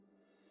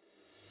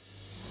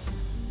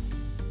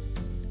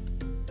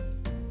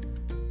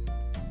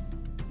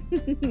I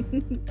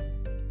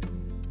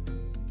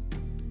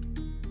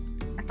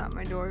thought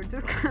my door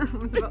just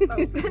was about to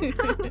open.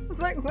 I was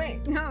like,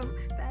 wait, no,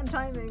 bad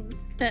timing.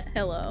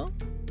 Hello.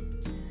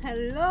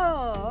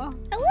 Hello.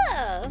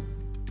 Hello.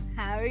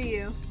 How are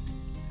you?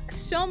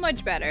 So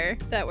much better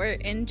that we're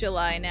in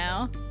July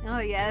now. Oh,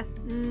 yes.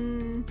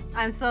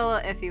 I'm still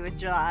iffy with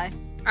July.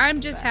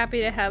 I'm just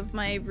happy to have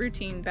my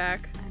routine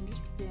back.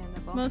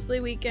 Understandable.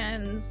 Mostly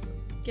weekends,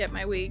 get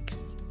my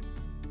weeks,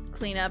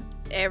 clean up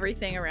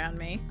everything around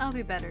me. I'll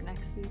be better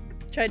next week.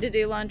 Tried to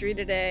do laundry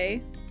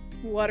today.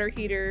 Water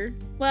heater.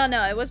 Well,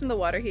 no, it wasn't the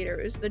water heater.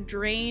 It was the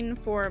drain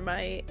for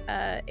my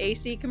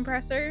AC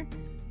compressor.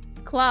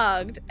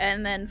 Clogged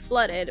and then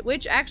flooded,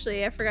 which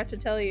actually I forgot to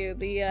tell you,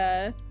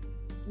 the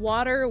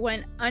water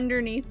went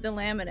underneath the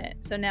laminate,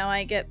 so now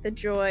I get the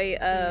joy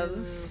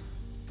of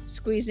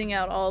squeezing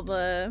out all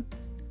the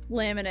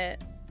laminate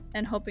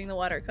and hoping the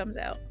water comes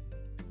out.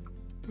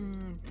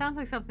 Sounds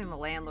like something the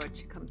landlord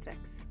should come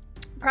fix.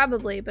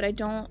 Probably, but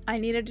I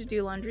needed to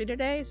do laundry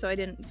today, so I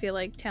didn't feel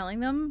like telling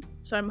them,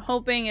 so I'm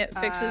hoping it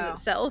fixes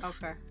itself.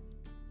 Okay.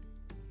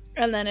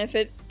 And then if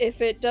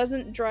it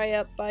doesn't dry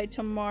up by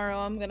tomorrow,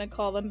 I'm gonna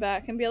call them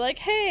back and be like,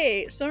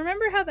 hey, so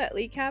remember how that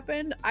leak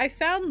happened? I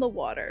found the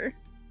water.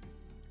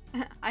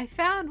 I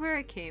found where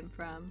it came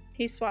from.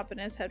 He's swapping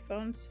his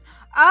headphones.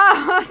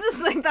 Oh, I was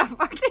just like, the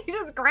fuck did you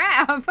just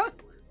grab? I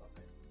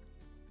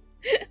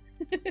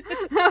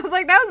was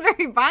like, that was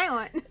very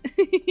violent.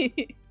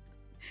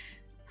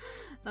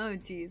 Oh,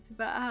 jeez.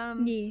 But,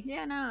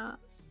 yeah, no.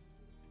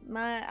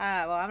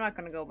 Well, I'm not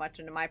gonna go much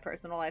into my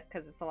personal life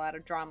because it's a lot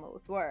of drama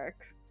with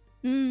work.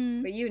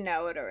 But you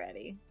know it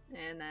already.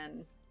 And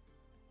then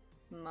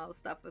all the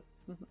stuff with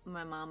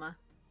my mama.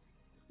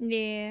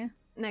 Yeah.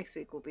 Next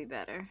week will be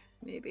better.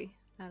 Maybe.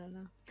 I don't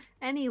know.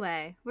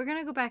 Anyway, we're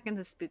gonna go back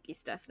into spooky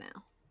stuff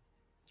now.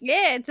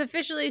 Yeah, it's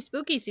officially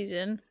spooky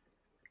season.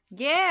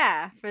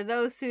 Yeah. For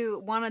those who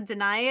want to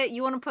deny it,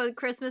 you want to put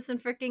Christmas in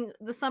freaking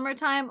the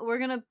summertime, we're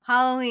gonna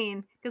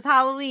Halloween. Because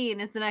Halloween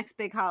is the next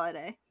big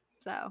holiday.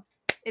 So,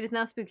 it is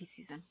now spooky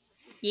season.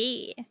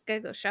 Yeah,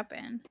 gotta go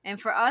shopping.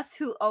 And for us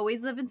who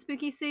always live in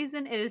spooky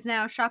season, it is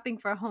now shopping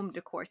for home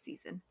decor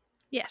season.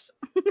 Yes.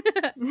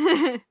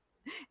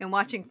 And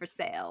watching for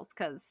sales,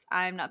 because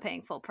I'm not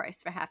paying full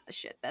price for half the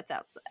shit that's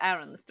out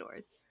in the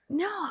stores.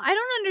 No, I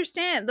don't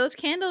understand. Those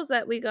candles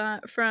that we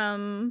got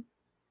from,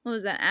 what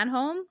was that, At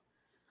Home?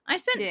 I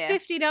spent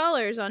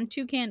 $50 on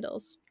 2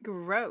 candles.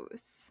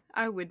 Gross.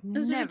 I would never. It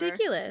was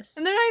ridiculous.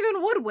 And they're not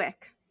even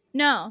Woodwick.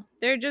 No,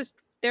 they're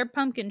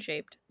pumpkin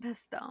shaped.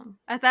 That's dumb.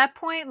 At that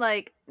point,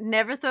 like,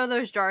 never throw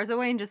those jars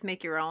away and just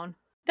make your own.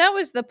 That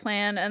was the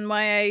plan and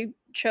why I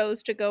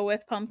chose to go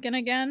with pumpkin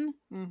again.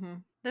 Mm-hmm.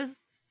 There's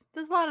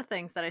a lot of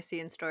things that I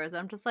see in stores.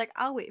 I'm just like,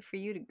 I'll wait for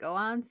you to go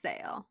on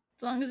sale.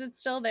 As long as it's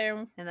still there.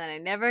 And then I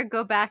never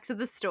go back to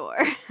the store.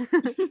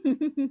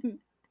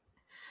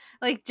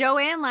 Like,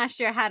 Joanne last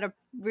year had a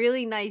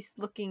really nice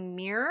looking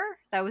mirror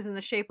that was in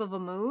the shape of a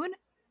moon.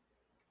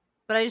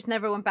 But I just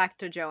never went back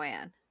to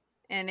Joanne.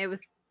 And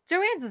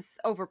Joann's is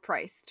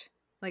overpriced.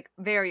 Like,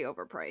 very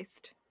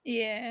overpriced.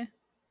 Yeah.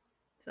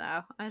 So,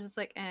 I was just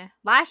like, eh.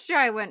 Last year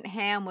I went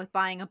ham with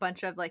buying a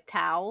bunch of, like,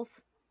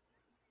 towels.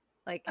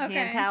 Like,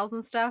 hand towels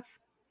and stuff.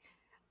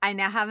 I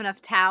now have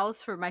enough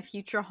towels for my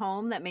future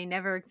home that may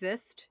never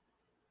exist.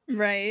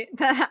 Right.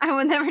 I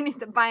will never need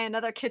to buy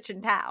another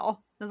kitchen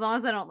towel. As long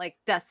as I don't, like,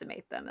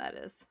 decimate them, that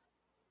is.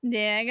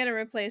 Yeah, I gotta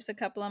replace a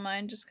couple of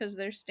mine just because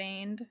they're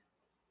stained.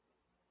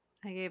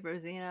 I gave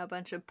Rosina a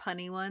bunch of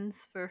punny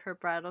ones for her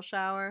bridal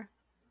shower.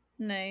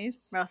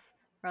 Nice.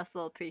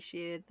 Russell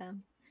appreciated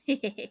them.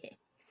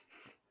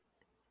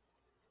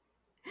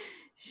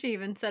 She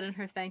even said in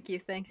her thank you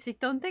thing, she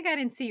don't think I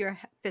didn't see your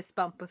fist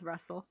bump with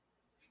Russell.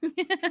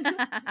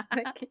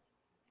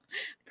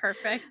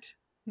 Perfect.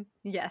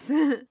 Yes.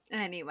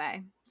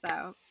 Anyway,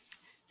 so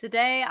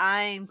today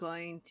I'm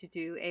going to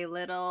do a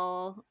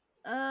little,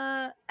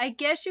 I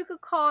guess you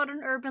could call it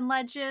an urban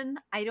legend.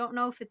 I don't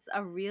know if it's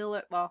a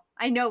real, well,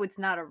 I know it's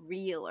not a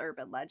real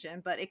urban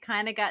legend, but it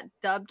kind of got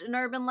dubbed an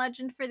urban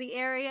legend for the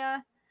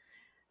area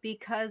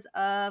because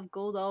of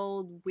good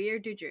old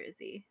weird New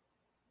Jersey.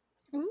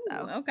 Ooh,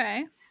 so,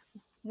 okay.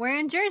 We're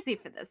in Jersey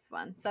for this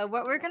one. So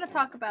what we're going to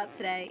talk about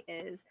today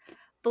is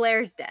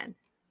Blair's Den.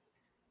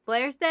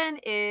 Blair's Den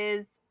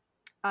is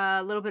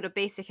a little bit of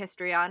basic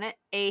history on it.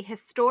 A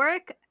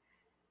historic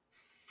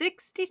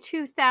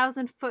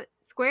 62,000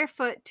 square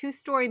foot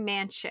 2-story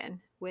mansion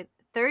with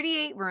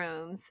 38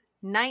 rooms,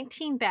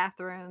 19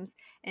 bathrooms,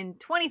 and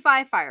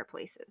 25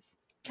 fireplaces.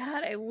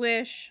 God, I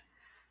wish.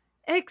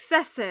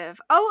 Excessive.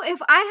 Oh,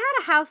 if I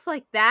had a house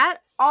like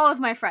that, all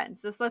of my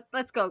friends, just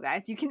let's go,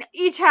 guys. You can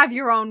each have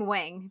your own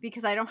wing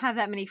because I don't have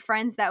that many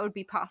friends. That would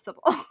be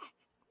possible.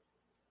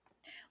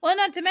 Well,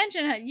 not to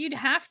mention, you'd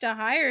have to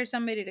hire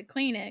somebody to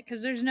clean it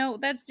because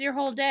that's your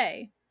whole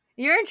day.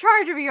 You're in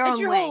charge of your own wing.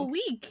 It's your whole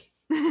week.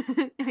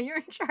 You're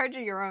in charge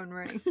of your own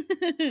ring.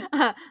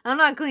 I'm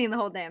not cleaning the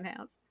whole damn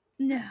house.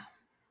 No.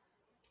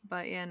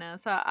 But, yeah, no.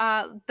 So,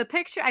 the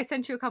picture, I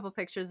sent you a couple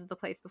pictures of the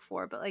place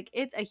before, but, like,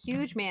 it's a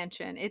huge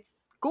mansion. It's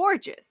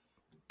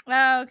gorgeous.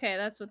 Oh, okay,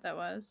 that's what that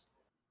was.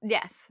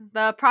 Yes,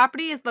 the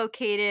property is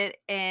located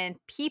in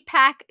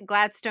Peapack,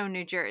 Gladstone,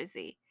 New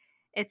Jersey.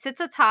 It sits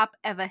atop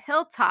of a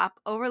hilltop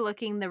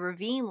overlooking the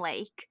Ravine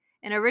Lake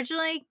and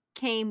originally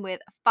came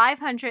with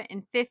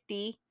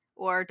 550,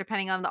 or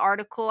depending on the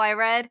article I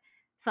read,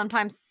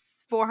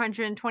 sometimes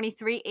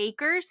 423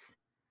 acres.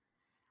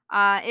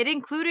 It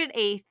included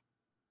a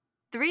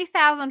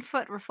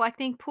 3,000-foot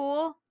reflecting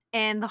pool,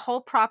 and the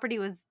whole property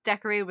was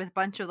decorated with a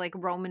bunch of like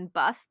Roman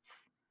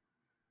busts.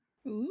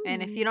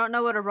 And if you Ooh. don't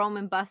know what a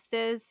Roman bust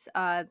is,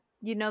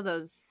 you know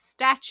those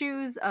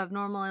statues of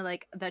normally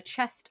like the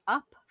chest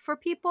up for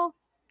people?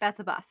 That's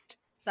a bust.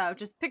 So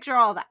just picture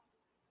all that.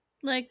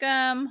 Like,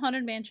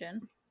 Haunted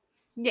Mansion.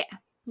 Yeah,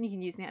 you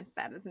can use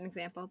that as an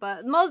example.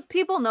 But most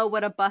people know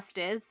what a bust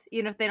is,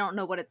 even if they don't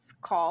know what it's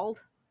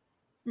called.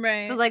 Because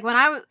Right. like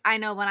I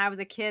know when I was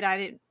a kid, I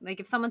didn't like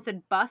if someone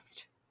said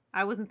bust,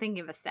 I wasn't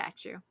thinking of a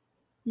statue.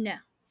 No.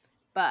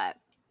 But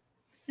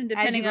And as you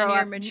depending on grow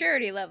your up,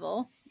 maturity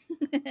level.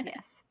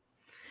 yes.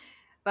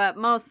 But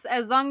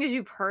as long as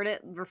you've heard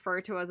it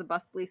referred to as a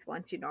bust at least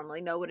once, you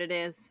normally know what it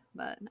is.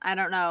 But I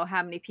don't know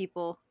how many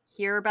people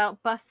hear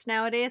about busts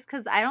nowadays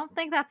because I don't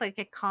think that's like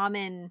a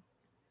common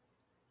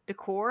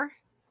decor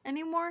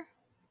anymore,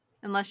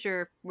 unless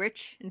you're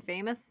rich and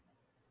famous.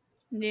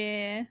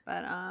 Yeah.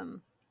 But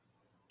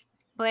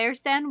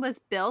Blair's Den was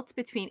built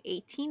between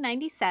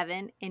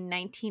 1897 and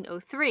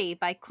 1903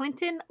 by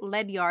Clinton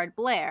Ledyard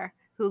Blair,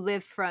 who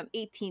lived from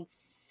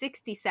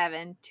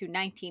 1867 to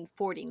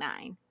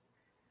 1949.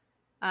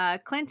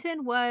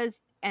 Clinton was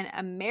an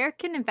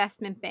American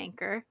investment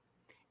banker,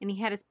 and he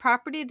had his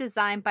property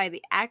designed by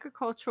the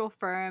agricultural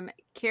firm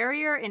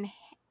Carrier and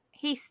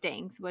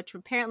Hastings, which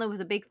apparently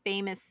was a big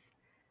famous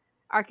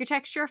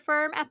architecture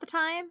firm at the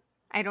time.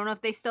 I don't know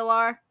if they still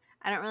are.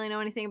 I don't really know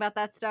anything about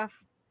that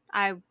stuff.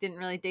 I didn't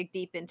really dig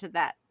deep into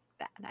that.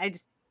 I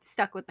just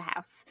stuck with the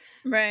house.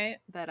 Right.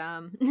 But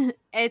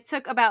it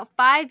took about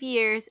 5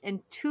 years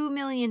and $2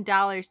 million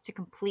to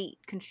complete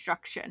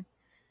construction.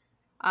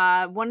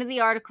 One of the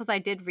articles I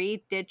did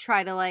read did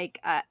try to like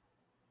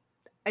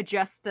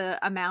adjust the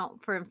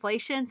amount for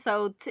inflation.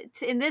 So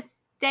in this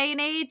day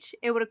and age,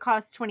 it would have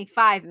cost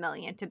 25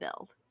 million to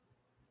build.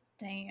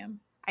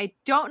 Damn. I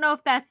don't know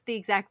if that's the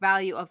exact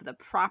value of the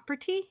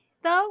property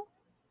though,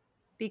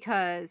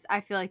 because I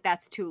feel like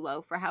that's too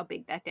low for how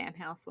big that damn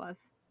house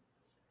was.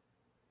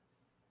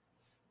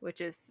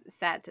 Which is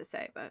sad to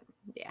say, but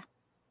yeah.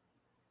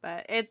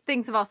 But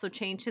things have also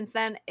changed since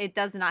then. It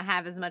does not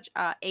have as much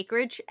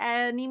acreage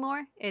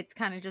anymore. It's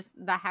kind of just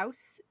the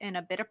house and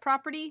a bit of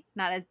property,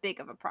 not as big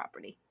of a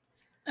property.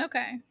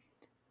 Okay.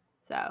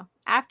 So,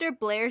 after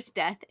Blair's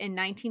death in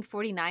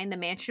 1949, the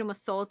mansion was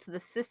sold to the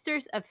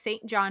Sisters of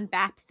St. John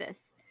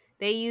Baptist.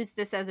 They used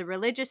this as a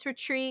religious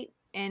retreat,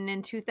 and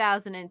in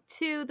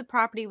 2002, the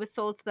property was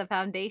sold to the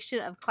Foundation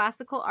of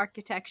Classical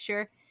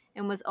Architecture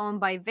and was owned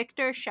by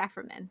Victor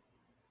Schafferman.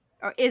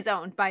 Or is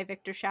owned by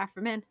Victor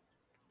Schafferman.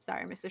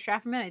 Sorry, Mr.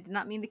 Schafferman, I did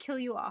not mean to kill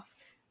you off.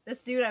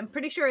 This dude, I'm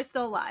pretty sure, is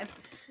still alive.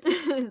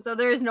 So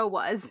there is no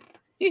was.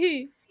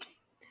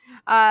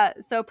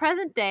 So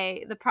present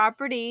day, the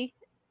property...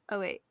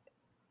 Oh, wait.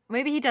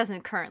 Maybe he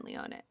doesn't currently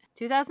own it.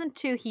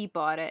 2002, he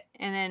bought it.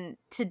 And then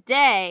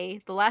today,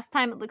 the last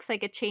time it looks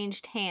like it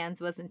changed hands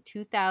was in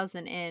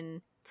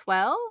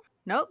 2012?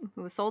 Nope, it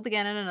was sold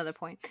again at another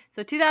point.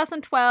 So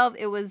 2012,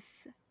 it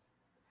was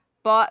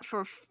bought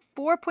for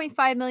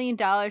 $4.5 million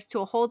to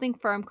a holding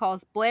firm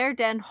called Blair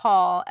Den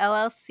Hall,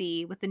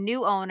 LLC, with the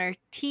new owner,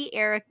 T.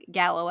 Eric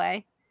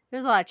Galloway.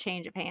 There's a lot of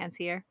change of hands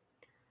here.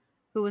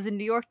 Who was a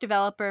New York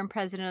developer and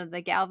president of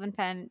the Galvin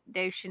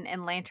Foundation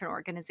and Lantern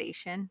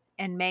Organization.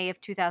 In May of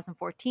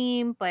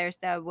 2014,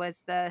 Blairsden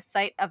was the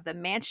site of the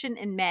Mansion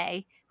in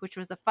May, which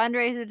was a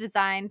fundraiser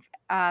designed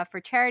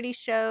for charity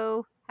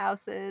show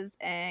houses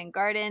and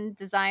garden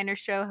designer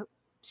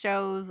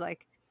shows.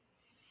 Like,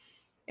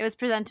 it was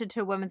presented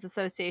to Women's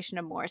Association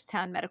of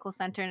Morristown Medical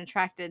Center and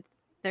attracted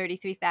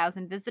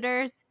 33,000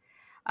 visitors.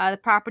 The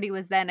property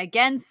was then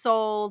again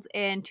sold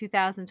in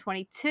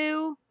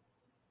 2022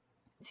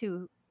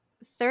 to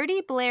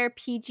 30 Blair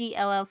PG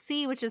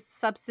LLC, which is a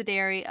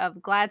subsidiary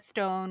of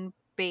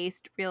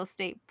Gladstone-based real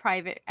estate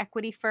private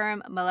equity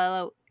firm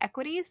Malello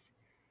Equities.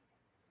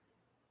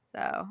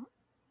 So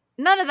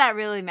none of that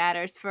really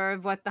matters for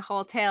what the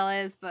whole tale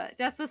is, but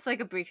that's just like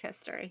a brief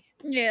history.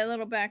 Yeah, a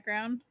little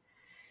background.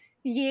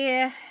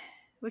 Yeah,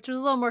 which was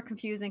a little more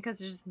confusing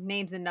because it's just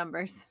names and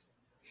numbers.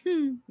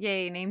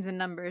 Yay, names and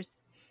numbers.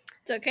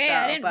 It's okay,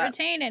 I didn't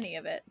retain any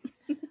of it.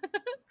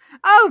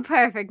 Oh,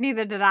 perfect.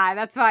 Neither did I.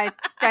 That's why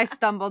I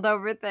stumbled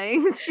over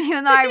things,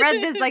 even though I read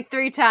this like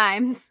 3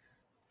 times.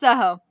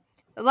 So,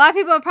 a lot of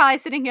people are probably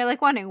sitting here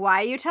like wondering,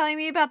 why are you telling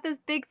me about this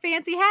big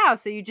fancy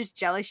house? Are you just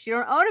jealous you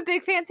don't own a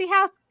big fancy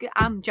house?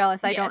 I'm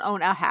jealous I don't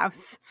own a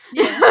house.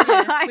 Yeah,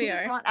 I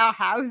just want a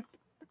house.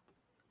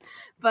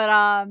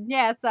 But,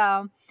 yeah,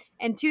 so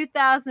in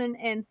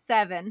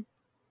 2007,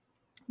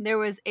 there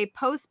was a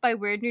post by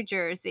Weird New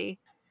Jersey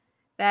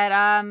that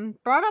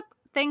brought up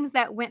things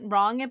that went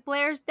wrong at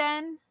Blair's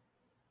Den.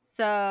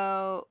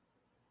 So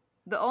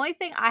the only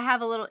thing I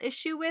have a little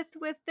issue with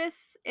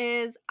this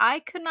is I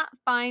could not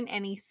find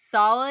any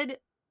solid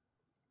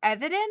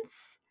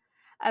evidence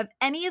of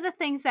any of the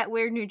things that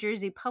Weird New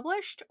Jersey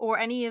published or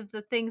any of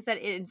the things that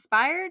it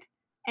inspired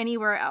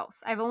anywhere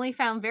else. I've only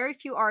found very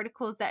few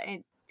articles that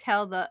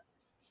tell the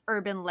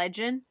urban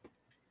legend.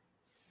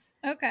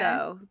 Okay.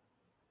 So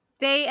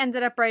they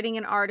ended up writing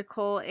an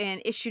article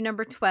in issue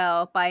number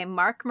 12 by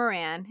Mark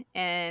Moran,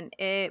 and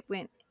it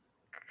went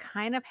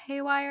kind of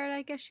haywire,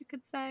 I guess you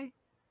could say.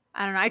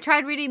 I don't know. I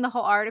tried reading the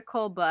whole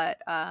article, but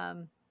I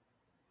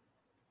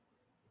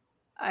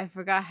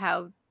forgot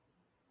how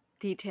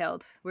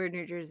detailed Weird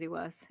New Jersey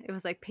was. It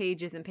was like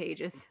pages and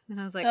pages, and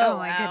I was like, Oh, "Oh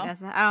my wow.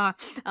 goodness, I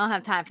don't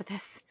have time for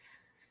this,"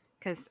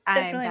 because I'm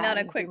Definitely bad not a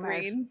and do quick my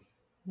read.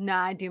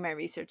 I do my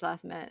research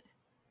last minute.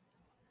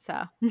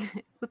 So,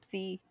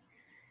 whoopsie.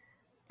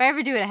 If I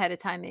ever do it ahead of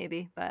time,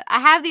 maybe. But I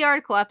have the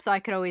article up, so I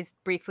could always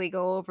briefly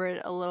go over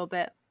it a little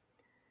bit.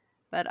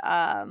 But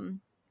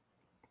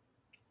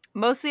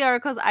most of the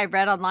articles I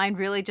read online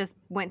really just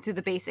went through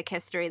the basic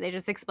history. They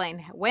just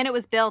explained when it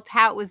was built,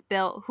 how it was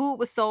built, who it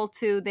was sold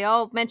to. They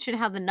all mentioned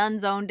how the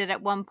nuns owned it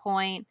at one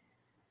point.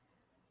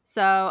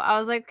 So I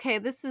was like, okay,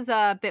 this is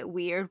a bit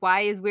weird.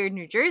 Why is Weird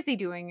New Jersey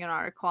doing an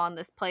article on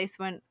this place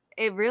when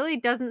it really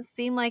doesn't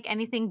seem like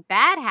anything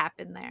bad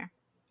happened there?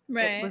 It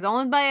Right. was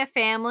owned by a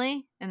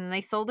family, and then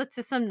they sold it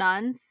to some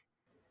nuns.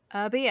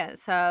 But yeah,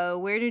 so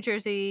Weird New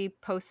Jersey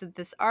posted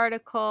this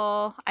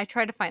article. I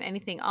tried to find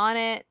anything on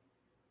it.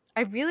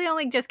 I really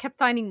only just kept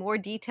finding more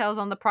details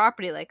on the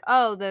property. Like,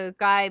 oh, the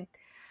guy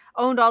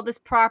owned all this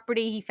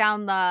property. He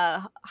found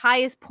the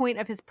highest point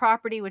of his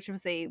property, which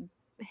was a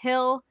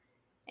hill,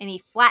 and he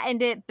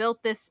flattened it,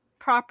 built this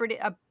property,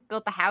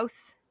 built the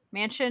house,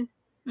 mansion.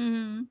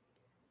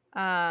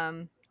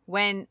 Mm-hmm.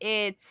 When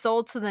it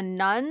sold to the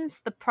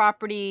nuns, the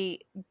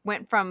property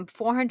went from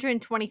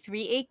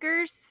 423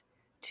 acres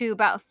to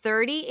about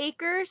 30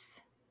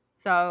 acres.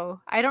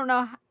 So I don't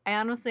know. I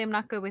honestly am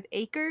not good with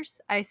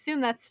acres. I assume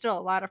that's still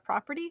a lot of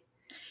property,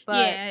 but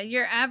Yeah,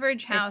 your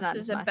average it's house not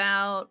is as much.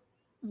 about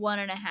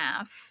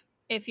 1.5.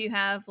 If you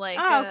have like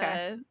Oh,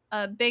 okay.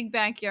 a big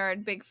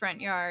backyard, big front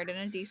yard, and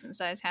a decent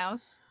sized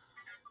house.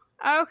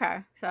 Oh,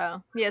 okay.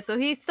 So yeah, so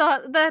he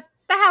still the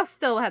house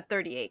still had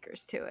 30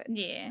 acres to it.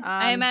 Yeah,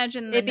 I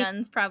imagine the It be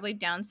nuns probably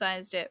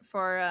downsized it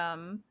for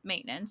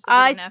maintenance, so they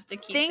I didn't have to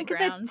keep the think the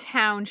grounds.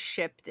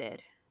 township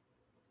did.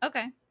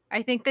 Okay.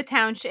 I think the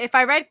township, if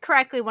I read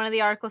correctly, one of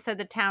the articles said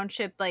the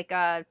township like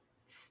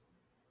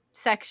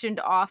sectioned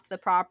off the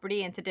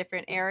property into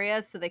different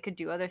areas so they could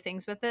do other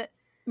things with it.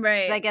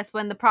 Because I Right. guess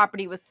when the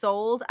property was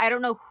sold, I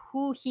don't know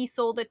who he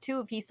sold it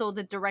to, if he sold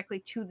it directly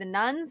to the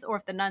nuns or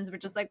if the nuns were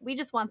just like, we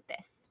just want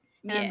this.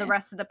 And then the Yeah.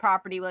 rest of the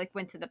property like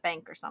went to the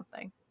bank or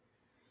something.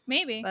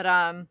 Maybe.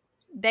 But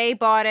they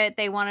bought it.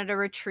 They wanted a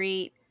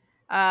retreat.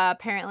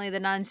 Apparently the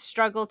nuns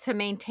struggled to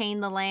maintain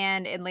the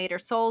land and later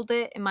sold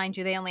it. And mind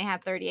you, they only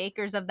had 30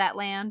 acres of that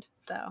land.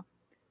 So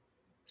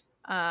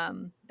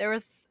there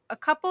was a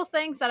couple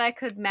things that I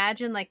could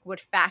imagine like would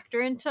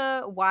factor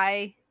into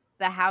why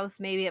the house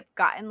maybe have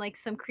gotten like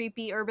some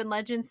creepy urban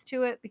legends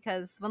to it,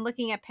 because when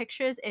looking at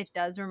pictures it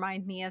does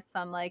remind me of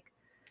some like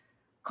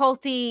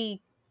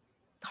culty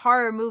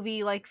horror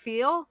movie like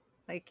feel.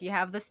 Like you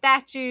have the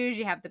statues,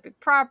 you have the big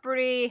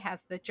property,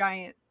 has the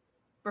giant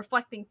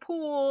reflecting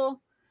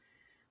pool,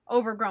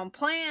 overgrown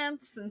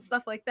plants and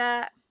stuff like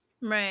that.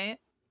 Right.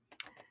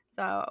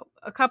 So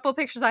a couple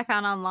pictures I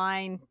found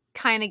online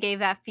kind of gave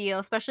that feel,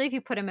 especially if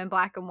you put them in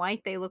black and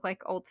white. They look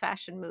like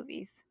old-fashioned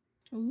movies.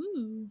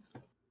 Ooh.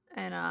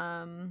 And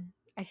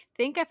I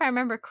think if I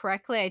remember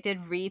correctly, I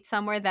did read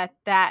somewhere that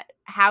that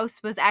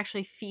house was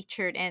actually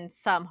featured in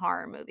some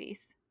horror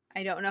movies.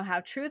 I don't know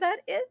how true that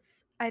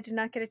is. I did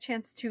not get a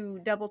chance to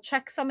double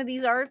check some of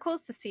these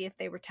articles to see if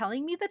they were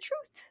telling me the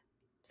truth.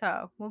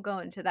 So we'll go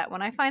into that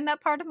when I find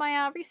that part of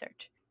my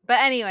research. But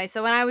anyway,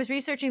 so when I was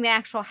researching the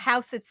actual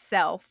house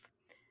itself,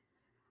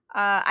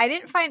 I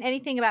didn't find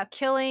anything about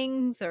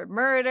killings or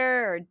murder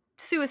or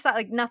suicide,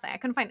 like nothing. I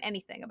couldn't find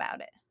anything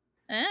about it.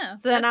 Oh,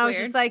 So then that's I was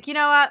just weird. like, you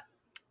know what?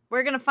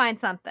 We're going to find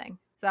something.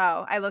 So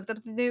I looked up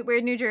the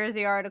Weird New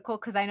Jersey article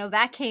because I know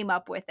that came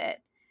up with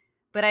it,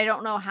 but I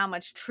don't know how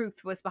much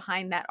truth was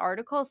behind that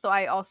article. So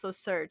I also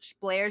searched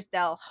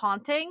Blairsdell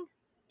haunting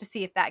to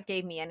see if that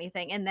gave me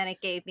anything. And then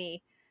it gave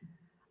me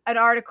an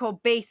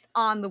article based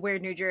on the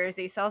Weird New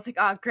Jersey. So I was like,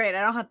 oh, great.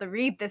 I don't have to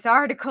read this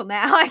article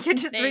now. I can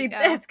just There you read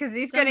go. this because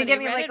he's going to Somebody give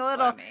me read like it a for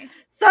little me.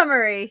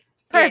 summary.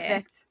 Yeah.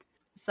 Perfect.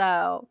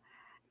 So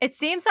it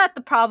seems that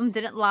the problem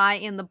didn't lie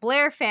in the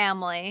Blair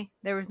family.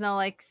 There was no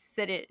like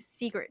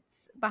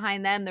secrets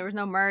behind them. There was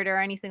no murder or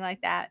anything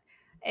like that.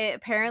 It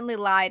apparently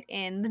lied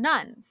in the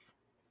nuns.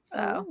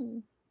 So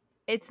Oh.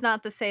 it's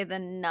not to say the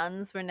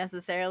nuns were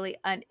necessarily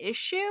an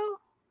issue.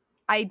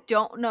 I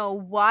don't know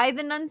why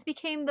the nuns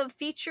became the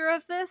feature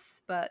of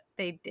this, but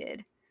they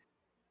did.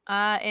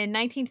 In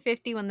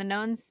 1950, when the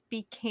nuns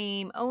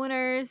became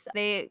owners,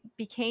 they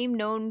became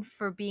known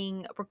for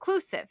being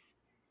reclusive.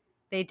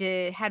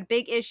 They had a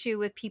big issue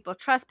with people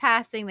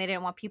trespassing. They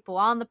didn't want people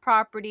on the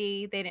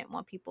property. They didn't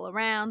want people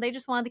around. They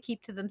just wanted to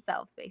keep to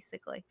themselves,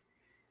 basically.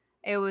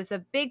 It was a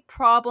big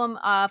problem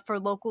for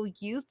local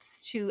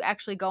youths to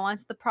actually go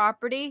onto the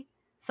property.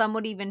 Some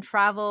would even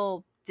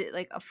travel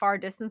like a far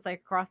distance, like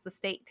across the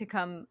state, to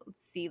come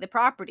see the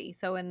property.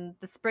 So in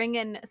the spring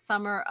and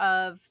summer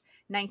of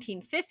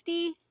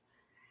 1950,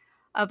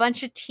 a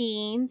bunch of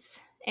teens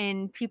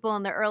and people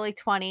in their early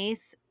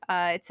 20s,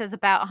 it says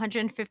about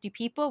 150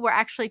 people, were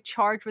actually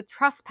charged with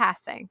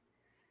trespassing.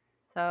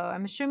 So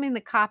I'm assuming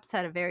the cops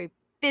had a very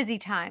busy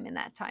time in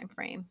that time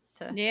frame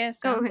to Yeah, go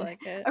sounds and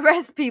like it.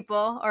 arrest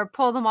people or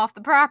pull them off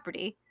the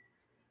property.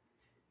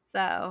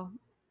 So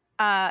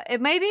it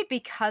may be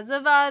because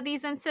of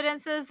these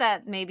incidences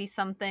that maybe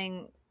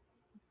something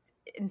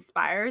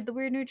inspired the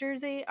Weird New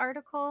Jersey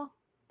article,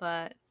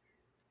 but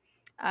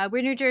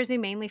Weird New Jersey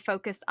mainly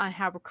focused on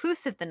how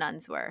reclusive the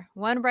nuns were.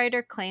 One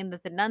writer claimed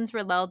that the nuns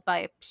were led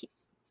by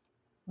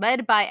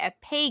a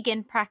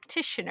pagan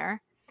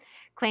practitioner,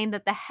 claimed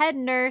that the head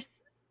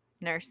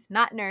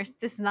not nurse,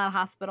 this is not a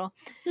hospital,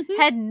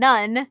 head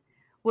nun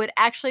would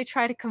actually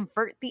try to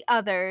convert the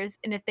others,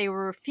 and if they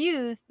were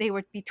refused, they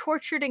would be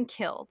tortured and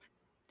killed.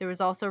 There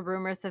was also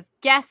rumors of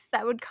guests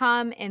that would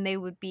come, and they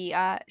would be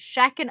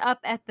shacking up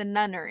at the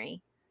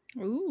nunnery.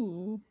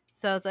 Ooh.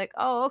 So I was like,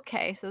 oh,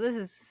 okay, so this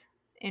is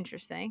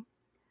interesting.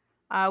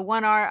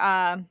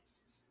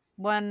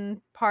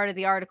 One part of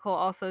the article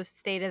also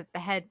stated that the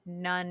head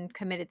nun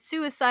committed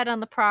suicide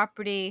on the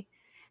property.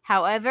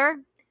 However,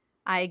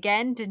 I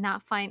again did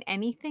not find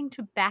anything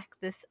to back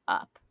this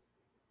up,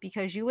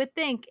 because you would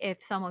think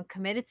if someone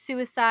committed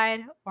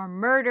suicide or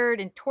murdered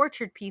and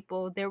tortured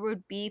people, there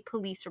would be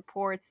police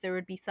reports, there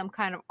would be some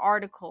kind of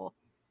article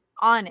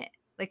on it,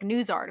 like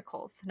news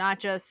articles, not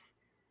just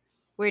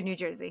Weird New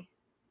Jersey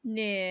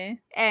Yeah.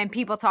 and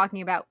people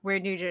talking about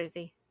Weird New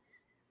Jersey.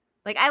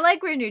 Like, I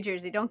like Weird New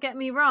Jersey, don't get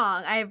me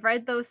wrong. I've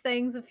read those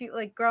things a few,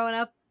 like, growing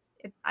up.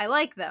 I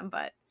like them,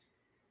 but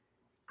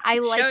I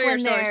Show like your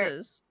when they're,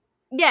 sources.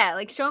 yeah,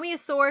 like, show me a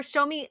source.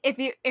 Show me, if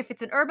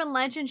it's an urban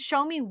legend,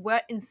 show me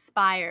what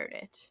inspired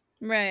it.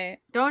 Right.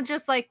 Don't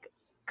just, like,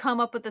 come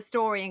up with a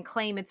story and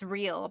claim it's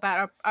real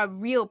about a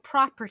real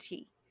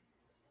property.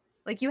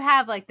 Like, you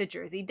have, like, the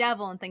Jersey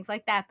Devil and things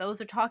like that. Those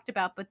are talked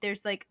about, but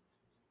there's, like,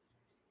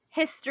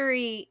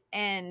 history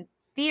and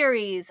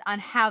theories on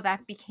how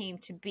that became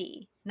to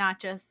be, not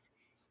just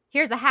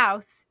here's a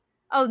house,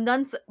 oh,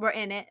 nuns were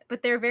in it,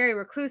 but they're very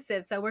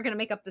reclusive, so we're going to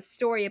make up the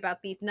story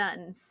about these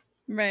nuns.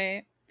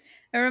 Right.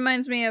 It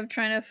reminds me of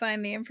trying to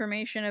find the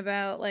information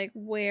about like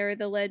where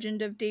the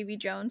legend of Davy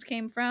Jones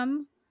came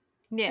from.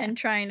 Yeah, And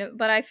trying to,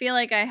 but I feel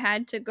like I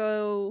have to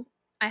go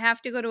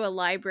to a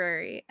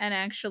library and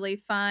actually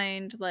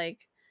find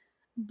like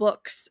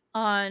books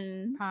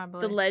on the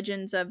probably.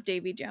 legends of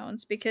Davy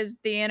Jones, because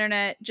the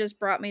internet just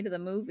brought me to the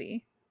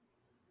movie.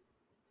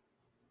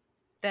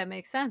 That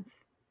makes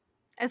sense.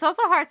 It's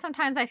also hard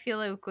sometimes, I feel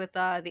like, with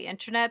the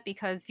internet,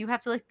 because you have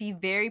to like be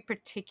very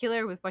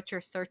particular with what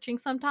you're searching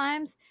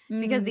sometimes,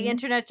 because the Mm-hmm.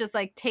 internet just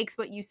like takes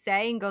what you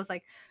say and goes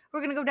like, we're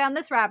going to go down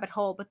this rabbit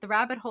hole, but the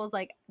rabbit hole's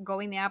like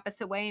going the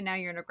opposite way, and now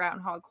you're in a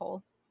groundhog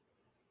hole.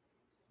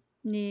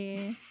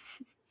 Yeah.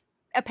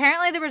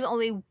 Apparently there was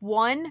only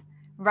one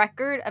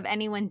record of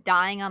anyone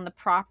dying on the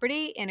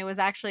property, and it was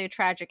actually a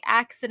tragic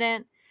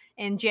accident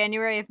in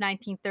January of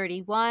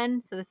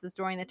 1931. So this is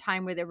during the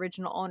time where the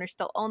original owner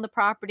still owned the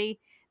property.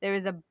 There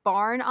was a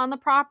barn on the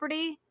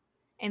property,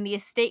 and the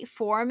estate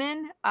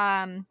foreman,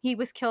 he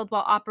was killed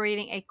while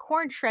operating a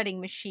corn shredding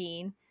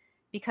machine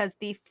because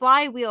the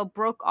flywheel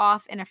broke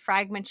off and a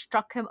fragment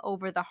struck him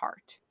over the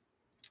heart.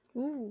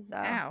 Ooh, So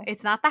ow.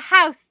 it's not the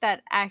house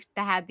that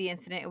had the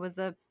incident. It was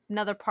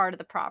another part of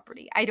the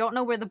property. I don't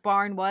know where the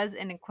barn was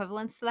in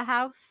equivalence to the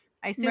house.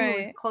 I assume it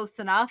was Right. close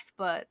enough,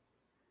 but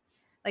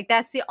like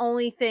that's the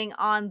only thing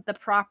on the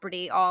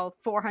property, all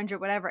 400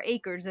 whatever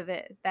acres of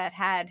it, that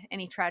had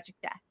any tragic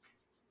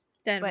deaths.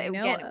 That But we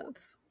know again, of.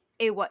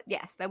 it was,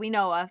 yes, that we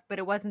know of, but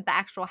it wasn't the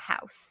actual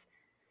house.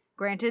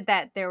 Granted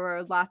that there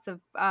were lots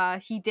of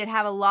he did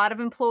have a lot of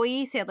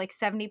employees. He had like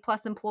 70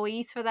 plus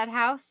employees for that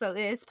house, so it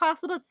is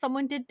possible that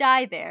someone did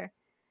die there.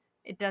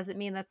 It doesn't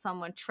mean that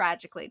someone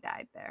tragically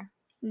died there.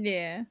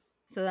 Yeah.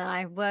 So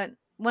then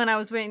when I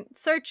was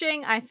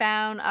searching, I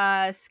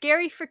found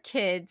Scary for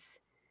Kids,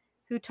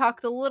 who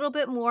talked a little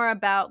bit more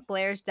about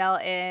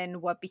Blairsdell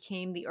and what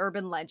became the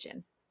urban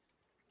legend.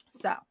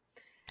 So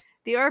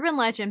the urban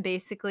legend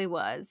basically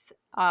was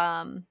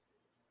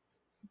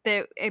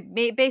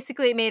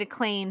it made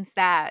claims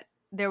that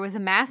there was a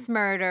mass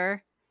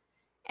murder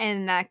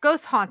and that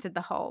ghosts haunted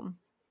the home.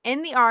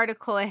 In the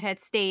article, it had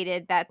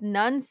stated that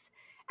nuns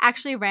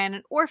actually ran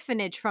an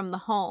orphanage from the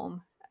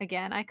home.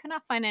 Again, I could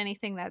not find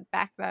anything that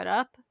backed that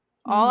up.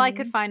 All I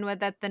could Mm-hmm. find was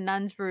that the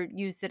nuns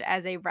used it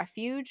as a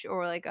refuge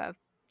or like a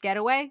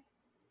getaway.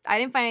 I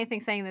didn't find anything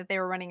saying that they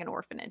were running an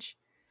orphanage.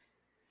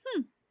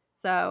 Hmm.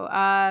 So,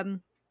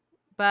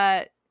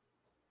 but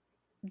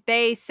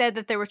they said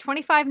that there were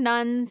 25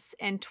 nuns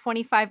and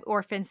 25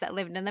 orphans that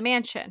lived in the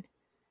mansion.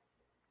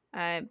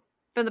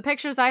 From the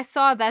pictures I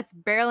saw, that's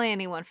barely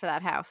anyone for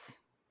that house.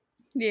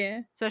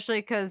 Yeah. Especially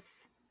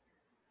because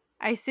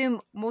I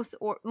assume most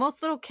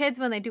little kids,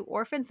 when they do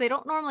orphans, they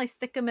don't normally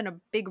stick them in a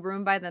big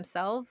room by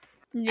themselves.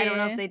 I don't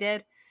know if Yeah. they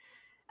did.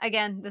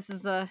 Again,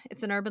 it's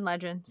an urban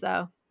legend,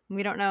 so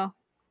we don't know.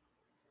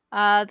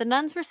 The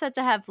nuns were said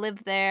to have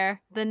lived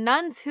there. The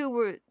nuns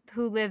who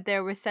lived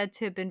there were said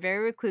to have been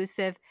very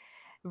reclusive,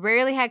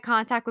 rarely had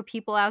contact with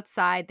people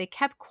outside. They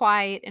kept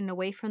quiet and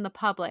away from the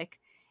public,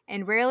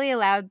 and rarely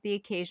allowed the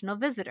occasional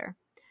visitor.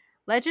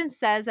 Legend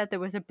says that there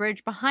was a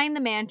bridge behind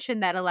the mansion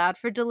that allowed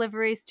for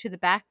deliveries to the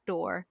back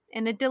door,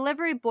 and a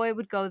delivery boy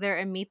would go there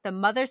and meet the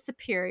Mother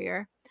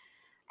Superior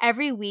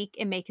every week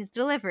and make his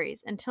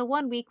deliveries, until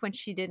one week when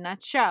she did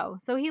not show.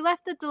 So he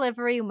left the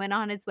delivery and went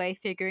on his way,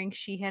 figuring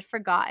she had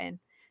forgotten.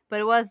 But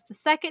it was the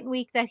second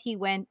week that he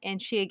went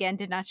and she again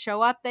did not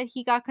show up that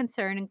he got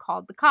concerned and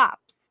called the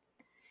cops.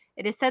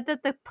 It is said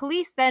that the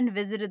police then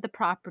visited the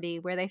property,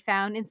 where they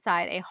found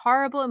inside a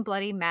horrible and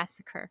bloody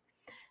massacre.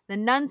 The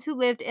nuns who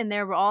lived in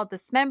there were all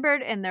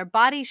dismembered and their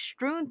bodies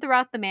strewn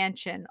throughout the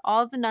mansion.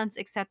 All the nuns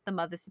except the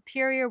Mother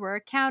Superior were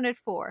accounted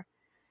for.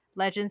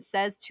 Legend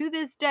says to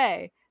this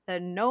day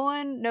that no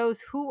one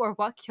knows who or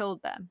what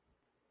killed them.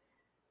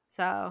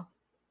 So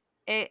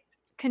it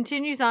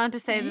continues on to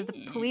say that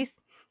the police,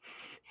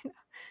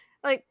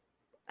 like,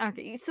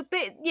 okay,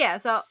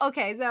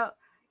 so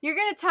you're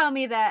gonna tell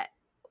me that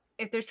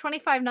if there's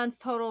 25 nuns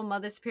total,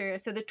 Mother Superior,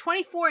 so the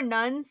 24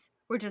 nuns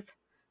were just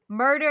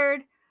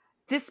murdered,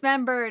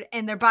 dismembered,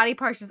 and their body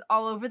parts just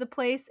all over the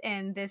place,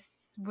 and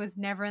this was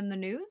never in the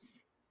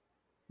news,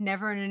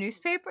 never in a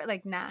newspaper.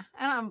 Like, nah,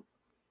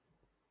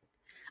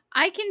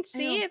 I can I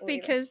see don't it believe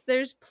it. because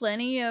there's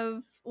plenty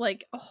of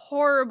like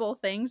horrible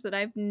things that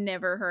I've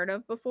never heard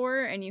of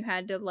before, and you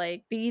had to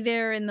like be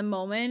there in the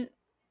moment.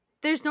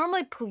 There's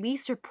normally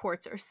police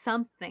reports or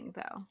something,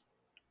 though.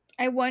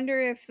 I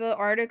wonder if the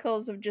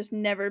articles have just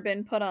never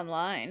been put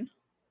online.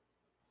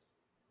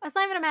 It's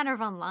not even a matter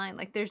of online.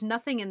 Like, there's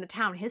nothing in the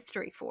town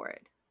history for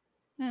it.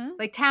 Oh,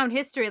 Like, town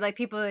history, like,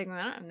 people are like,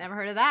 well, I've never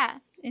heard of that.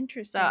 So,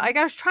 interesting. like,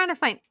 I was trying to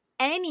find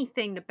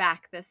anything to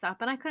back this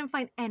up, and I couldn't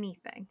find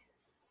anything.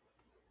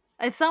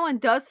 If someone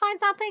does find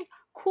something,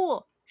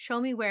 cool. Show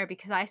me where,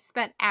 because I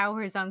spent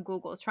hours on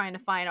Google trying to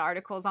find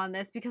articles on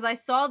this, because I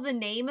saw the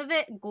name of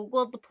it,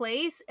 Googled the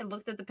place, and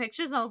looked at the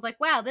pictures, and I was like,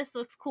 wow, this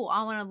looks cool.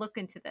 I want to look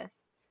into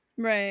this.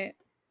 Right.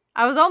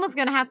 I was almost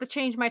going to have to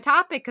change my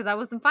topic because I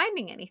wasn't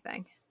finding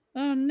anything.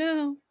 Oh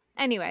no.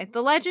 Anyway,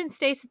 the legend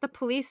states that the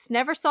police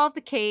never solved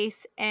the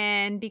case,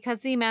 and because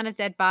of the amount of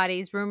dead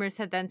bodies, rumors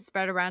had then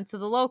spread around to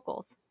the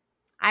locals.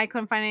 I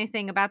couldn't find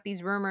anything about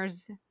these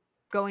rumors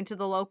going to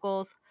the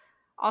locals.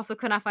 Also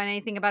could not find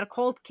anything about a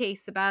cold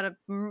case about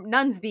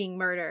nuns being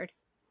murdered.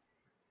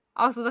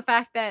 Also, the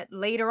fact that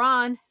later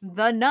on,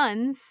 the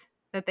nuns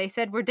that they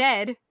said were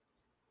dead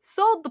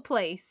sold the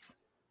place.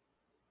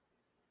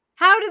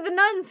 How did the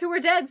nuns who were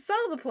dead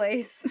sell the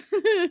place?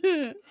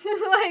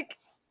 Like,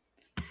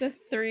 the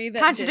 3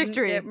 that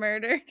contradictory. didn't get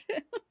murdered.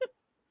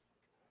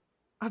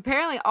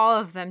 Apparently all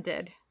of them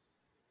did.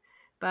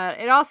 But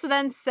it also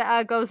then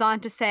goes on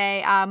to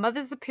say,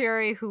 Mother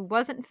Superior, who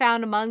wasn't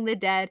found among the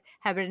dead,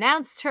 had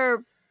renounced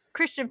her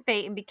Christian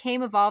faith and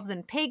became involved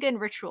in pagan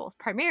rituals,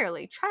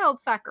 primarily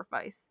child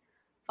sacrifice.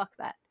 Fuck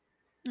that.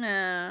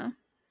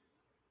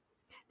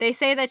 They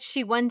say that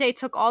she one day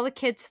took all the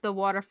kids to the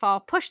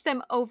waterfall, pushed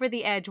them over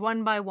the edge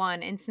one by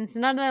one, and since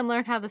none of them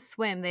learned how to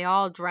swim, they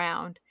all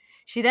drowned.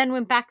 She then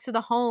went back to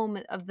the home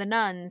of the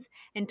nuns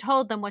and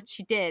told them what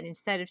she did, and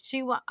said if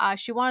she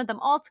wanted them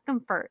all to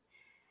convert,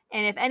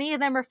 and if any of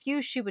them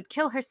refused, she would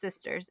kill her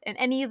sisters and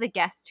any of the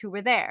guests who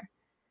were there.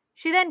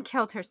 She then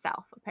killed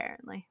herself,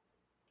 apparently.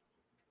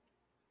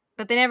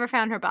 But they never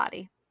found her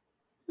body.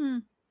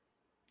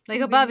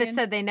 Like, above it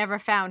said they never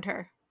found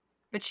her,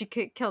 but she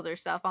killed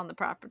herself on the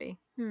property.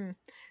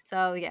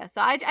 So, yeah. So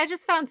I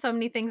just found so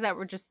many things that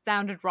were just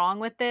sounded wrong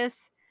with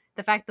this.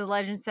 The fact that the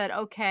legend said,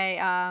 okay,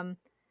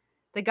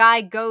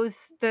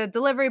 the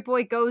delivery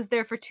boy goes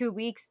there for 2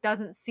 weeks,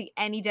 doesn't see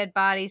any dead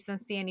bodies,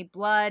 doesn't see any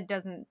blood,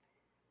 doesn't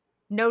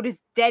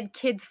notice dead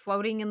kids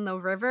floating in the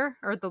river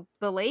or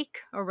the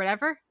lake or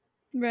whatever.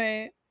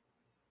 Right.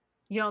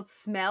 You don't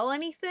smell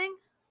anything.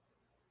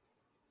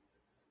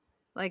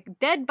 Like,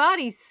 dead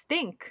bodies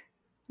stink.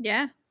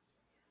 Yeah.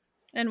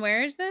 And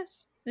where is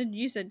this?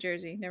 You said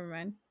Jersey. Never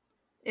mind.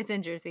 It's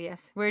in Jersey,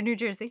 yes. We're in New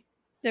Jersey.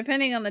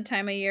 Depending on the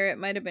time of year, it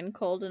might have been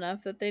cold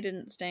enough that they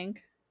didn't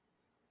stink.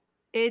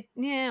 It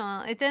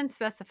didn't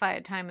specify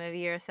a time of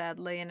year,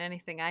 sadly, in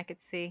anything I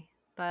could see.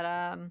 But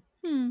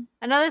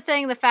another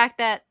thing, the fact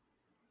that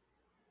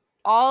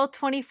all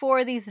 24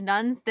 of these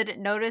nuns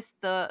didn't notice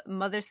the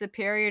Mother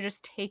Superior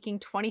just taking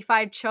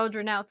 25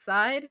 children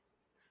outside.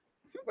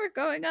 We're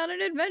going on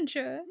an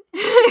adventure.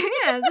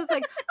 Yeah, it's just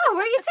like, oh,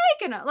 where are you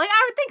taking them? Like,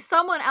 I would think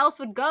someone else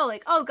would go,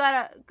 like, oh,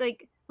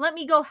 let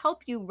me go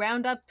help you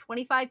round up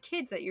 25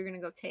 kids that you're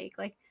gonna go take.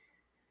 Like,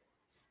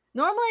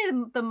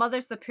 normally the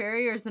Mother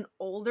Superior is an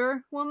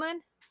older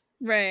woman.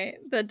 Right,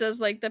 that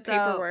does, like, the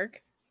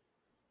paperwork.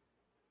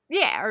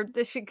 Yeah, or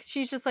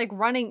she's just, like,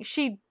 running.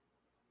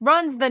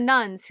 runs the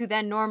nuns, who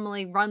then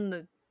normally run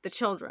the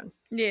children.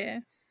 Yeah.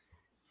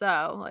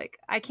 So, like,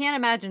 I can't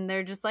imagine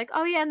they're just like,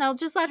 oh yeah, and they'll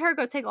just let her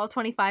go take all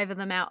 25 of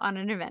them out on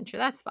an adventure.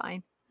 That's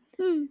fine.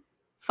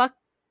 Fuck,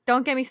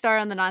 don't get me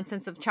started on the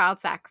nonsense of child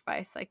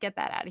sacrifice. Like, get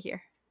that out of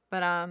here.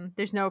 But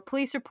there's no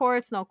police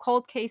reports, no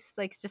cold case,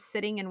 like, just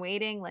sitting and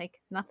waiting, like,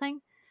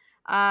 nothing.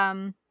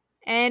 And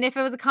if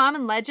it was a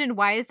common legend,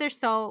 why is there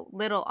so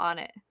little on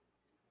it?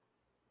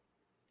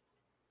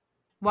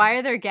 Why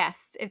are there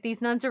guests? If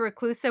these nuns are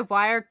reclusive,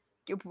 what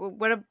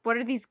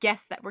are these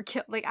guests that were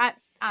killed? Like, I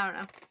don't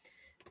know.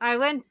 I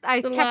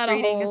kept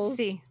reading to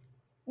see.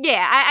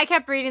 Yeah, I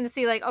kept reading to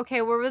see, like,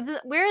 okay,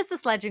 where is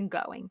this legend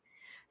going?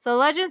 So the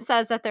legend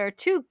says that there are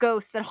two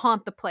ghosts that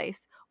haunt the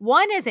place.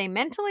 One is a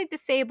mentally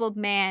disabled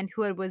man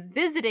who was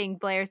visiting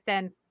Blair's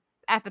Den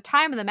at the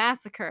time of the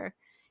massacre.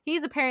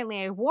 He's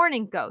apparently a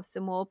warning ghost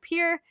and will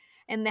appear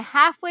in the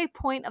halfway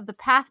point of the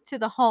path to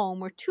the home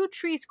where two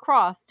trees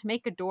cross to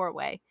make a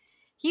doorway.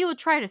 He will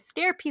try to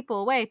scare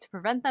people away to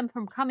prevent them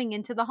from coming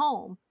into the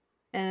home.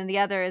 And then the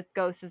other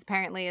ghost is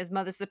apparently his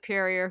Mother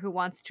Superior, who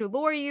wants to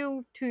lure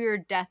you to your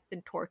death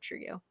and torture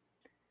you.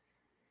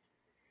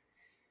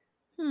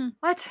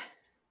 What?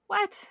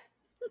 What?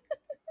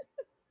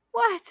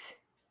 What?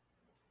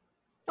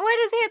 And why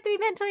does he have to be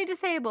mentally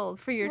disabled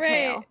for your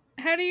tale?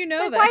 How do you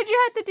know that? Why'd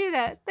you have to do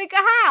that? Like,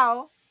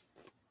 how?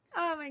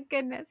 Oh my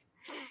goodness.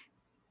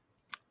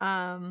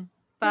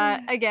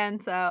 But again,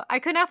 so I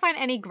could not find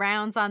any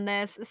grounds on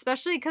this,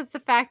 especially because the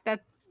fact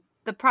that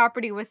the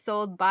property was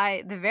sold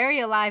by the very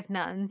alive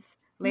nuns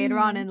later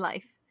on in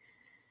life.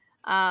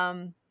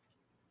 But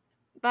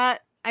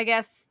I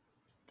guess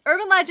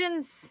urban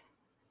legends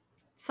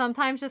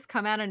sometimes just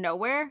come out of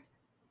nowhere,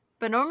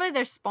 but normally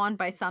they're spawned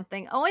by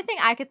something. Only thing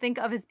I could think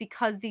of is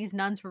because these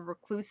nuns were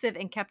reclusive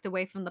and kept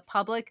away from the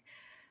public,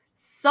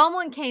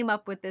 someone came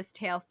up with this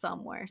tale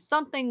somewhere.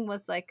 Something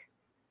was like,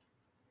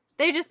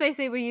 they just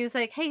basically would use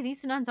like, hey,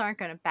 these nuns aren't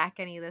going to back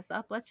any of this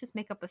up. Let's just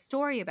make up a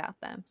story about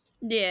them.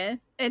 Yeah,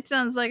 it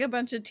sounds like a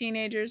bunch of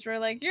teenagers were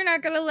like, you're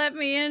not going to let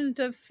me in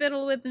to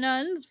fiddle with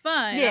nuns?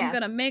 Fine, yeah. I'm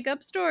going to make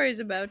up stories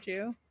about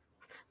you.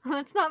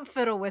 Let's not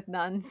fiddle with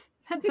nuns.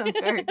 That sounds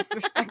very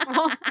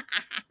disrespectful.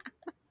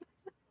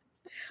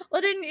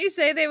 Well, didn't you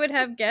say they would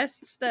have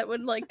guests that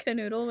would, like,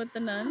 canoodle with the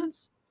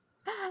nuns?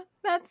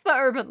 That's the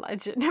urban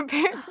legend,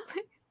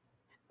 apparently.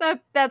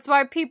 That's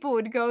why people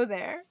would go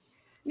there.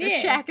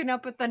 They're shacking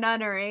up with the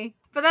nunnery.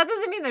 But that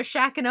doesn't mean they're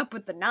shacking up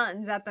with the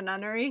nuns at the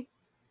nunnery.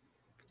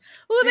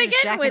 Who are they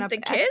getting with? The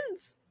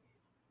kids?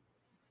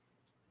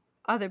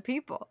 Other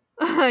people,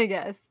 I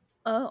guess.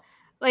 Oh.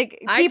 Like,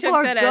 people I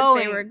took that going,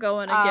 as they were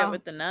going to get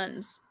with the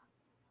nuns.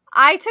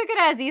 I took it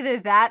as either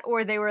that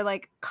or they were,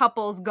 like,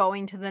 couples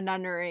going to the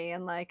nunnery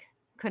and, like,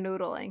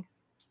 canoodling.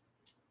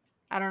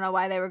 I don't know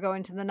why they were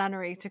going to the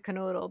nunnery to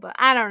canoodle, but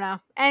I don't know.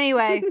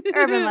 Anyway,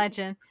 urban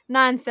legend.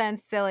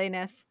 Nonsense,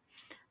 silliness.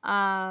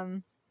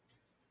 So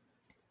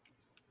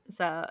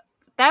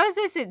that was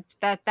basically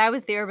that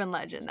was the urban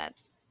legend, that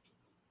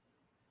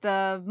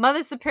the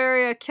Mother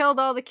Superior killed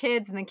all the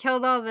kids and then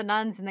killed all the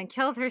nuns and then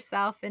killed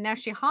herself, and now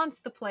she haunts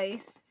the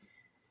place.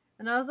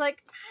 And I was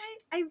like,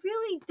 I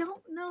really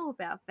don't know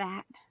about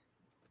that.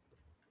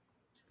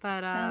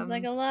 But sounds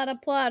like a lot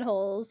of plot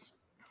holes.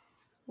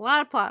 A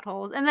lot of plot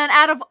holes. And then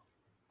out of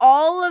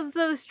all of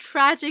those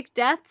tragic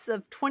deaths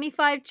of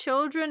 25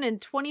 children and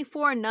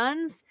 24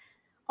 nuns,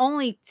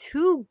 only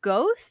 2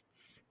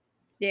 ghosts?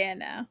 Yeah,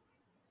 no.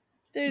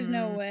 There's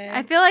no way.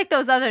 I feel like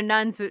those other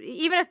nuns would,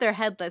 even if they're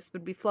headless,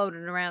 would be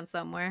floating around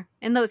somewhere.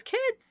 And those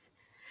kids.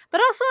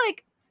 But also,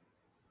 like,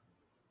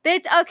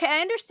 okay, I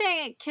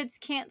understand kids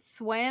can't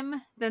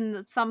swim,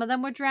 then some of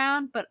them would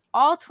drown, but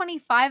all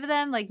 25 of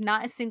them, like,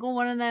 not a single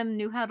one of them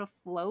knew how to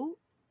float.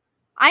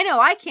 I know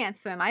I can't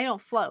swim. I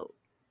don't float.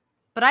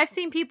 But I've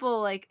seen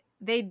people, like,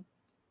 they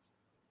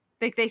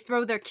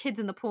throw their kids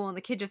in the pool and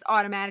the kid just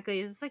automatically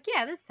is just like,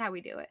 yeah, this is how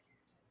we do it.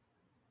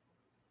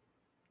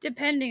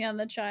 Depending on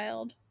the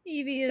child.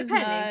 Evie is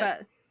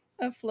not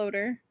a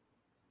floater.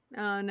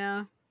 Oh,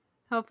 no.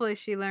 Hopefully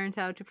she learns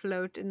how to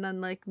float, and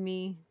unlike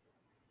me.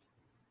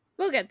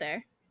 We'll get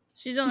there.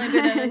 She's only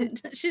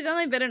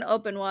been in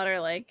open water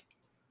like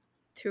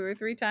 2 or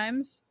 3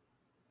 times.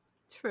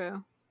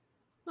 True.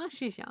 Well,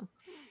 she's young.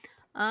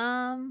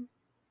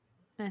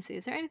 Let's see.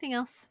 Is there anything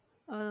else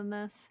other than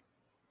this?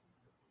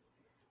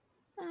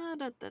 Oh,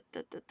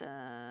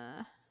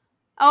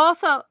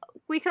 also,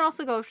 we can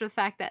also go to the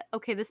fact that,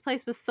 okay, this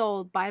place was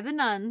sold by the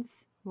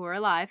nuns, who are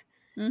alive,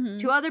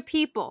 to other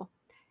people.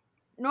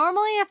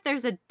 Normally, if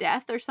there's a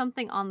death or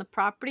something on the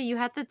property, you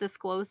have to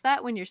disclose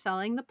that when you're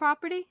selling the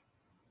property.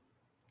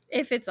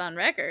 If it's on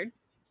record.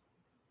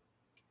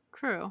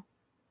 True.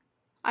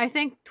 I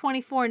think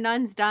 24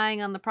 nuns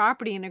dying on the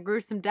property in a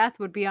gruesome death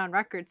would be on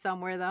record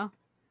somewhere, though.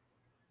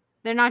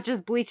 They're not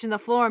just bleaching the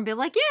floor and being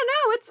like, yeah,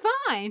 no, it's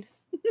fine.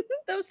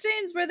 Those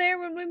stains were there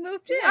when we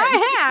moved in.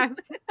 I have.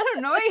 I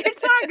don't know what you're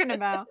talking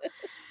about.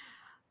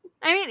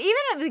 I mean,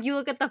 even if you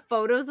look at the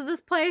photos of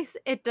this place,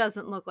 it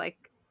doesn't look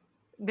like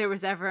there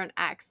was ever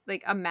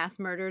a mass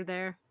murder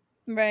there.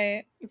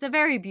 Right. It's a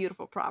very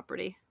beautiful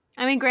property.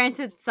 I mean,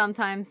 granted,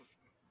 sometimes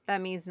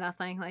that means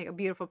nothing. Like, a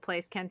beautiful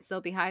place can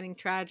still be hiding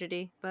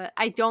tragedy, but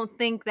I don't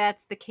think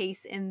that's the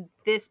case in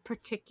this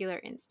particular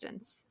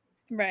instance.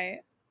 Right.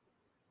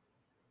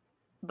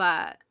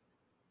 But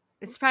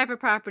it's private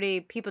property.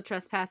 People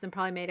trespass and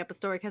probably made up a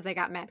story because they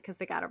got mad because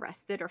they got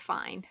arrested or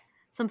fined.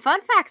 Some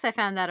fun facts I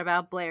found out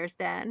about Blair's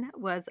Den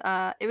was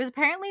it was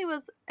apparently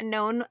was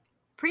known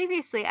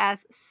previously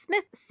as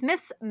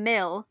Smith's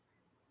Mill,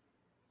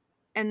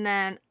 and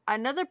then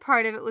another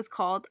part of it was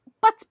called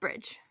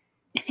Buttsbridge.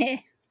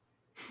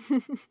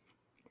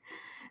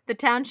 The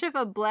township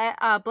of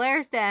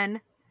Blair's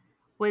Den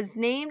was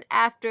named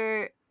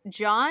after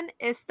John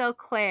Istel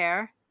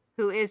Clare,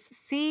 who is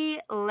C.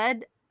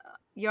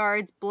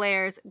 Ledyard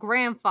Blair's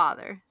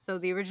grandfather. So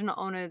the original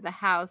owner of the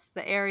house,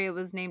 the area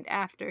was named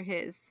after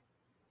his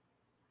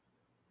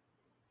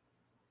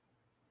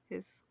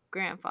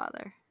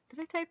grandfather. Did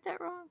I type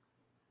that wrong?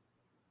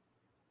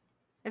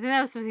 I think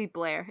that was supposed to be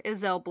Blair.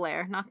 Isel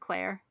Blair, not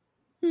Claire.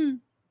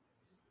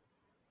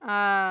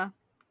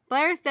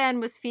 Blair's Den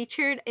was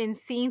featured in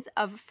scenes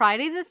of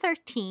Friday the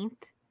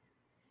 13th,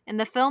 and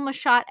the film was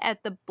shot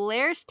at the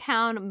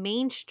Blairstown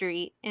Main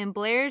Street and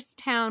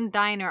Blairstown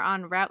Diner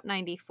on Route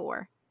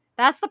 94.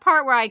 That's the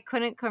part where I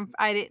couldn't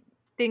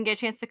didn't get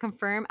a chance to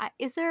confirm.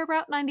 Is there a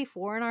Route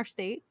 94 in our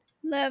state?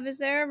 Love, is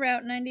there a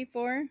Route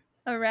 94?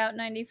 A Route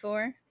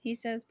 94? He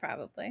says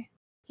probably.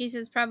 He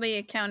says probably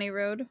a county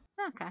road.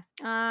 Okay.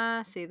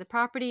 See, the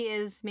property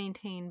is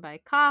maintained by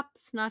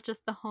cops, not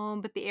just the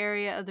home, but the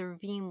area of the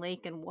ravine,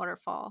 lake, and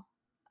waterfall.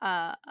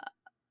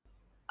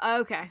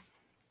 Okay.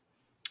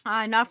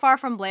 Not far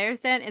from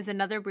Blair's Den is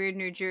another weird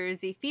New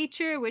Jersey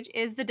feature, which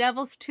is the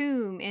Devil's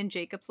Tomb in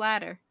Jacob's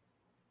Ladder.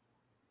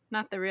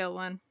 Not the real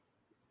one.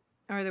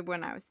 Or the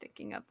one I was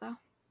thinking of, though.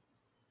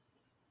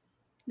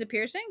 The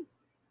piercing?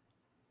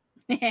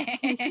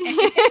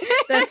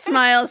 That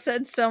smile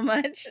said so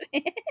much.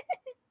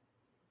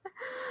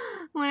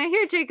 When I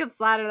hear Jacob's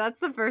Ladder, that's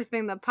the first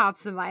thing that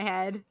pops in my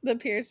head. The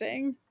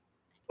piercing.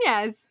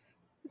 Yes.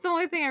 It's the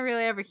only thing I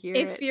really ever hear.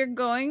 If you're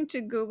going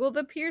to Google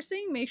the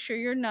piercing, make sure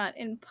you're not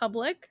in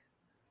public.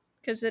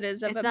 Because it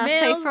is of it's a not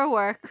male's... safe for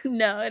work.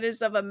 No, it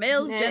is of a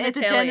male's It's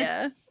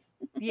genitalia.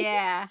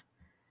 Yeah.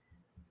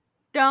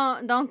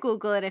 Don't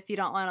Google it if you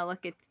don't want to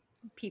look at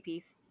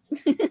peepees.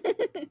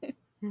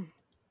 I'm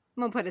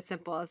going to put it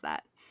simple as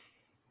that.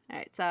 All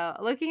right, so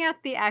looking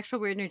at the actual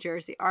Weird New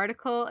Jersey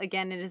article,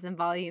 again, it is in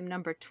volume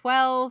number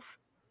 12,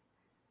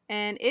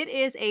 and it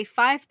is a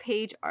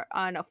 4-page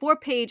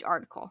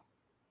article.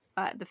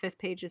 The 5th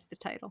page is the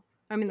title.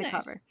 I mean, the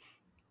cover.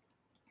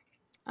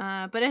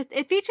 But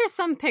it features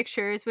some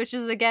pictures, which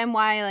is, again,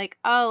 why,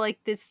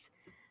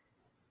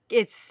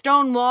 it's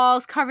stone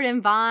walls covered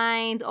in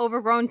vines,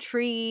 overgrown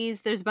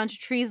trees. There's a bunch of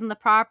trees on the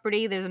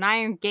property. There's an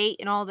iron gate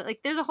and all that.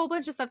 Like, there's a whole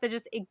bunch of stuff that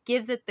it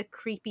gives it the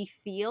creepy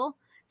feel.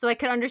 So I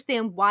could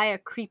understand why a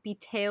creepy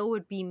tale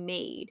would be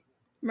made.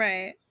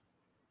 Right.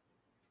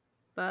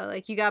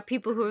 But, you got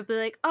people who would be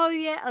like, oh,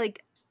 yeah,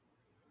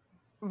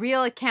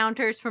 real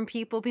encounters from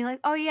people being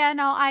like, oh, yeah,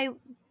 no, I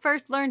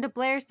first learned of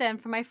Blair's Den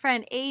from my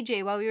friend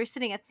AJ while we were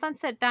sitting at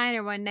Sunset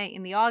Diner one night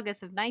in the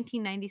August of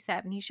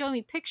 1997. He showed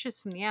me pictures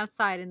from the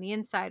outside and the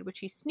inside, which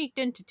he sneaked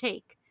in to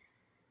take.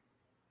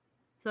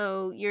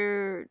 So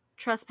you're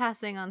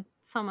trespassing on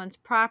someone's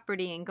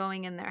property and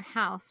going in their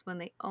house when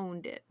they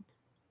owned it.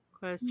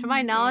 Because to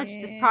my knowledge,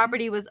 this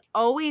property was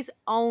always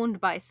owned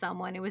by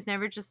someone. It was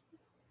never just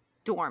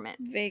dormant.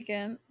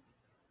 Vacant.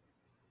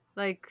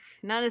 Not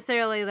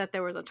necessarily that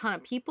there was a ton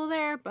of people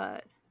there,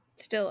 but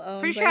still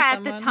owned pretty sure by at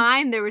someone. the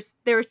time there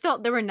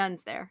were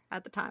nuns there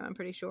at the time, I'm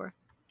pretty sure.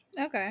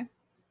 Okay.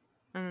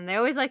 And they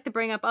always like to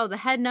bring up, the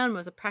head nun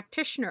was a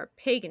practitioner of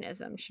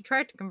paganism. She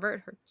tried to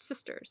convert her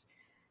sisters.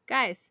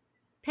 Guys,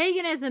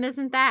 paganism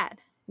isn't that.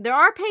 There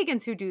are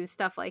pagans who do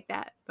stuff like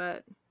that,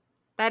 but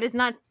that's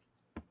not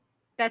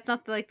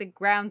the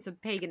grounds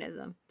of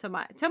paganism to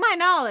my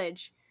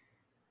knowledge.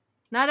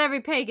 Not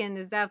every pagan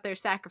is out there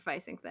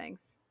sacrificing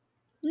things.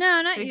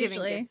 No, not They're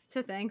usually. Giving gifts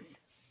to things.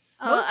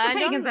 Most of the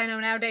pagans I know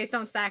nowadays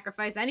don't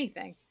sacrifice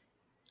anything.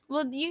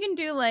 Well, you can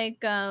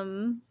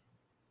do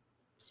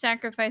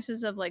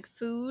sacrifices of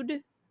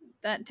food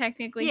that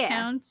technically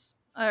counts,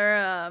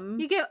 or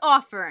you get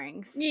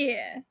offerings.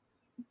 Yeah,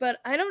 but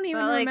I don't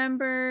even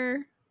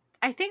remember.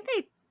 I think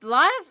a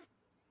lot of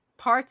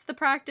parts of the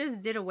practice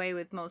did away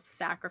with most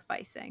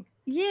sacrificing.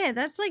 Yeah,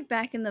 that's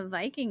back in the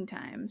Viking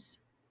times.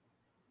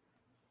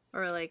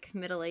 Or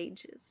Middle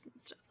Ages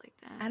and stuff like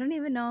that. I don't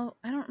even know.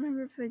 I don't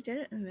remember if they did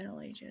it in the Middle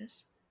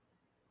Ages.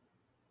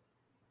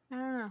 I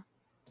don't know.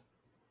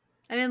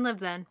 I didn't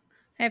live then.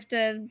 I have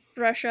to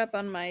brush up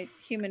on my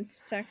human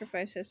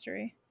sacrifice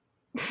history.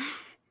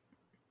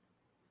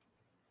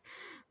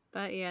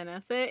 But yeah, no.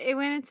 So it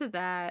went into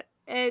that.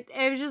 It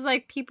was just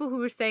people who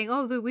were saying,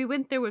 we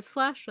went there with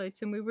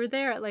flashlights and we were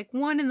there at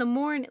 1 in the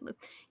morning.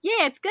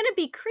 Yeah, it's going to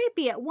be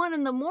creepy at 1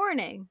 in the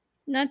morning.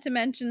 Not to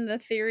mention the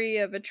theory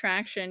of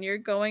attraction. You're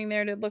going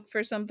there to look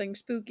for something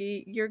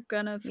spooky. You're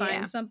gonna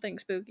find something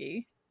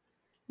spooky.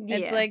 Yeah.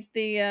 It's like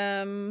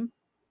the,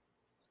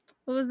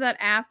 what was that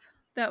app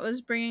that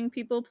was bringing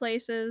people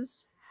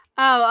places.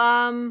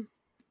 Oh,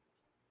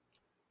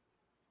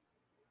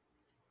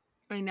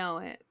 I know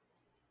it.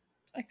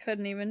 I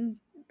couldn't even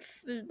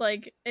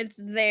like it's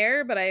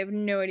there, but I have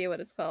no idea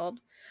what it's called.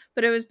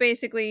 But it was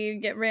basically you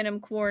get random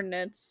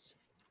coordinates.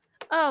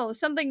 Oh,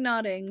 something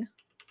nodding.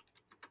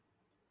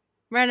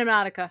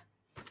 Randomnautica.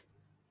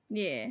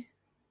 Yeah,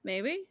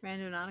 maybe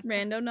Randonautica.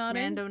 rando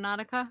nodding.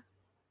 Randonautica.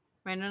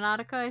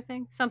 Randonautica, I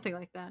think. Something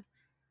like that.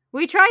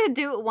 We tried to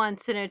do it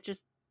once and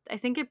I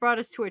think it brought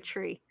us to a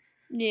tree.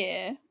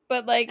 Yeah,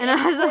 but like And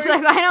I was just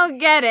like, I don't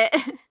get it.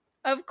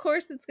 of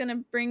course it's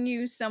gonna bring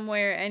you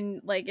somewhere,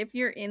 and like if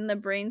you're in the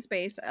brain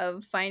space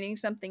of finding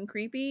something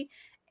creepy,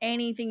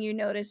 anything you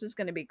notice is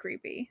gonna be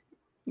creepy.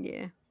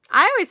 Yeah.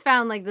 I always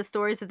found like the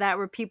stories of that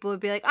where people would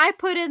be like, I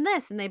put in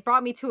this and they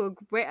brought me to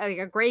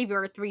a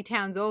graveyard 3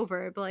 towns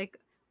over. It'd be like,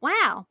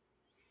 wow.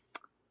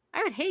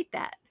 I would hate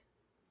that.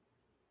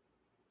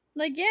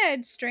 Like, yeah,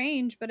 it's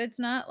strange, but it's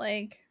not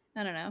like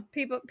I don't know.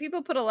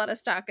 People put a lot of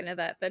stock into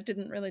that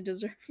didn't really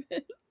deserve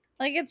it.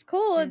 Like it's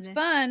cool, Didn't it's they?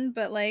 fun,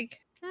 but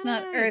like it's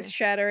not earth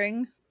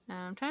shattering.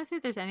 I'm trying to see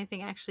if there's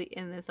anything actually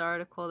in this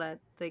article that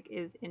like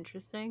is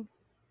interesting.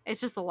 It's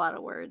just a lot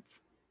of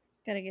words.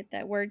 Gotta get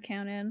that word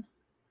count in.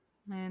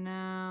 I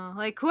know.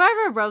 Like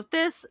whoever wrote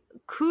this,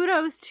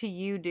 kudos to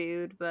you,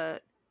 dude,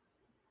 but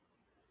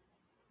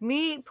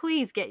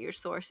please get your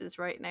sources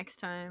right next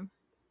time.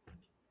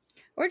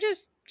 Or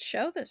just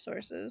show the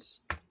sources.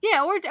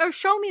 Yeah, or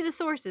show me the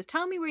sources.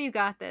 Tell me where you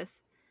got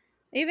this.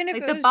 Even if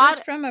Like it was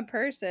just from a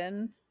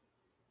person.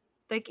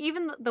 Like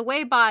even the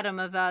way bottom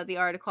of the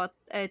article,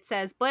 it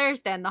says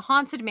Blair's Den, the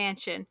haunted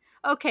mansion.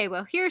 Okay,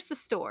 well here's the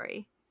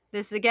story.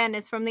 This again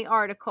is from the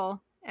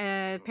article.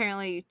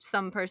 Apparently,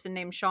 some person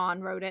named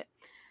Sean wrote it.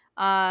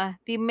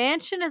 The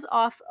mansion is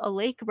off a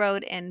lake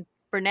road in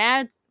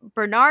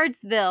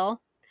Bernardsville.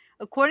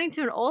 According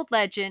to an old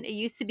legend, it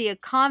used to be a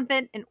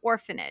convent and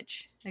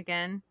orphanage.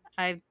 Again,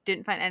 I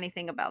didn't find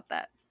anything about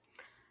that.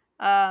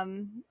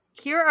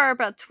 Here are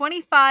about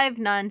 25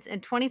 nuns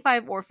and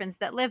 25 orphans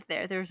that live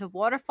there. There's a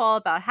waterfall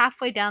about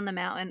halfway down the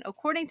mountain.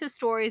 According to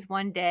stories,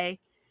 one day,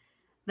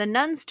 the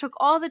nuns took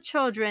all the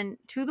children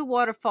to the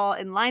waterfall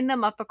and lined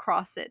them up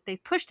across it. They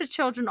pushed the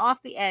children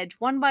off the edge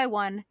one by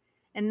one,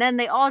 and then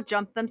they all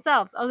jumped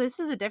themselves. Oh, this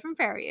is a different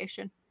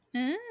variation.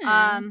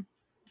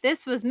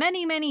 This was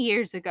many, many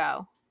years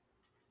ago.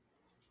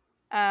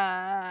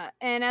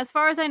 And as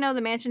far as I know,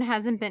 the mansion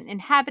hasn't been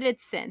inhabited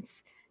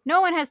since. No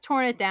one has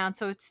torn it down,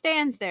 so it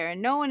stands there,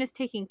 and no one is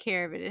taking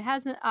care of it. It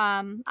hasn't.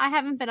 I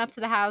haven't been up to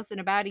the house in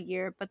about a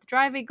year, but the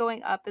driveway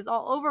going up is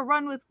all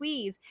overrun with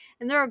weeds,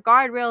 and there are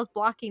guardrails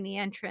blocking the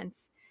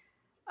entrance.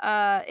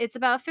 It's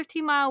about a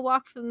 15-mile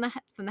walk from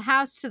the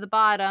house to the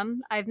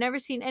bottom. I've never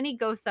seen any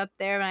ghosts up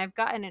there, and I've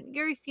gotten an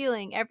eerie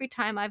feeling every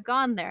time I've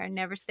gone there and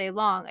never stay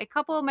long. A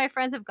couple of my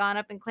friends have gone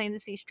up and claimed to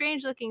see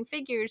strange-looking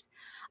figures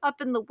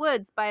up in the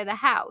woods by the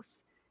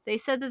house. They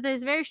said that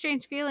there's a very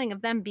strange feeling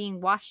of them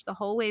being watched the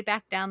whole way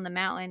back down the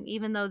mountain,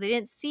 even though they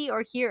didn't see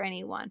or hear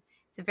anyone.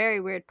 It's a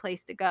very weird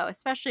place to go,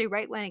 especially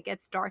right when it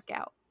gets dark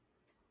out.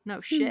 No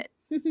shit.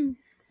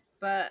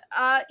 But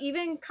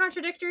even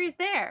contradictories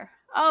there.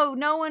 Oh,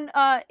 no one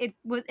it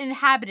was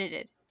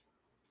inhabited.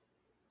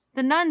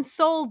 The nuns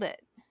sold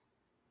it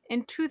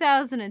in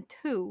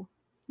 2002.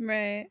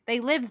 Right.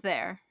 They lived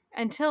there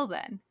until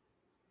then.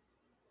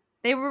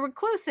 They were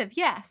reclusive,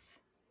 yes.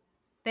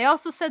 They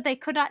also said they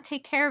could not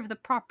take care of the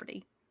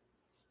property.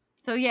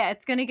 So yeah,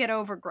 it's going to get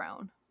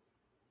overgrown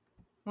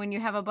when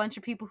you have a bunch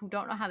of people who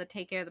don't know how to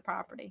take care of the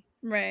property.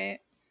 Right.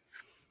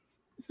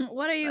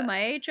 What are you,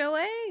 my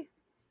HOA?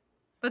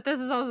 But this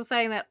is also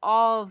saying that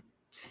all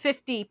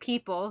 50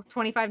 people,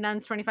 25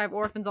 nuns, 25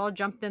 orphans, all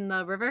jumped in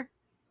the river.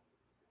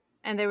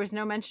 And there was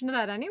no mention of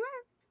that anywhere?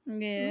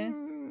 Yeah.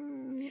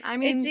 I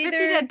mean, 50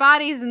 dead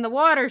bodies in the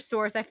water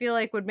source, I feel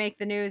like would make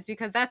the news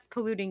because that's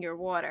polluting your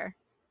water.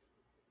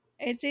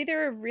 It's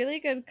either a really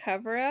good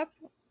cover-up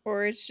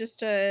or it's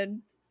just a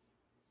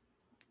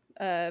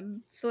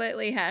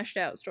slightly hashed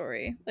out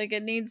story. Like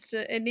it needs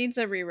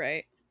a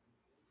rewrite.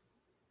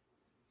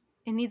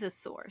 It needs a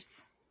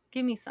source.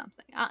 Give me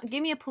something.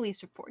 Give me a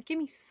police report. Give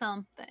me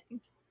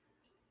something.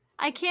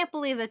 I can't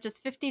believe that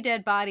just 50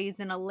 dead bodies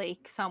in a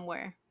lake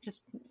somewhere,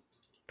 just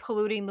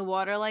polluting the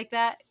water like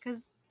that,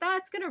 because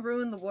that's going to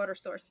ruin the water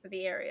source for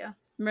the area.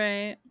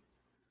 Right.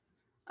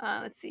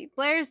 Let's see.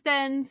 Blair's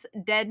Den's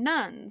Dead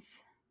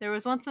Nuns. There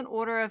was once an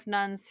order of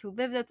nuns who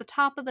lived at the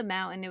top of the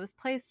mountain. It was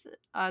placed.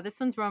 This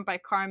one's run by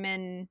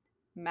Carmen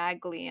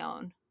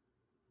Malagone.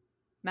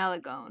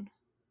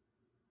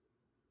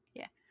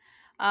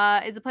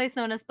 Yeah. Is a place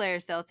known as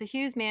Blairsdale. It's a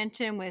huge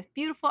mansion with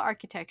beautiful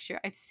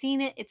architecture. I've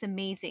seen it. It's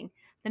amazing.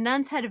 The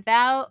nuns had a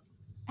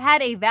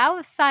vow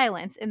of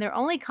silence, and their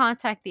only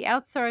contact the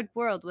outside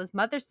world was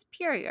Mother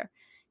Superior.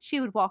 She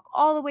would walk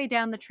all the way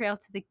down the trail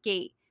to the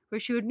gate, where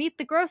she would meet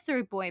the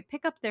grocery boy and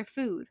pick up their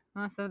food.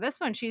 So this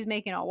one, she's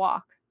making a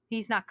walk.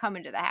 He's not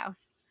coming to the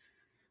house.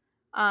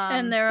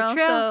 And they're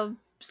also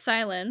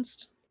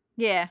silenced.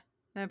 Yeah.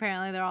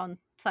 Apparently they're all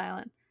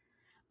silent.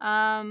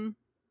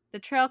 The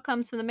trail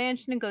comes from the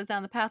mansion and goes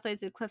down the pathway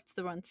to the cliff to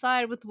the one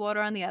side with the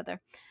water on the other.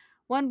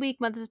 1 week,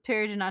 Mother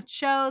Superior did not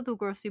show. The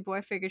grocery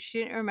boy figured she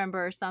didn't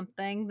remember or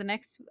something. The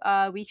next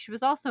week, she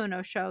was also a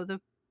no-show.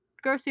 The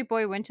grocery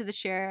boy went to the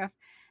sheriff,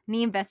 and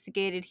he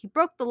investigated. He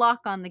broke the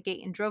lock on the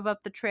gate and drove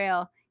up the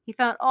trail. He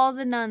found all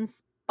the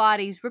nuns'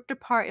 bodies ripped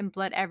apart and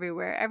blood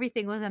everywhere.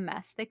 Everything was a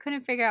mess. They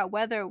couldn't figure out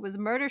whether it was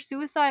murder,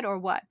 suicide, or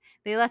what.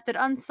 They left it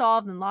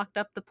unsolved and locked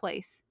up the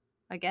place.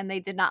 Again, they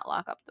did not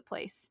lock up the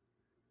place.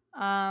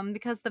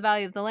 Because of the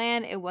value of the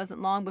land, it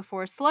wasn't long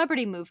before a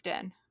celebrity moved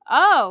in.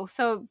 Oh,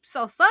 so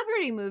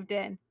celebrity moved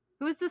in.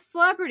 Who is this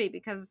celebrity?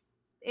 Because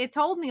it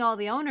told me all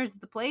the owners of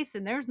the place,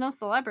 and there's no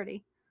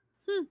celebrity.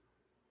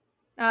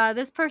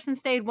 This person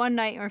stayed one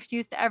night and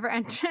refused to ever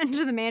enter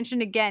the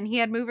mansion again. He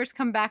had movers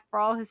come back for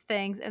all his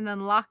things, and then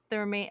the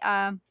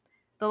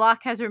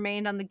lock has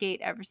remained on the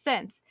gate ever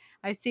since.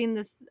 I've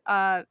seen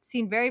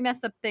very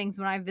messed up things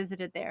when I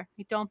visited there.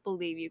 I don't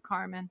believe you,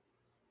 Carmen.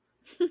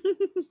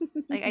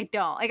 Like, I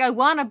don't. Like, I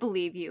want to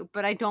believe you,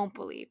 but I don't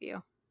believe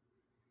you.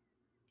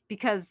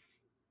 Because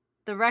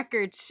the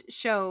records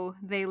show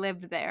they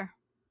lived there.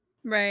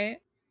 Right.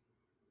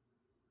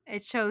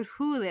 It showed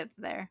who lived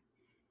there.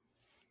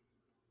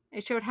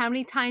 It showed how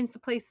many times the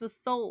place was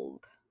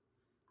sold.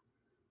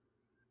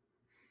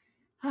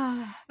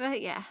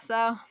 But yeah,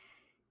 so.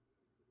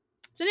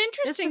 It's an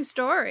interesting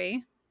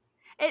story.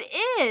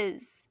 It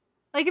is.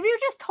 Like, if you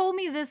just told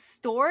me this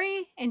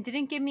story and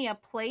didn't give me a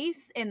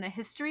place in the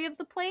history of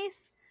the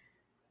place,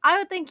 I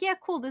would think, yeah,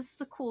 cool, this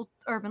is a cool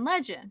urban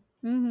legend.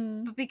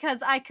 Mm-hmm. But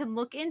because I can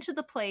look into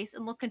the place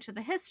and look into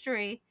the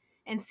history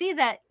and see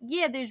that,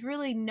 yeah, there's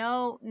really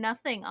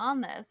nothing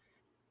on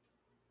this,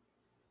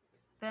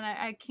 then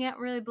I can't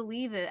really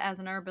believe it as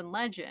an urban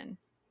legend.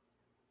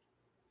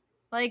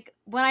 Like,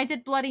 when I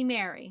did Bloody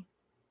Mary,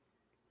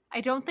 I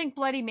don't think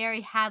Bloody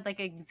Mary had, like,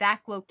 an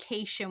exact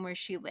location where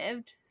she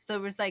lived. So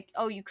it was like,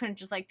 oh, you couldn't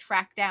just, like,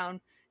 track down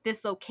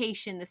this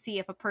location to see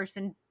if a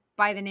person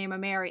by the name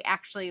of Mary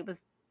actually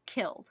was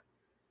killed.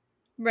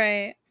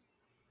 Right.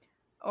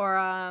 Or,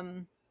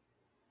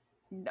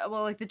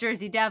 well, like the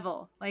Jersey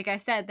Devil. Like I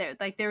said,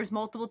 there's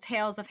multiple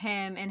tales of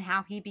him and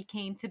how he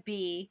became to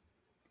be.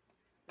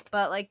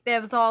 But, like,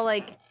 there was all,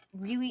 like,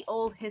 really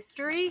old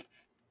history.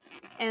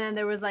 And then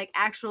there was, like,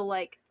 actual,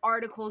 like,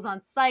 articles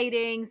on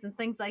sightings and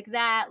things like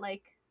that.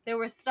 Like, there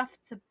was stuff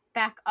to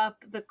back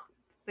up the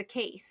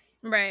case.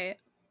 Right.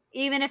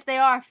 Even if they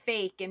are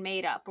fake and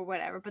made up or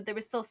whatever. But there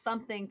was still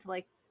something to,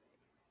 like,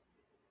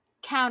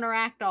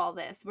 counteract all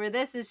this. Where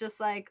this is just,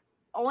 like,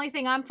 only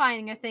thing I'm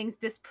finding are things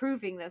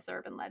disproving this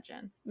urban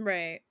legend.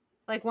 Right.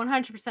 Like,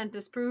 100%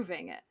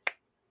 disproving it.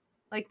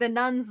 Like, the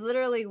nuns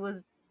literally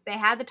they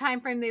had the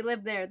time frame they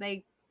lived there.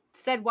 They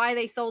said why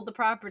they sold the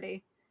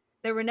property.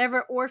 There were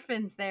never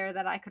orphans there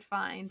that I could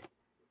find.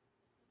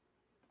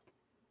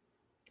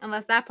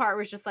 Unless that part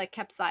was just, like,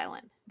 kept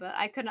silent. But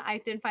I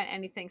didn't find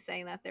anything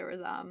saying that there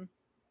was,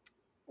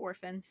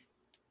 orphans.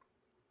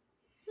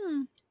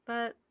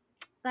 But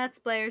that's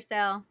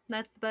Blairsdale.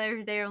 That's the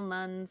Blairsdale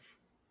Nuns.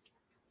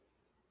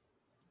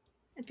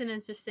 It's an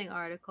interesting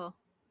article.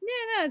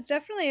 Yeah, no, it's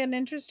definitely an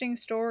interesting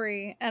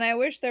story, and I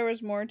wish there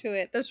was more to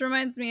it. This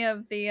reminds me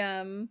of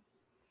the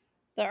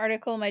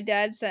article my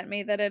dad sent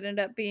me that ended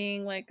up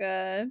being like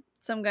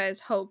some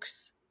guy's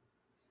hoax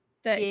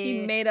that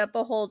he made up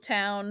a whole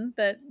town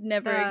that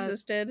never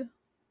existed.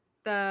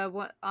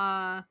 The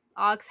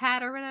Og's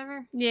Hat or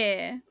whatever.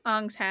 Yeah,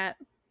 Ong's Hat.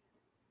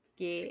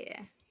 Yeah,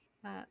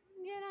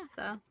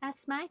 so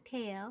that's my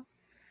tale.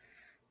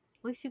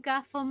 What you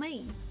got for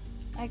me?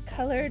 I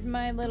colored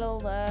my little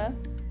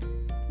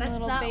That's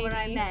little not baby what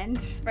I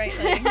meant.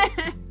 Sprightling.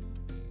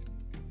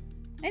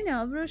 I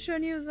know, but I was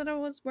showing you what I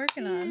was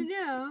working on.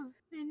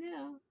 I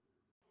know.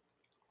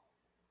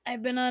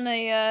 I've been on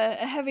a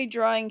heavy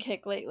drawing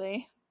kick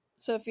lately,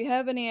 so if you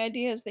have any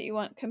ideas that you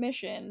want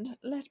commissioned,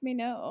 let me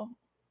know.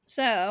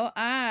 So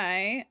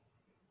I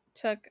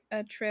took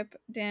a trip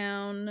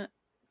down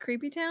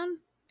Creepy Town.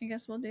 I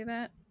guess we'll do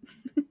that.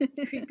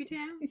 Creepy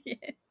Town? Yeah.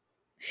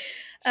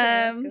 Sure,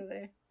 let's go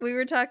there. We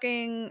were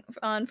talking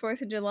on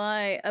 4th of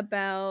July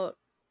about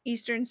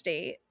Eastern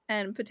State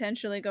and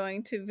potentially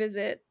going to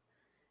visit,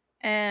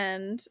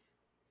 and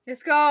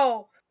let's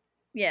go.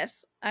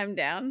 Yes, I'm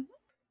down.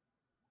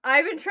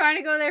 I've been trying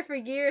to go there for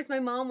years. My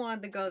mom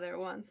wanted to go there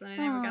once, and I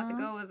never got to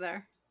go with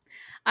her.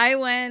 I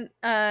went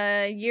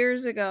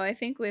years ago, I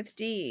think with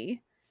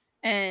Dee,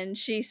 and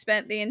she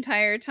spent the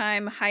entire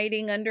time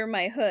hiding under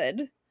my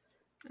hood.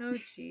 Oh,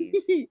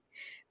 jeez.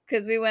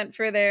 Because we went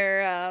for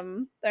their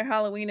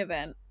Halloween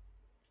event.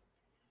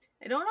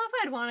 I don't know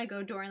if I'd want to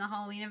go during the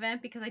Halloween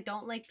event because I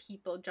don't like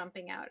people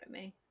jumping out at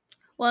me.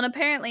 Well, and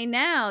apparently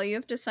now you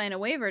have to sign a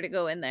waiver to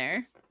go in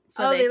there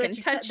so they can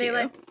touch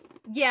you.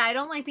 Yeah, I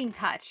don't like being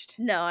touched.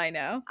 No, I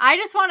know. I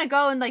just want to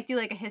go and, like, do,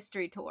 like, a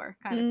history tour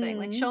kind of thing.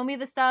 Like, show me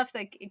the stuff,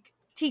 like,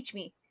 teach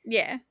me.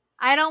 Yeah.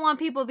 I don't want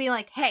people being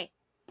like, hey,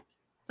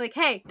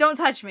 don't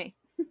touch me.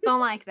 Don't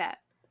like that.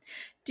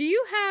 Do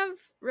you have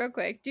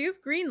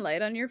green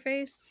light on your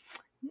face?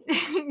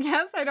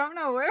 Yes, I don't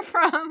know where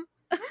from.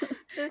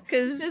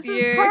 Because This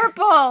is you're.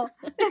 purple.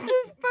 This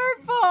is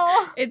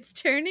purple. It's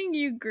turning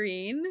you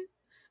green,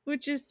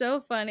 which is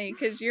so funny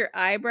because your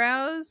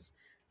eyebrows,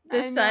 the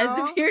I sides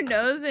of know. your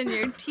nose, and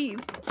your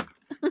teeth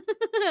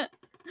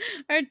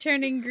are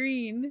turning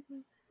green.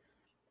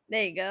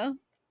 There you go.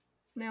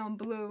 Now I'm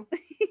blue.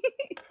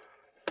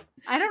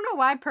 I don't know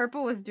why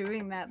purple was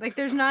doing that. Like,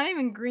 there's not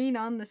even green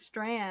on the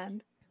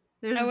strand.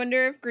 I There's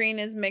wonder if green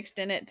is mixed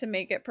in it to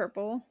make it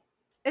purple.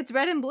 It's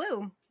red and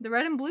blue. The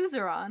red and blues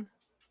are on.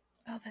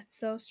 Oh, that's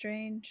so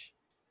strange.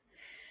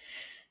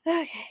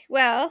 Okay,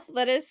 well,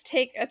 let us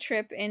take a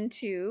trip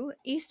into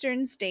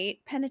Eastern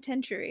State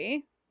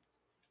Penitentiary.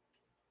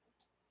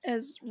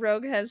 As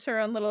Rogue has her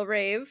own little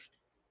rave.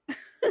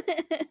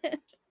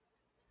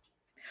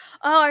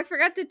 Oh, I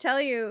forgot to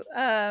tell you.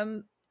 I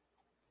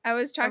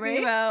was A talking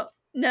rave? about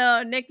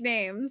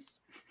nicknames.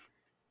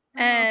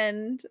 Oh.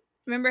 And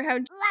remember how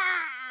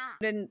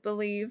didn't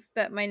believe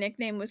that my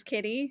nickname was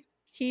Kitty?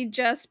 He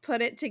just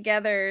put it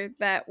together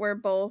that we're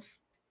both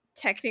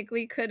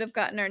technically could have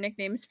gotten our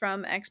nicknames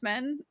from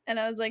X-Men, and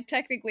I was like,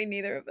 technically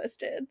neither of us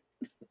did.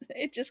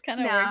 It just kind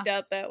of Nah. worked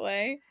out that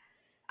way.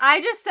 I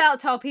just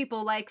tell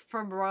people, like,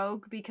 from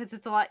Rogue because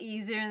it's a lot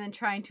easier than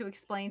trying to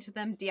explain to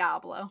them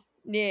Diablo.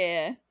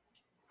 Yeah.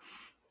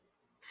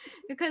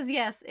 Because,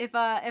 yes, if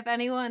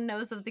anyone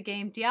knows of the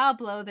game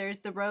Diablo, there's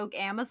the Rogue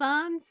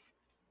Amazons.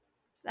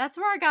 That's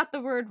where I got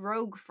the word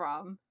rogue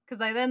from.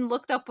 Because I then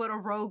looked up what a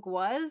rogue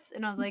was,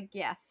 and I was like,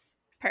 yes.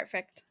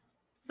 Perfect.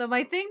 So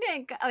my thing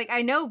didn't, like,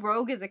 I know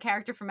Rogue is a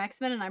character from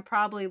X-Men, and I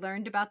probably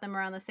learned about them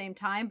around the same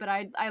time, but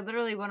I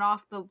literally went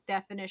off the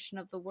definition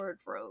of the word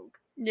rogue.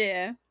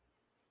 Yeah.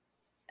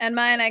 And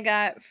mine I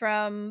got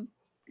from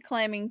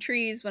climbing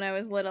trees when I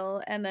was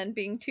little and then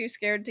being too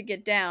scared to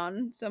get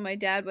down, so my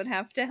dad would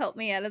have to help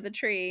me out of the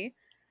tree.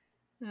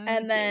 Oh,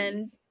 And then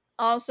geez.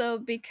 also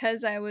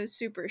because I was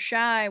super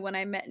shy when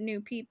I met new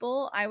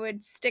people, I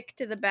would stick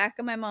to the back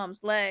of my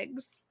mom's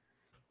legs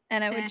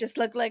and I would just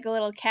look like a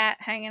little cat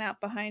hanging out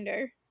behind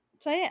her.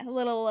 So yeah, a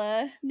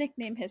little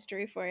nickname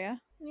history for you.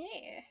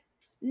 Yeah.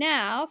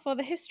 Now for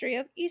the history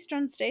of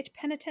Eastern State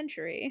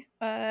Penitentiary.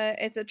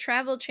 It's a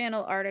Travel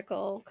Channel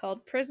article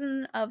called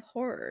Prison of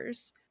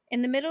Horrors.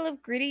 In the middle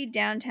of gritty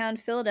downtown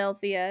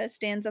Philadelphia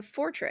stands a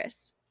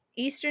fortress.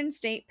 Eastern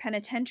State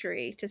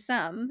Penitentiary, to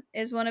some,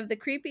 is one of the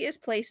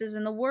creepiest places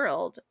in the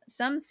world.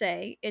 Some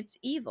say it's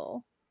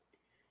evil.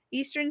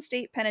 Eastern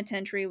State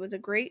Penitentiary was a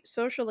great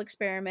social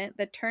experiment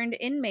that turned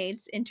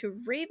inmates into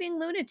raving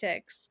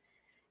lunatics,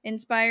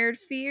 inspired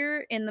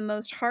fear in the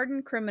most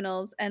hardened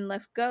criminals, and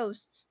left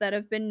ghosts that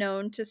have been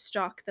known to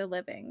stalk the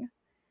living.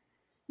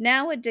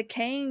 Now a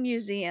decaying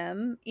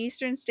museum,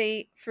 Eastern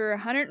State for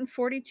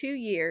 142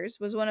 years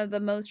was one of the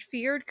most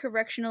feared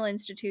correctional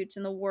institutes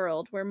in the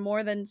world, where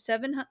more than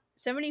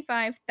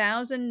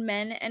 75,000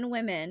 men and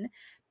women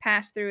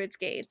passed through its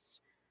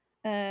gates.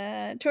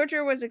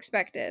 Torture was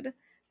expected.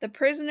 The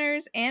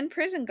prisoners and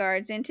prison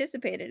guards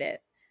anticipated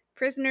it.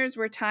 Prisoners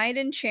were tied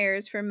in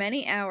chairs for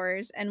many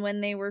hours, and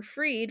when they were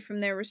freed from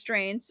their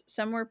restraints,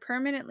 some were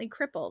permanently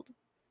crippled.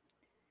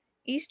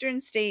 Eastern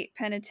State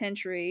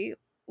Penitentiary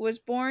was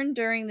born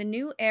during the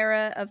new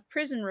era of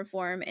prison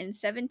reform in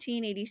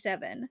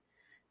 1787.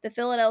 The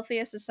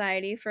Philadelphia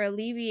Society for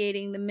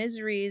Alleviating the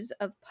Miseries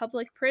of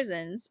Public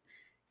Prisons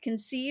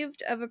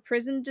conceived of a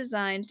prison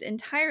designed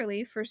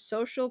entirely for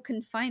social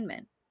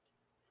confinement,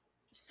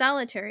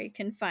 solitary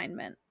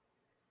confinement.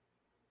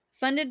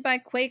 Funded by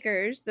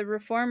Quakers, the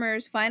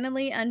reformers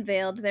finally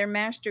unveiled their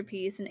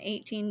masterpiece in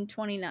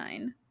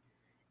 1829.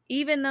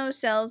 Even though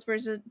cells were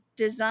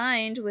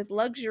designed with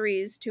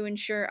luxuries to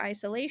ensure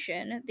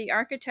isolation, the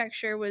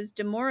architecture was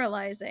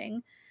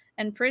demoralizing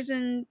and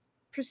prison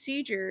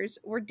procedures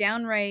were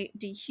downright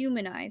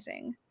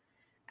dehumanizing.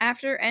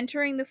 After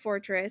entering the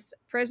fortress,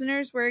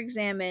 prisoners were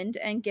examined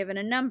and given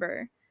a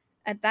number.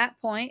 At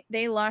that point,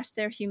 they lost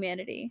their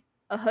humanity.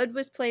 A hood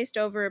was placed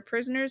over a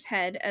prisoner's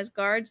head as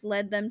guards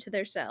led them to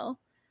their cell.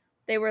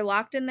 They were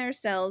locked in their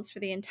cells for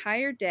the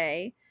entire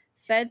day,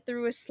 fed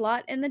through a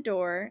slot in the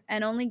door,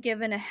 and only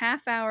given a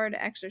half hour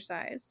to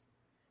exercise.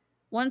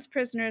 Once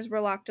prisoners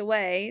were locked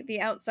away,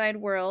 the outside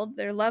world,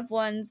 their loved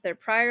ones, their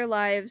prior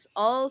lives,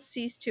 all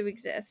ceased to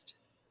exist.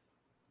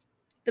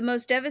 The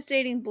most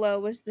devastating blow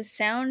was the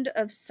sound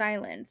of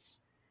silence.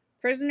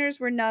 Prisoners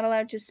were not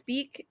allowed to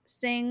speak,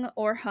 sing,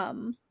 or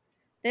hum.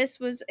 This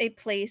was a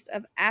place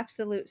of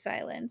absolute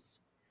silence.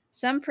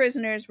 Some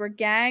prisoners were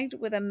gagged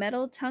with a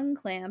metal tongue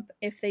clamp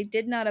if they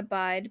did not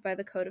abide by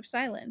the code of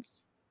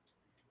silence.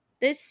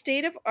 This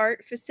state of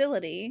art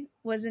facility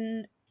was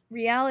in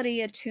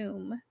reality a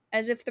tomb,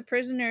 as if the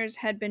prisoners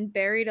had been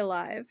buried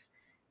alive.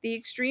 The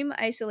extreme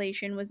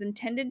isolation was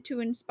intended to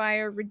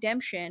inspire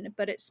redemption,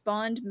 but it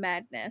spawned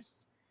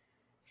madness.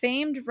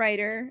 Famed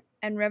writer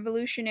and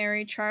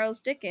revolutionary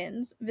Charles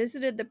Dickens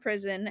visited the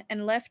prison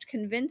and left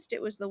convinced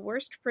it was the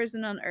worst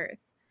prison on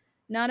earth.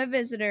 Not a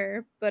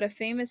visitor, but a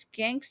famous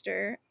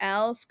gangster,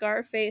 Al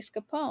Scarface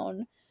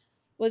Capone,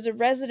 was a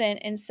resident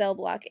in cell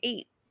block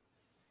 8.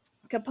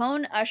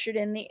 Capone ushered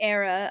in the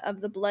era of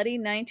the bloody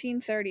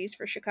 1930s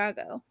for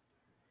Chicago.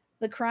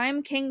 The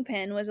crime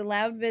kingpin was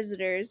allowed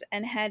visitors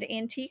and had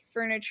antique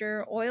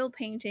furniture, oil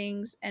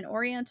paintings, and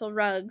oriental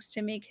rugs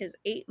to make his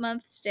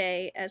 8-month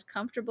stay as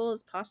comfortable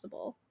as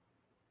possible.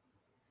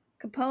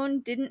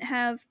 Capone didn't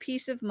have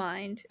peace of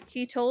mind.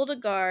 He told a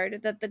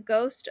guard that the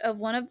ghost of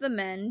one of the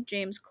men,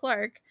 James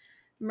Clark,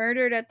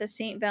 murdered at the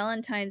St.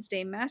 Valentine's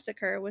Day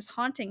massacre, was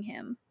haunting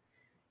him.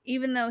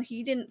 Even though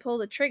he didn't pull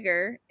the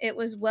trigger, it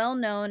was well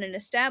known and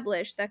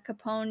established that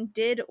Capone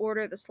did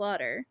order the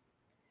slaughter.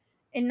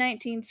 In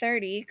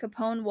 1930,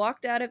 Capone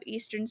walked out of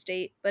Eastern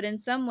State, but in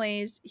some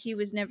ways, he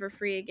was never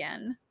free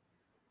again.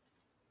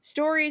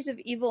 Stories of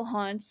evil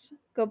haunts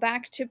go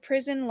back to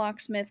prison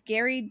locksmith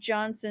Gary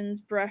Johnson's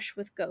brush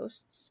with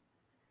ghosts.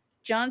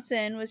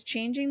 Johnson was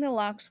changing the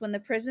locks when the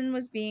prison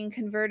was being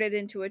converted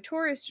into a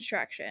tourist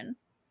attraction.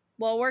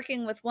 While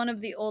working with one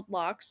of the old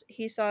locks,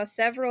 he saw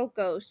several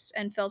ghosts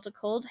and felt a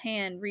cold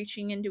hand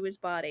reaching into his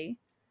body.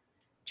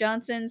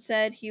 Johnson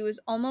said he was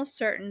almost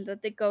certain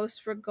that the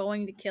ghosts were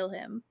going to kill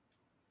him.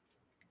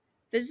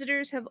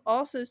 Visitors have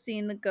also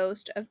seen the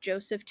ghost of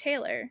Joseph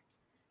Taylor.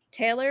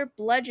 Taylor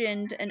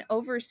bludgeoned an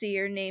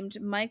overseer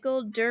named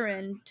Michael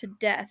Duran to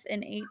death in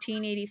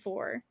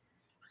 1884.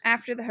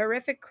 After the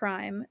horrific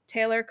crime,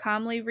 Taylor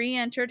calmly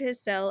re-entered his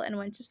cell and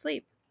went to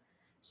sleep.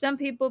 Some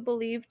people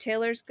believe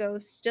Taylor's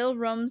ghost still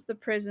roams the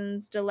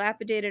prison's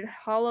dilapidated,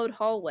 hollowed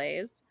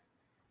hallways,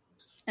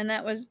 and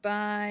that was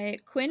by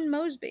Quinn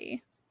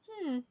Mosby.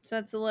 So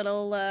that's a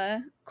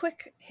little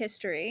quick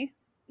history.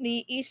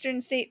 The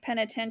Eastern State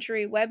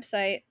Penitentiary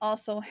website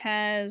also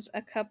has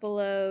a couple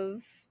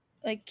of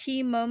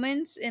key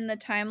moments in the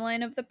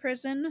timeline of the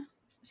prison.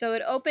 So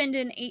it opened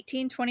in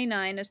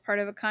 1829 as part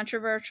of a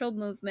controversial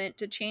movement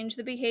to change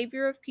the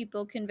behavior of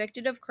people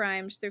convicted of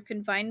crimes through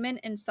confinement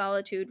and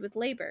solitude with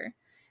labor.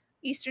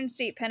 Eastern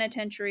State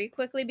Penitentiary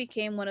quickly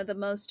became one of the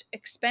most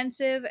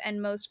expensive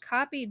and most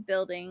copied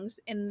buildings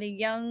in the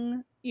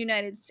young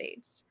United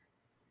States.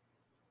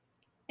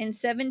 In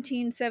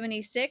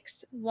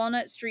 1776,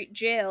 Walnut Street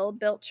Jail,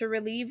 built to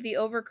relieve the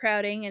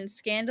overcrowding and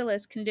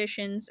scandalous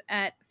conditions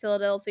at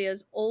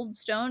Philadelphia's Old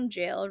Stone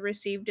Jail,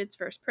 received its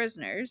first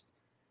prisoners.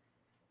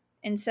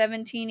 In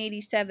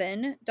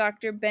 1787,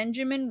 Dr.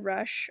 Benjamin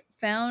Rush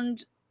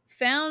founds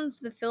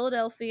the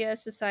Philadelphia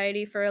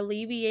Society for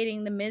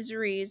Alleviating the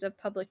Miseries of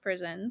Public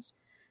Prisons,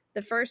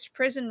 the first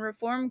prison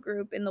reform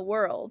group in the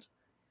world.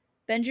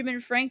 Benjamin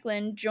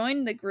Franklin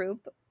joined the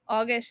group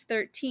August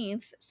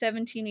 13th,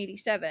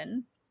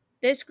 1787.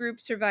 This group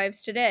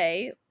survives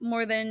today,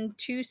 more than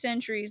 2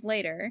 centuries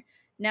later,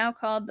 now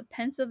called the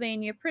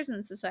Pennsylvania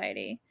Prison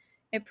Society.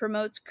 It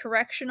promotes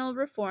correctional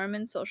reform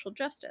and social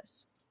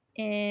justice.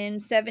 In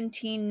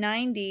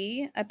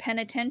 1790, a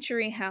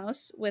penitentiary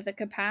house with a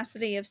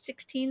capacity of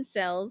 16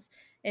 cells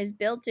is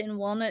built in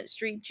Walnut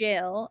Street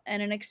Jail,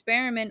 and an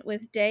experiment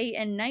with day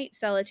and night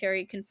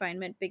solitary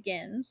confinement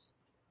begins.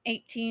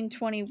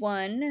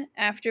 1821,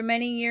 after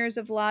many years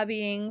of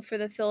lobbying for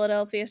the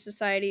Philadelphia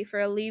Society for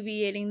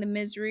Alleviating the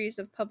Miseries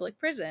of Public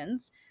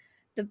Prisons,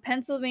 the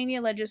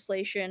Pennsylvania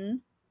legislature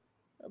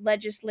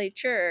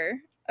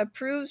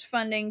approves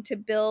funding to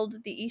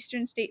build the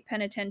Eastern State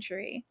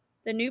Penitentiary.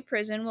 The new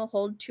prison will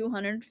hold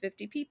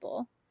 250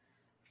 people.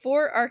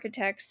 4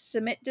 architects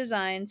submit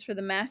designs for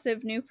the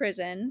massive new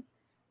prison.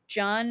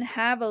 John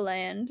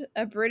Haviland,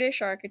 a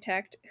British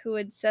architect who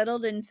had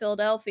settled in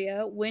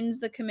Philadelphia,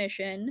 wins the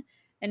commission,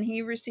 and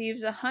he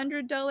receives a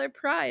 $100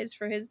 prize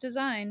for his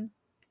design.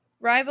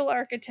 Rival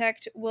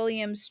architect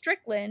William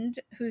Strickland,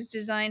 whose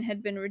design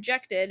had been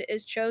rejected,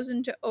 is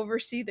chosen to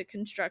oversee the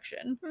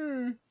construction.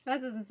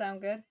 That doesn't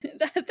sound good.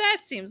 That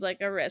seems like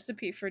a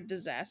recipe for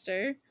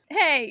disaster.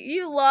 Hey,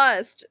 you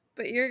lost,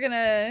 but you're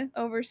gonna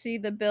oversee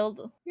the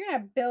build. You're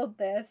gonna build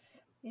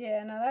this.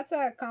 Yeah, no, that's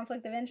a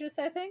conflict of interest,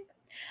 I think.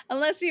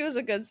 Unless he was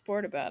a good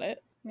sport about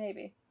it.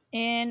 Maybe.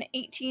 In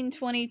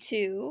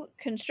 1822,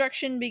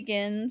 construction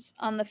begins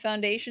on the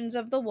foundations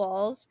of the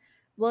walls.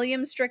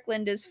 William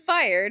Strickland is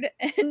fired,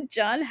 and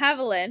John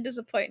Haviland is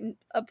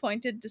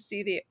appointed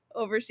to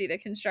oversee the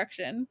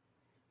construction.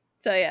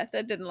 So yeah,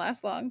 that didn't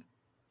last long.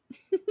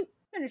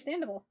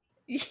 Understandable.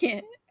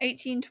 Yeah.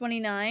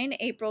 1829,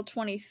 April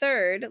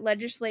 23rd,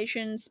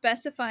 legislation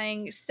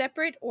specifying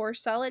separate or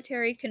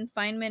solitary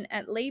confinement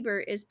at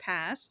labor is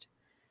passed.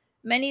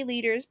 Many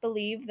leaders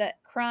believe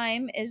that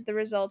crime is the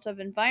result of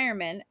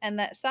environment and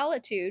that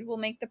solitude will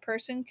make the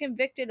person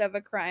convicted of a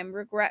crime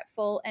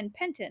regretful and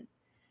penitent,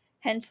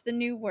 hence the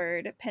new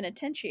word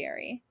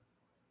penitentiary.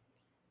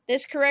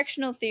 This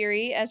correctional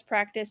theory, as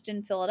practiced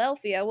in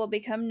Philadelphia, will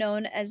become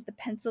known as the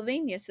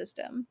Pennsylvania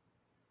system.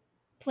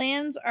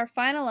 Plans are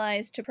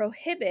finalized to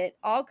prohibit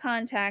all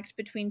contact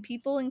between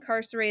people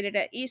incarcerated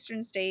at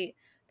Eastern State,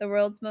 the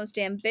world's most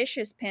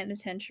ambitious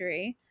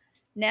penitentiary,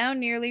 now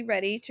nearly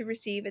ready to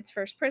receive its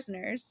first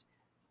prisoners.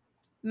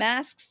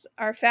 Masks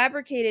are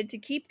fabricated to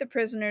keep the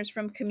prisoners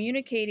from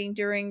communicating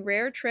during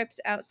rare trips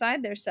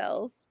outside their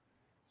cells.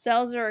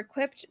 Cells are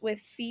equipped with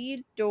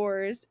feed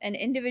doors and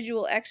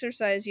individual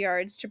exercise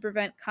yards to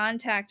prevent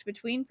contact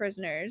between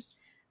prisoners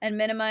and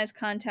minimize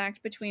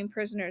contact between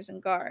prisoners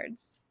and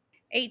guards.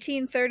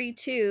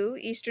 1832,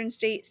 Eastern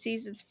State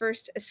sees its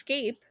first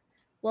escape.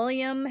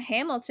 William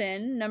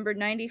Hamilton, number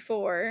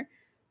 94,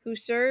 who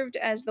served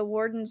as the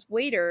warden's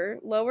waiter,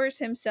 lowers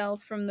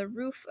himself from the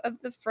roof of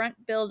the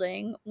front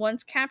building.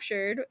 Once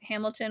captured,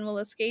 Hamilton will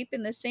escape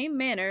in the same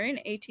manner in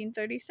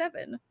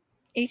 1837.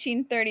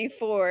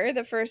 1834,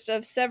 the first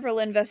of several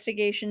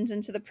investigations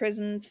into the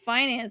prison's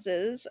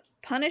finances,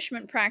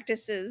 punishment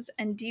practices,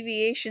 and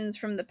deviations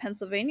from the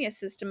Pennsylvania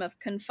system of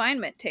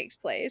confinement takes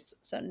place.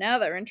 So now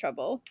they're in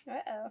trouble.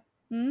 Uh-oh.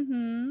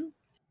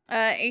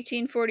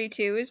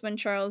 1842 is when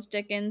Charles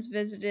Dickens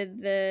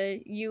visited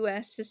the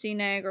U.S. to see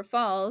Niagara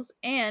Falls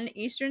and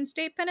Eastern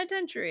State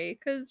Penitentiary.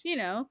 Because,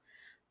 I'm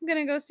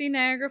going to go see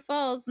Niagara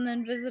Falls and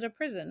then visit a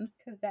prison.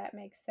 Because that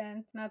makes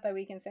sense. Not that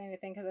we can say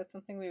anything, because that's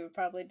something we would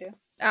probably do.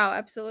 Oh,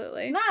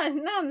 absolutely. Not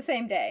on the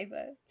same day,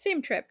 but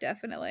Same trip,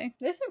 definitely.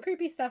 there's some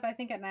creepy stuff, I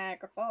think, at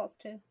Niagara Falls,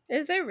 too.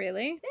 Is there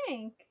really? I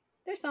think.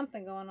 There's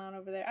something going on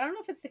over there. I don't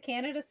know if it's the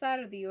Canada side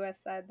or the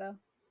U.S. side, though.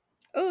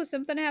 Oh,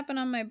 something happened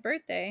on my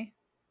birthday.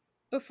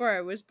 Before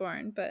I was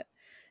born, but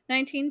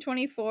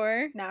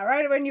 1924. Not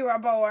right when you were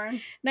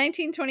born.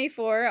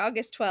 1924,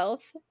 August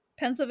 12th,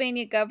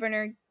 Pennsylvania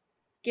Governor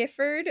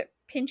Gifford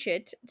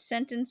Pinchot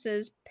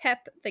sentences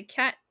Pep the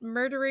cat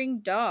murdering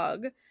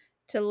dog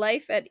to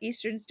life at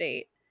Eastern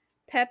State.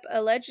 Pep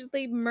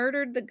allegedly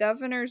murdered the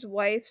governor's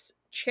wife's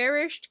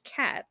cherished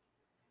cat.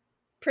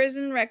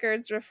 Prison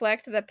records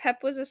reflect that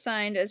Pep was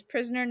assigned as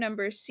prisoner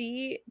number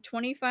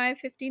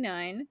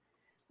C-2559,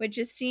 which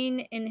is seen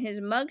in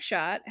his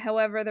mugshot.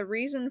 However, the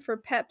reason for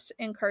Pep's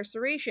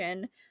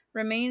incarceration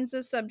remains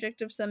the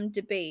subject of some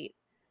debate.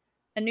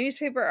 A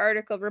newspaper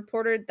article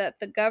reported that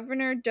the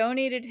governor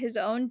donated his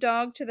own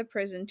dog to the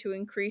prison to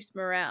increase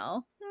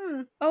morale.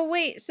 Oh,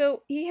 wait,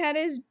 so he had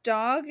his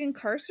dog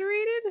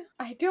incarcerated?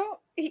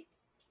 Did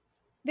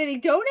he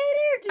donate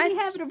it, or did he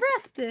have it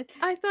arrested?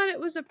 I thought it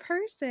was a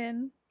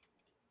person.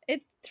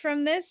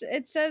 From this,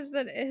 it says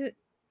that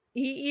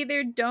he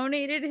either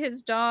donated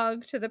his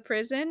dog to the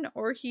prison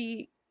or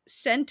he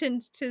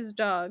sentenced his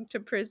dog to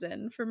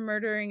prison for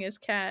murdering his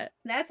cat.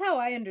 That's how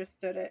I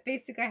understood it.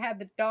 Basically, I had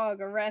the dog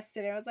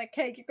arrested, and I was like,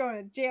 hey, you're going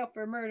to jail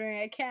for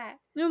murdering a cat.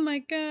 Oh my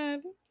god.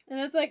 And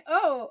it's like,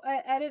 oh,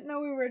 I didn't know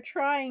we were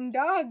trying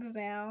dogs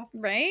now.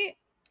 Right?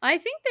 I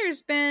think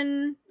there's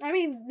been... I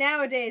mean,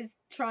 nowadays,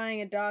 trying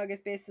a dog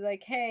is basically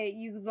like, hey,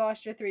 you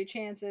lost your 3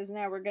 chances,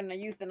 now we're going to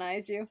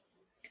euthanize you.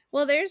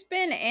 Well, there's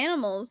been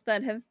animals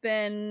that have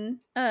been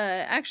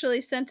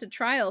actually sent to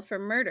trial for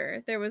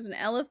murder. There was an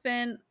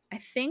elephant, I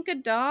think a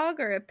dog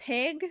or a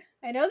pig.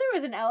 I know there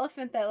was an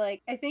elephant that,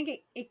 like, I think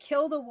it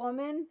killed a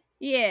woman.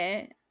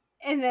 Yeah.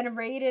 And then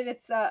raided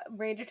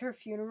her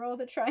funeral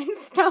to try and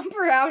stomp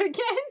her out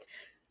again.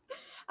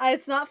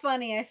 It's not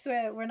funny, I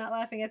swear. We're not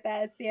laughing at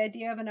that. It's the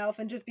idea of an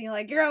elephant just being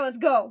like, girl, let's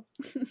go.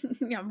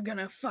 I'm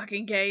gonna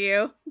fucking get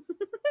you.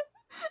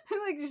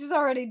 Like, she's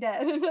already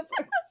dead. And it's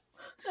like,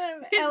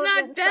 he's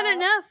not dead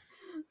enough.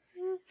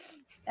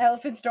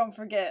 Elephants don't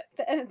forget.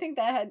 I think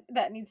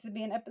that needs to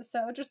be an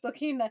episode. Just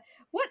looking at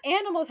what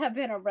animals have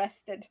been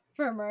arrested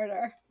for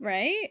murder.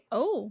 Right?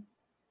 Oh.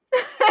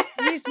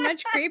 He's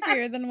much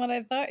creepier than what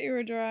I thought you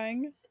were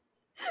drawing.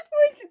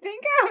 What did you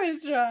think I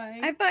was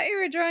drawing? I thought you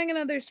were drawing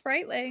another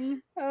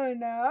Spriteling. Oh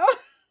no.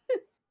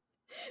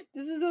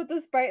 This is what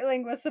the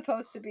Spriteling was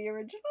supposed to be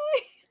originally.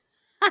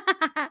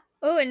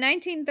 Oh, in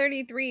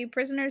 1933,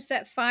 prisoners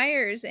set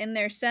fires in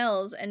their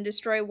cells and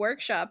destroy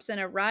workshops in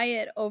a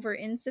riot over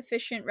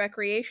insufficient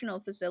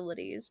recreational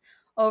facilities,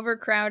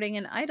 overcrowding,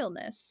 and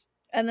idleness.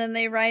 And then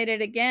they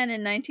rioted again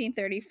in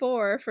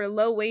 1934 for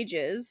low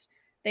wages.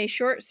 They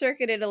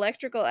short-circuited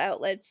electrical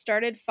outlets,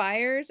 started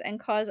fires, and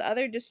caused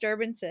other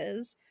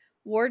disturbances.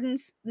 Warden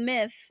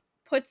Smith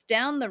puts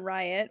down the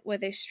riot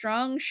with a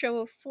strong show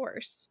of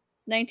force.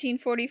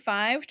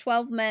 1945,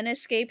 12 men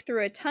escape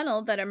through a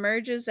tunnel that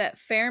emerges at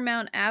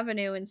Fairmount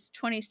Avenue and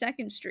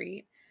 22nd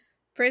Street.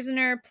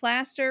 Prisoner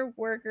plaster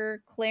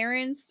worker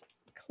Clarence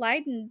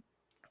Kleindienst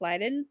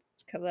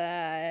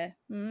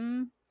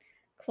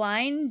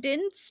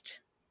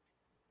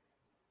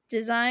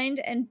designed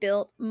and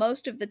built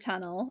most of the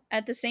tunnel.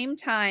 At the same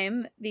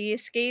time, the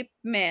escape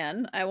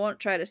man, I won't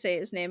try to say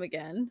his name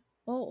again.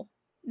 Oh,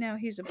 now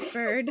he's a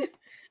bird.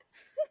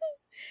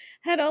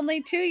 Had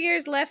only 2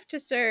 years left to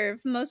serve.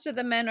 Most of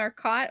the men are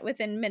caught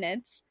within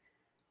minutes.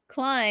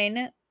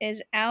 Klein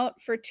is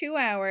out for 2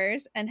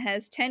 hours and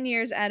has 10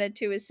 years added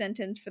to his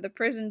sentence for the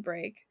prison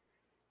break.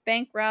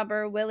 Bank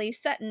robber Willie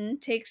Sutton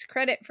takes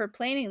credit for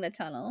planing the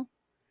tunnel.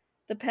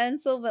 The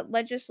Pennsylvania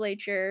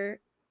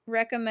legislature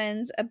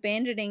recommends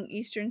abandoning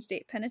Eastern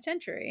State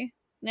Penitentiary.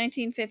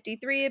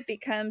 1953, it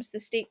becomes the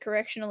state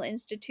correctional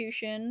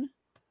institution.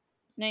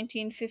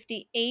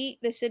 1958,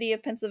 the city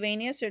of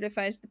Pennsylvania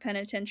certifies the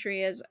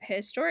penitentiary as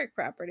historic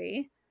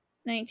property.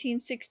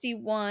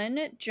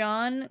 1961,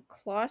 John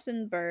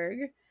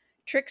Klausenberg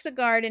tricks a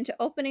guard into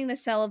opening the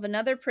cell of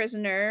another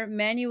prisoner,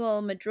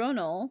 Manuel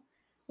Madronal.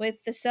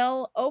 With the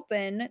cell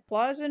open,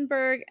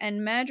 Klausenberg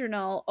and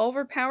Madronal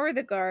overpower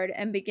the guard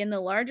and begin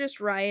the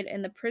largest riot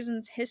in the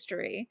prison's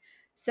history.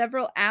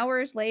 Several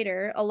hours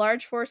later, a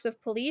large force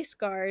of police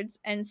guards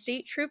and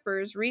state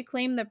troopers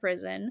reclaim the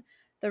prison.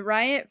 The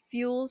riot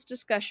fuels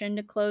discussion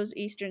to close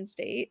Eastern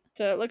State.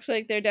 So it looks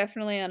like they're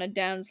definitely on a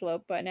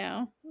downslope by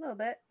now. A little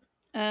bit.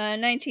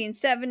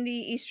 1970,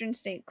 Eastern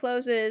State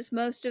closes.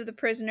 Most of the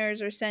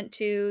prisoners are sent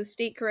to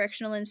State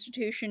Correctional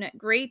Institution at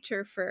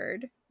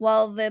Greaterford.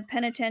 While the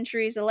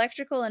penitentiary's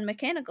electrical and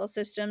mechanical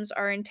systems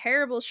are in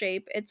terrible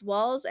shape, its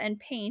walls and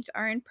paint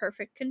are in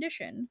perfect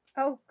condition.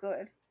 Oh,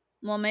 good.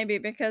 Well, maybe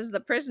because the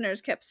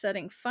prisoners kept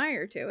setting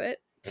fire to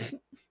it.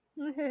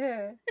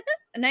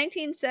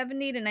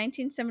 1970 to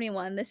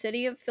 1971, the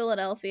city of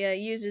Philadelphia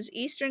uses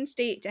Eastern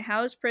State to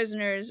house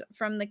prisoners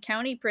from the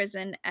county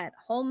prison at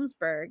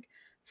Holmesburg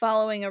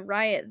following a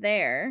riot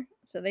there.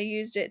 So they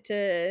used it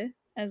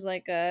as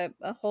like a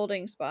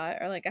holding spot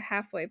or like a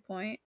halfway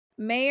point.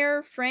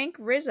 Mayor Frank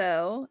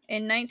Rizzo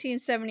in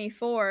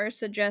 1974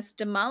 suggests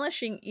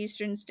demolishing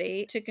Eastern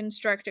State to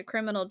construct a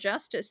criminal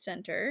justice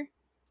center.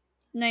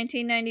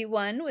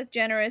 1991, with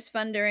generous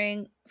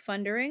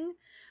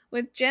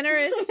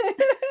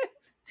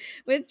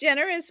with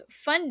generous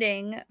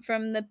funding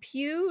from the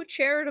Pew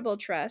Charitable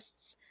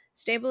Trusts,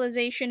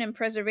 stabilization and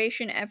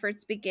preservation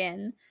efforts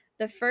begin.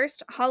 The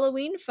first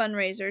Halloween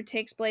fundraiser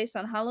takes place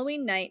on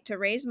Halloween night to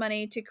raise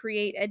money to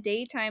create a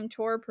daytime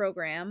tour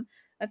program.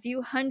 A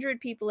few hundred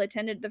people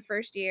attended the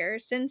first year.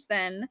 Since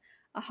then,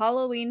 a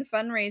Halloween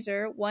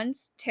fundraiser,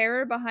 once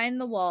Terror Behind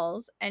the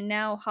Walls, and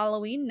now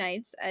Halloween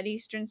Nights at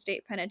Eastern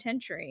State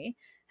Penitentiary,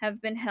 have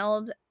been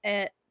held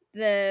at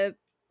the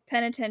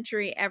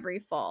penitentiary every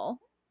fall.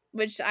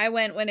 Which I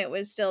went when it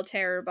was still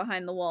Terror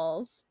Behind the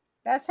Walls.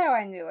 That's how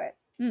I knew it.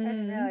 Mm-hmm. I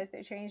didn't realize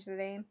they changed the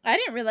name. I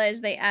didn't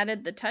realize they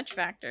added the touch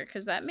factor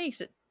because that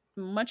makes it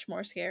much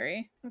more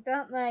scary. I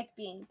don't like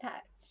being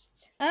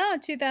touched. Oh,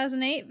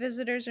 2008,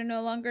 visitors are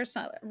no longer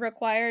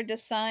required to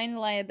sign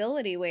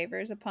liability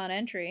waivers upon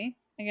entry.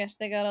 I guess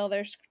they got all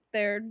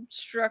their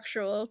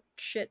structural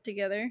shit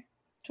together.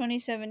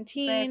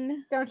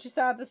 2017. Don't you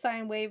still have to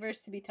sign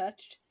waivers to be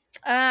touched?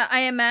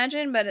 I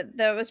imagine, but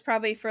that was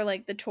probably for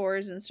like the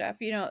tours and stuff.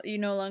 You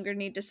no longer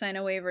need to sign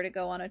a waiver to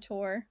go on a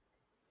tour.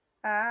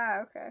 Ah,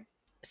 okay.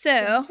 So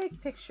can you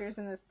take pictures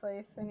in this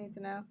place? I need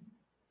to know.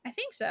 I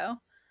think so.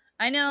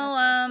 I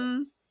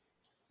know.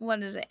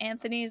 What is it?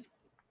 Anthony's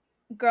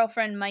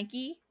girlfriend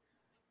Mikey.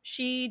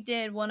 She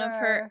did one of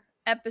her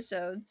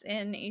episodes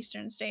in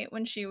Eastern State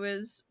when she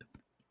was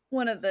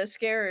one of the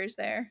scarers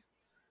there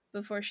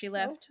before she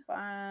left. Oh,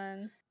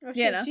 fun. Oh,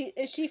 Yeah,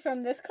 is she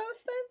from this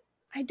coast then?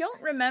 I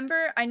don't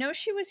remember. I know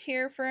she was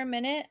here for a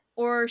minute,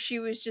 or she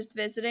was just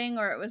visiting,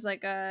 or it was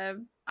like I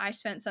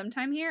spent some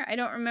time here. I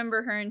don't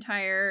remember her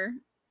entire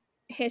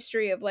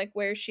history of like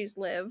where she's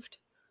lived.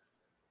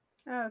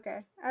 Oh,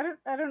 okay.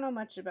 I don't know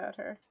much about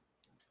her.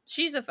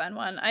 She's a fun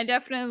one. I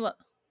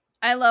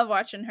love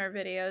watching her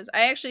videos.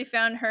 I actually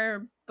found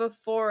her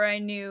before I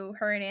knew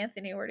her and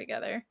Anthony were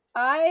together.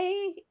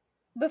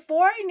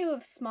 Before I knew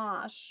of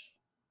Smosh,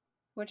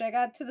 which I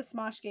got to the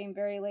Smosh game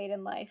very late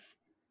in life,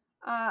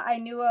 I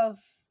knew of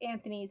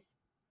Anthony's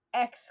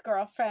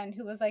ex-girlfriend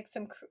who was like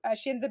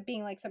she ends up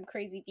being like some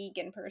crazy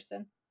vegan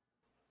person.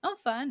 Oh,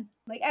 fun.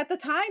 Like at the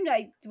time,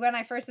 when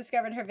I first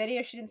discovered her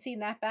video, she didn't seem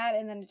that bad,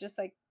 and then it just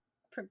like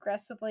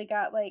progressively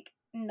got like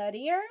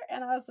nuttier,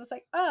 and I was just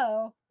like,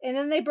 oh. And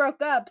then they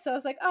broke up, so I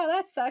was like, oh,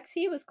 that sucks.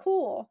 He was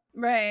cool.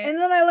 Right. And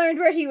then I learned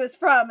where he was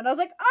from, and I was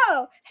like,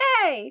 oh,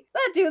 hey,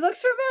 that dude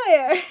looks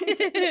familiar.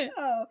 Like,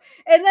 oh.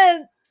 And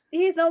then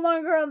he's no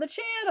longer on the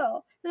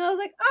channel. And I was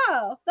like,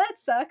 oh, that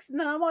sucks. And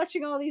then I'm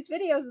watching all these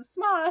videos of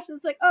Smosh, and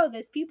it's like, oh,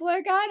 these people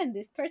are gone, and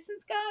this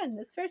person's gone, and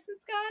this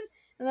person's gone.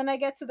 And then I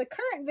get to the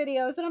current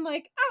videos, and I'm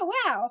like, oh,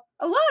 wow,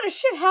 a lot of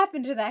shit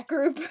happened to that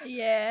group.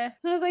 Yeah.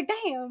 And I was like,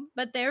 damn.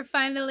 But they're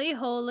finally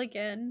whole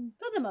again.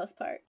 For the most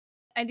part.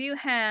 I do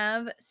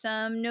have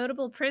some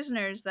notable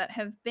prisoners that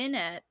have been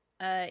at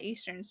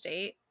Eastern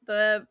State.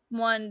 The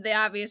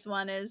obvious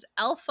one is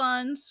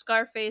Alphonse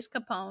Scarface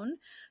Capone,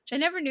 which I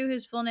never knew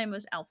his full name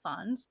was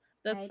Alphonse.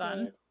 That's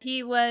fun.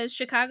 He was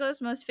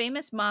Chicago's most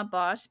famous mob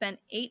boss, spent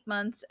 8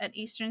 months at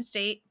Eastern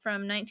State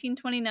from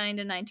 1929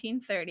 to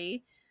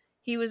 1930.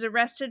 He was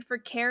arrested for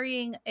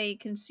carrying a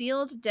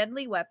concealed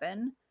deadly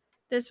weapon.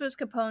 This was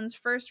Capone's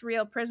first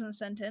real prison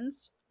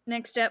sentence.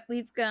 Next up,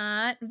 we've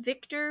got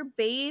Victor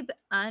Babe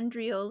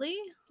Andreoli.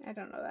 I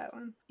don't know that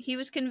one. He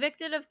was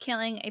convicted of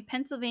killing a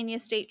Pennsylvania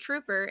state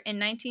trooper in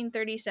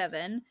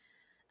 1937.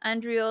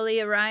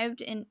 Andreoli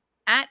arrived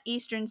at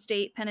Eastern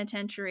State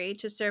Penitentiary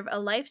to serve a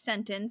life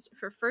sentence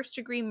for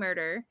first-degree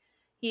murder.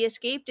 He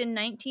escaped in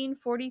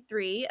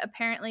 1943,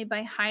 apparently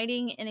by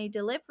hiding in a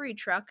delivery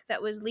truck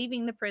that was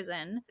leaving the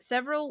prison.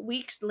 Several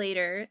weeks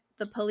later,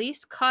 the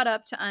police caught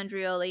up to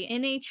Andreoli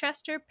in a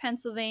Chester,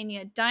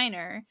 Pennsylvania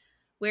diner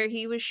where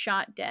he was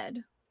shot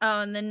dead.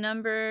 Oh, and the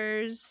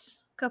numbers...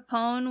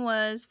 Capone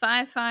was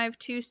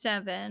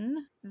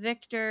 5527,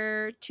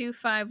 Victor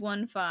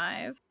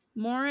 2515.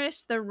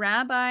 Morris the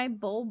Rabbi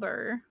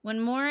Bulber. When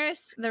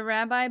Morris the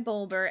Rabbi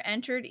Bulber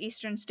entered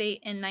Eastern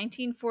State in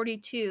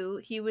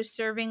 1942, he was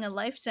serving a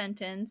life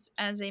sentence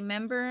as a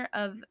member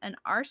of an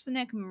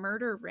arsenic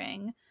murder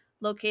ring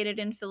located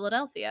in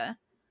Philadelphia.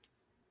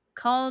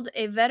 Called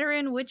a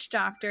veteran witch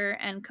doctor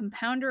and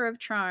compounder of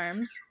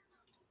charms,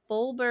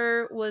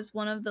 Bulber was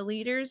one of the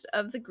leaders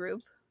of the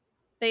group.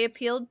 They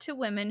appealed to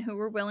women who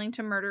were willing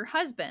to murder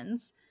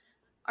husbands.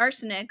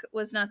 Arsenic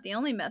was not the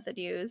only method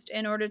used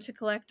in order to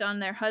collect on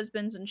their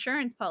husbands'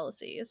 insurance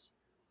policies.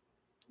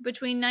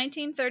 Between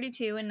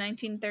 1932 and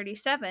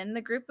 1937,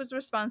 the group was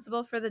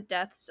responsible for the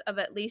deaths of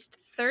at least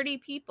 30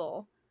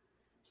 people.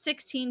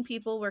 16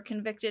 people were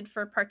convicted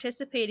for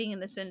participating in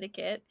the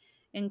syndicate,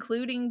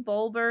 including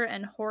Bulber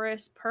and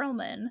Horace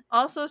Perlman,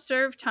 also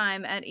served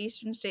time at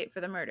Eastern State for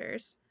the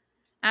murders.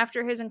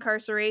 After his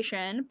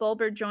incarceration,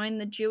 Bulber joined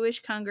the Jewish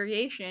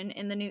congregation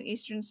in the new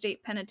Eastern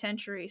State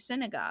Penitentiary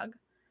synagogue.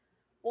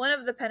 One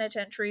of the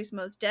penitentiary's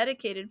most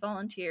dedicated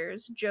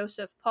volunteers,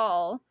 Joseph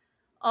Paul,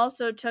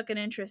 also took an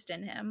interest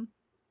in him.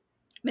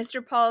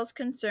 Mr. Paul's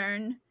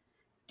concern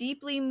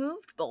deeply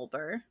moved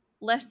Bulber.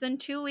 Less than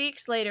 2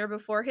 weeks later,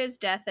 before his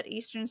death at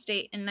Eastern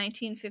State in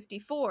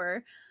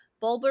 1954,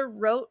 Bulber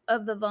wrote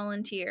of the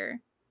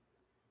volunteer,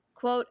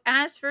 quote,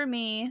 "As for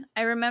me,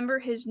 I remember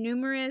his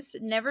numerous,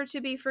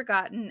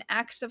 never-to-be-forgotten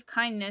acts of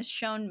kindness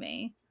shown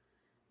me.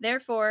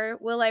 Therefore,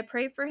 will I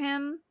pray for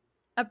him?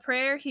 A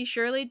prayer he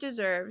surely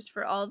deserves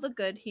for all the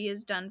good he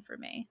has done for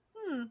me."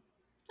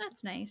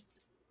 That's nice.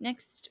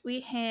 Next,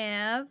 we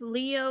have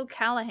Leo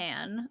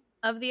Callahan.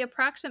 Of the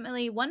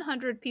approximately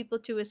 100 people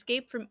to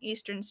escape from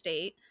Eastern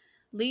State,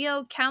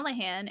 Leo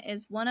Callahan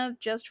is one of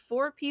just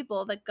 4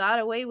 people that got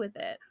away with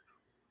it.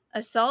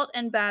 Assault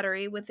and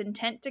battery with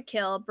intent to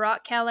kill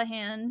brought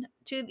Callahan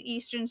to the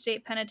Eastern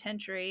State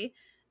Penitentiary,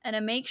 and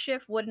a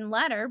makeshift wooden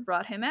ladder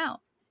brought him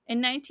out. In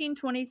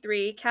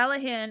 1923,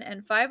 Callahan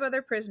and 5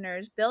 other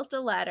prisoners built a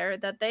ladder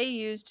that they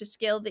used to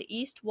scale the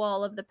east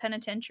wall of the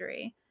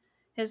penitentiary.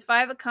 His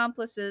 5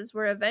 accomplices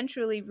were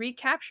eventually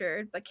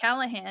recaptured, but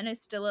Callahan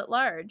is still at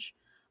large,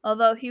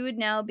 although he would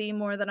now be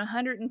more than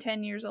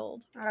 110 years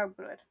old. Oh,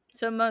 good.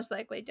 So most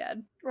likely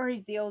dead. Or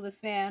he's the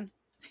oldest man.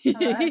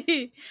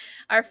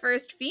 Our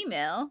first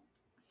female,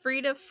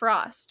 Frida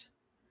Frost.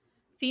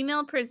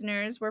 Female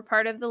prisoners were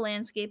part of the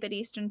landscape at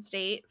Eastern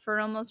State for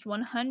almost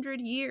 100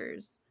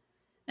 years,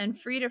 and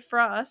Frida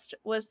Frost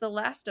was the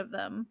last of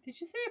them. Did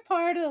you say a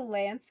part of the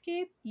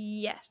landscape?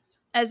 Yes.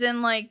 As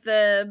in, like,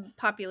 the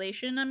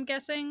population, I'm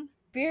guessing?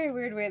 Very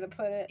weird way to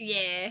put it.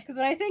 Yeah. Because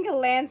when I think of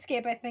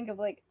landscape, I think of,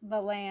 like,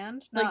 the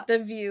land. Like, not the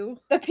view.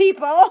 the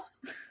people.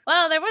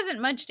 Well, there wasn't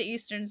much to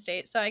Eastern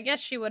State, so I guess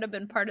she would have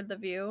been part of the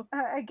view.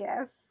 I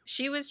guess.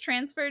 She was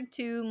transferred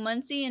to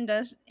Muncie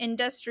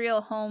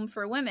Industrial Home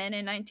for Women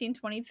in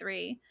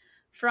 1923.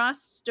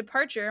 Frost's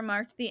departure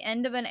marked the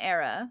end of an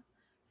era.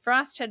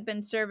 Frost had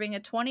been serving a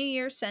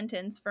 20-year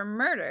sentence for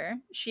murder.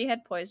 She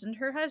had poisoned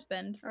her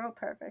husband. Oh,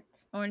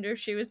 perfect. I wonder if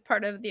she was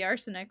part of the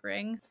arsenic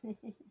ring.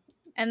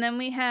 And then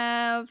we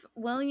have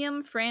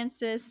William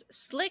Francis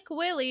Slick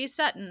Willie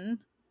Sutton.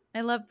 I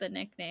love the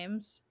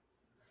nicknames.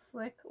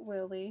 Slick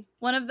Willie.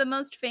 One of the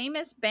most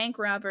famous bank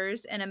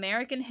robbers in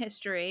American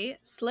history,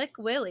 Slick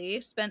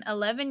Willie spent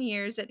 11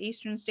 years at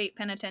Eastern State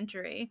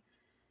Penitentiary.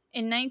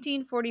 In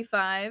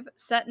 1945,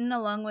 Sutton,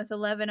 along with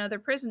 11 other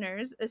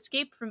prisoners,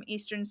 escaped from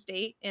Eastern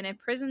State in a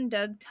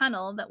prison-dug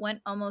tunnel that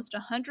went almost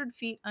 100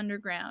 feet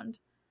underground.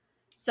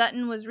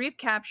 Sutton was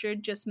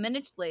recaptured just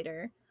minutes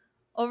later.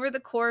 Over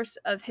the course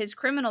of his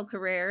criminal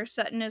career,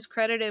 Sutton is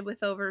credited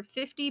with over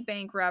 50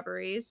 bank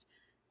robberies,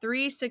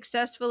 3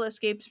 successful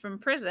escapes from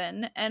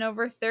prison, and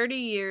over 30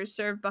 years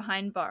served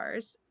behind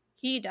bars.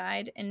 He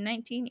died in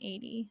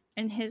 1980,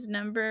 and his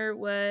number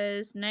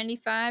was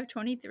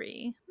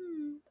 9523.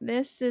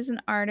 This is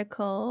an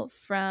article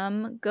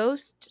from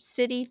Ghost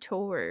City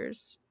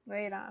Tours.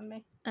 Lay it on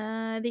me.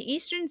 The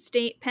Eastern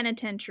State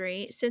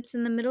Penitentiary sits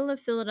in the middle of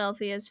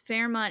Philadelphia's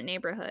Fairmont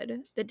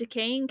neighborhood. The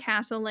decaying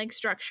castle-like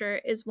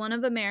structure is one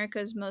of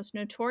America's most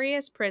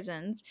notorious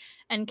prisons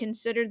and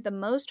considered the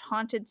most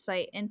haunted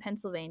site in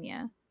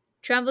Pennsylvania.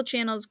 Travel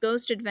Channel's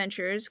Ghost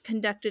Adventures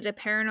conducted a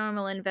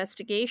paranormal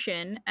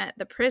investigation at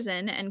the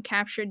prison and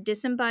captured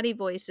disembodied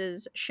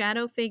voices,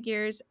 shadow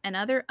figures, and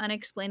other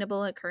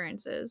unexplainable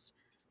occurrences.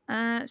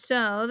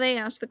 So they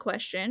asked the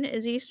question,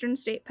 is Eastern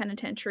State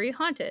Penitentiary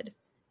haunted?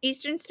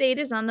 Eastern State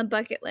is on the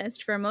bucket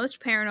list for most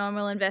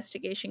paranormal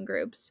investigation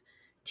groups.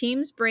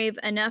 Teams brave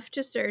enough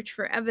to search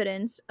for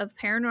evidence of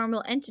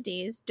paranormal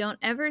entities don't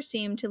ever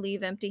seem to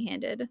leave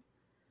empty-handed.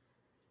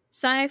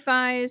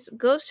 Sci-Fi's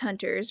Ghost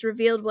Hunters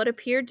revealed what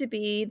appeared to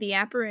be the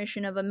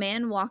apparition of a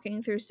man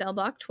walking through cell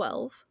block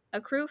 12. A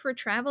crew for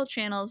Travel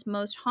Channel's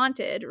Most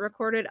Haunted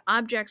recorded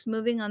objects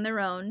moving on their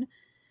own.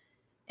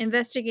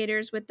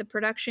 Investigators with the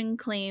production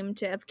claim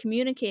to have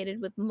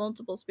communicated with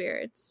multiple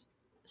spirits.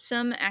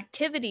 Some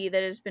activity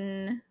that has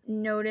been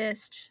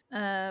noticed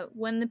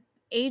when the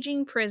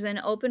aging prison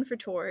opened for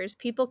tours,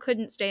 people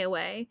couldn't stay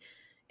away.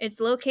 It's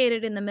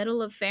located in the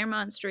middle of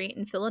Fairmont Street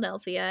in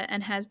Philadelphia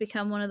and has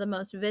become one of the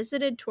most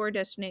visited tour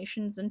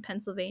destinations in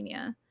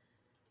Pennsylvania.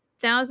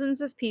 Thousands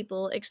of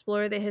people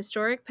explore the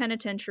historic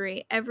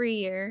penitentiary every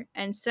year,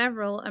 and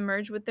several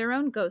emerge with their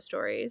own ghost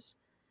stories.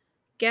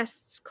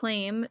 Guests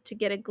claim to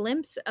get a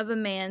glimpse of a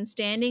man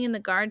standing in the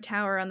guard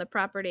tower on the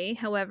property.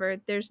 However,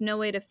 there's no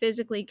way to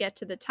physically get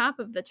to the top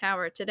of the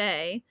tower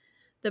today.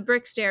 The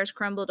brick stairs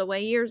crumbled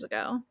away years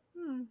ago.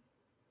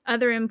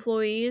 Other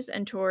employees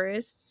and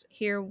tourists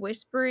hear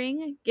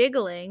whispering,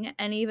 giggling,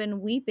 and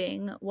even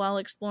weeping while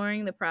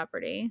exploring the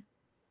property.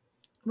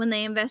 When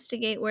they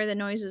investigate where the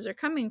noises are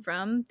coming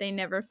from, they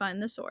never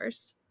find the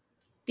source.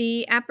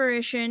 The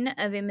apparition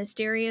of a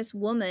mysterious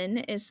woman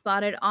is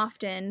spotted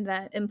often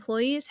that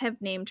employees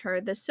have named her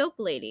the Soap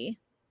Lady.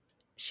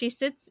 She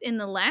sits in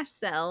the last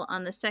cell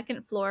on the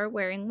second floor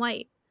wearing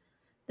white.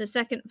 The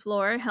second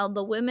floor held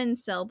the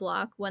women's cell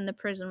block when the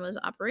prison was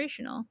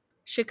operational.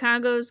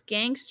 Chicago's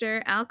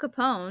gangster Al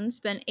Capone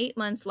spent 8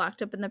 months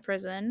locked up in the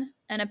prison,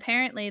 and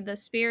apparently the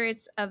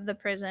spirits of the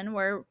prison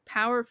were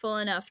powerful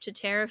enough to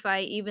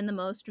terrify even the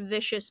most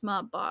vicious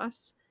mob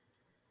boss.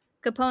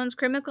 Capone's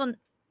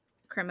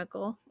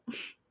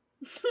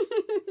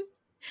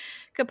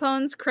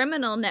Capone's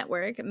criminal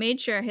network made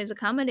sure his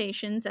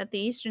accommodations at the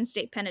Eastern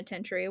State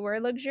Penitentiary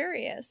were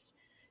luxurious.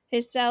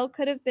 His cell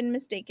could have been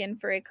mistaken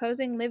for a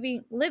cozy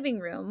living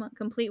room,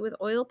 complete with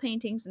oil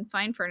paintings and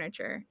fine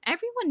furniture.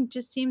 Everyone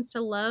just seems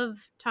to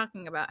love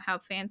talking about how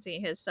fancy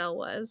his cell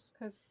was.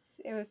 Because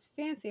it was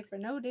fancy for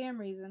no damn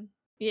reason.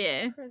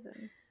 Yeah.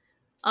 Prison.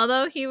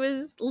 Although he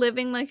was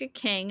living like a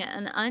king,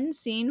 an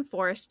unseen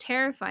force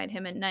terrified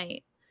him at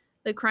night.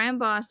 The crime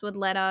boss would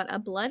let out a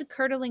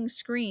blood-curdling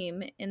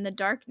scream in the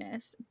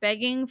darkness,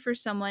 begging for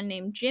someone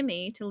named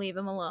Jimmy to leave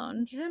him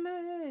alone.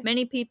 Jimmy!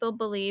 Many people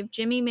believe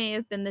Jimmy may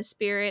have been the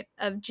spirit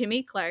of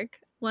Jimmy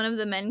Clark, one of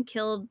the men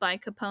killed by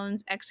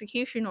Capone's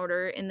execution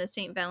order in the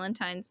St.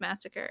 Valentine's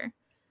Massacre.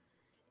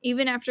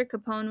 Even after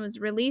Capone was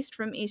released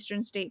from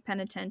Eastern State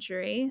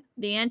Penitentiary,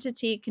 the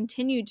entity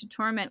continued to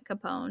torment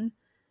Capone.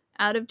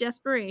 Out of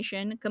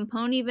desperation,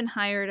 Capone even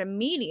hired a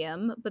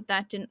medium, but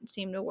that didn't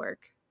seem to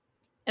work.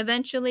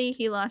 Eventually,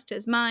 he lost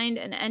his mind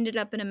and ended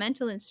up in a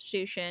mental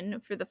institution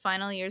for the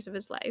final years of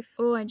his life.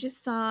 Oh, I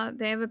just saw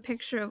they have a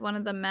picture of one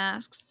of the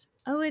masks.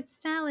 Oh, it's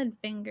Salad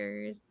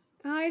Fingers.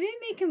 Oh, I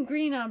didn't make him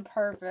green on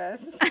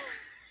purpose.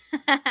 I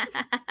was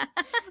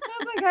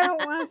like, I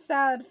don't want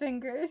salad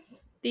fingers.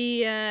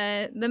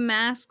 The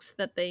masks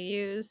that they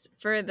use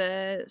for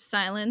the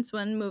silence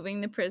when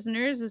moving the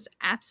prisoners is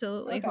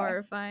absolutely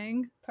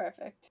horrifying.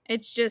 Perfect.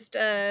 It's just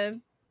a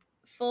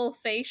full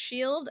face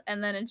shield,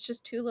 and then it's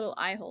just 2 little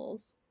eye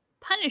holes.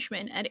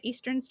 Punishment at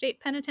Eastern State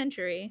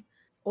Penitentiary.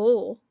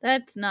 Oh,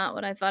 that's not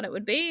what I thought it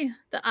would be.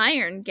 The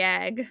iron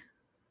gag.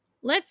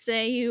 Let's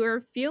say you are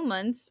a few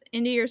months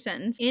into your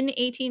sentence in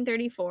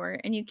 1834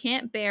 and you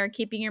can't bear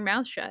keeping your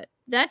mouth shut.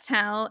 That's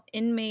how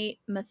inmate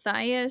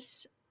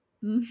Matthias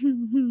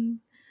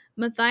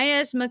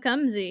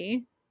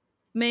Macumsey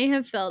may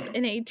have felt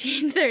in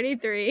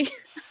 1833. Of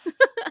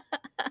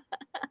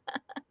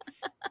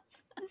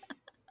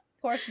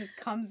course,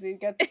 Macumsey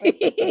gets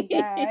the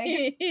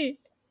gag.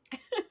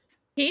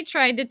 He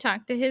tried to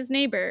talk to his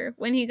neighbor.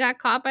 When he got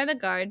caught by the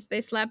guards, they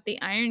slapped the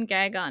iron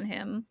gag on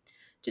him.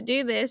 To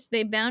do this,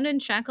 they bound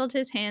and shackled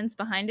his hands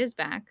behind his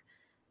back.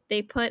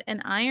 They put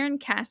an iron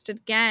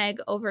casted gag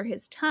over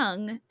his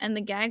tongue, and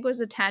the gag was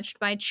attached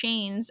by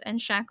chains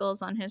and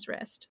shackles on his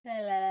wrist.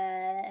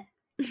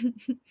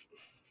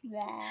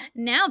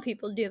 Now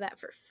people do that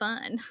for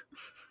fun.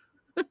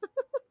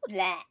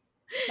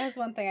 That's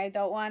one thing I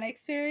don't want to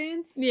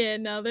experience. Yeah,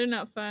 no, they're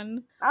not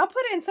fun. I'll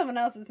put it in someone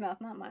else's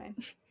mouth, not mine.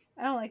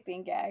 I don't like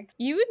being gagged.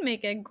 You would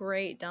make a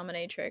great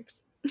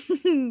dominatrix.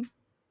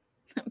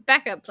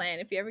 Backup plan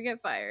if you ever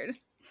get fired.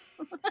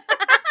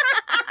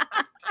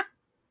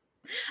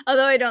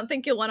 Although I don't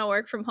think you'll want to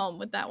work from home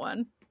with that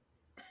one.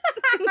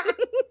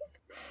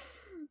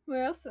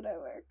 Where else would I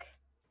work?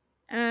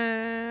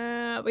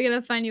 We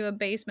gotta find you a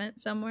basement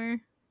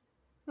somewhere.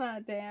 Oh,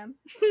 damn.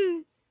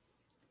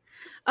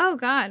 Oh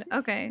god,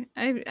 okay.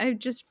 I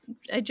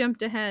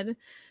jumped ahead.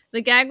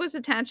 The gag was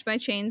attached by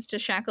chains to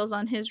shackles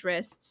on his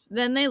wrists.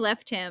 Then they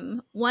left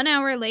him. 1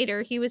 hour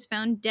later, he was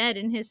found dead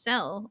in his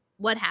cell.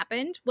 What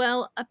happened?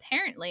 Well,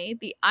 apparently,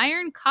 the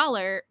iron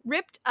collar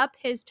ripped up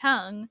his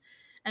tongue,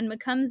 and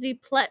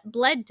Macumsey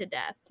bled to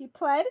death. He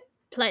pled?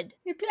 Pled.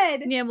 He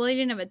pled. Yeah, well, he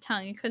didn't have a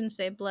tongue. He couldn't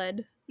say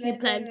bled. He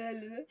pled.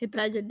 He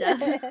pled to death.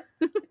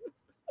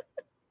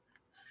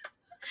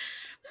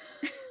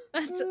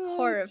 That's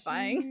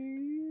horrifying.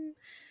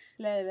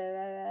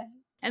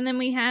 And then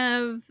we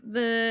have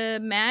the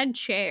mad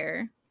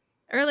chair.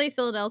 Early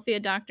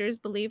Philadelphia doctors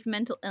believed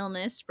mental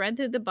illness spread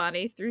through the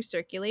body through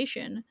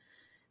circulation.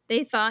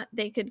 They thought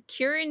they could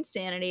cure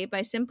insanity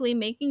by simply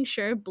making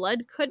sure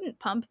blood couldn't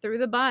pump through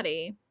the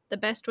body. The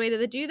best way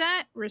to do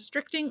that?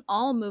 Restricting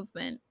all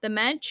movement. The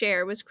mad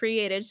chair was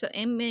created so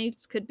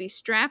inmates could be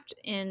strapped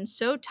in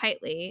so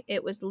tightly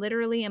it was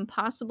literally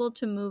impossible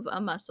to move a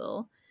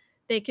muscle.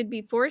 They could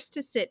be forced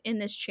to sit in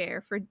this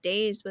chair for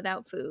days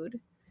without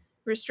food.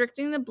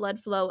 Restricting the blood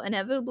flow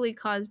inevitably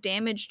caused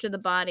damage to the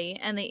body,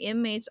 and the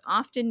inmates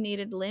often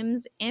needed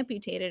limbs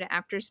amputated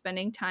after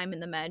spending time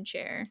in the med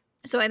chair.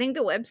 So I think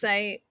the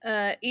website,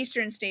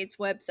 Eastern State's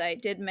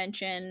website, did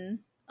mention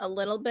a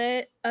little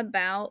bit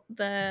about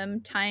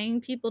them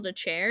tying people to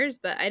chairs,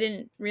 but I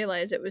didn't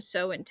realize it was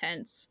so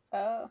intense.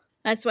 Oh.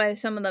 That's why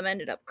some of them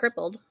ended up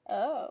crippled.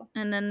 Oh.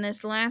 And then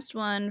this last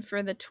one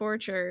for the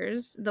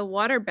tortures, the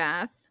water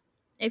bath.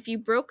 If you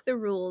broke the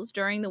rules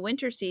during the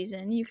winter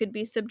season, you could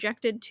be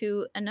subjected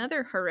to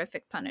another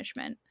horrific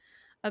punishment.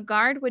 A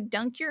guard would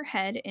dunk your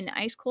head in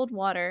ice cold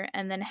water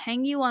and then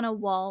hang you on a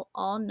wall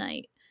all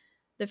night.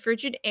 The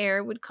frigid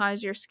air would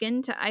cause your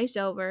skin to ice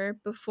over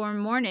before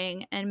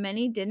morning, and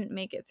many didn't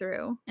make it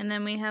through. And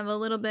then we have a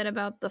little bit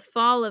about the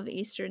fall of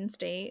Eastern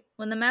State.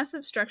 When the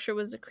massive structure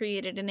was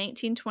created in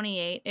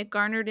 1828, it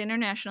garnered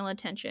international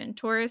attention.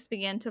 Tourists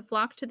began to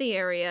flock to the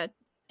area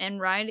and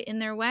ride in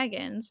their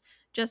wagons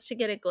just to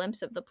get a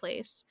glimpse of the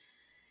place.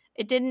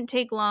 It didn't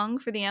take long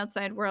for the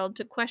outside world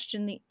to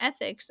question the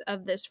ethics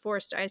of this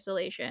forced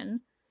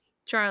isolation.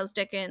 Charles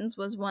Dickens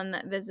was one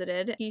that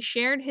visited. He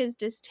shared his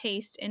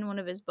distaste in one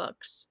of his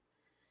books.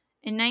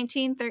 In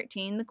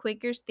 1913, the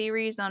Quakers'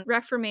 theories on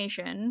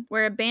reformation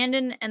were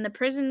abandoned and the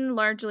prison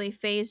largely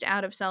phased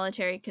out of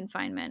solitary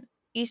confinement.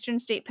 Eastern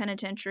State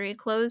Penitentiary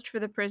closed for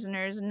the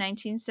prisoners in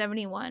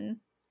 1971.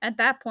 At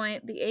that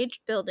point, the aged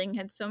building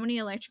had so many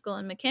electrical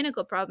and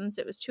mechanical problems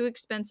it was too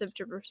expensive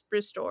to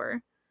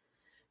restore.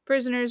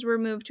 Prisoners were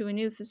moved to a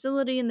new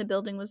facility and the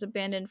building was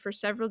abandoned for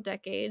several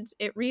decades.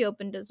 It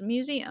reopened as a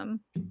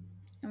museum.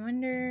 I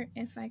wonder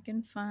if I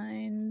can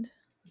find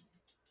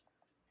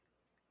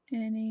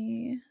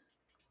any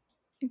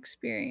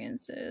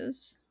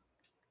experiences.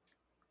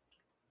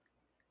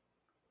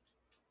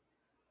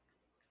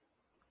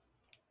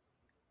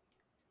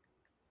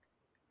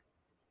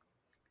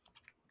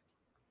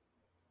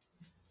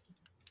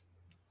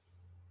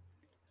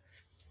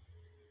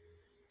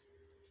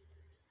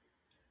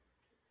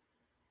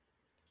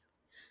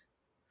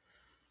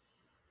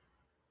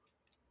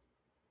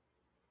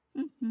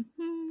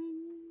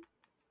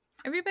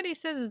 Everybody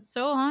says it's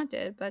so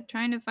haunted, but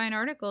trying to find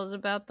articles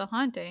about the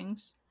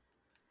hauntings.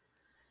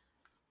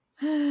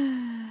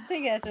 I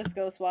think it's just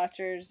Ghost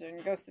Watchers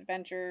and Ghost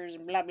Adventures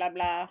and blah blah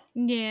blah.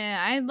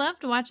 Yeah, I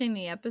loved watching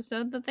the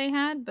episode that they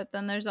had, but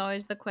then there's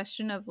always the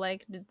question of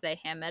like, did they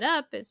ham it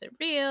up? Is it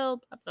real?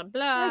 Blah blah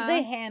blah.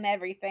 They ham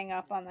everything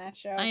up on that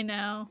show. I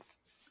know.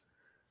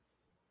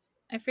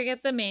 I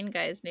forget the main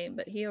guy's name,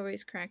 but he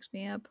always cracks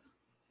me up.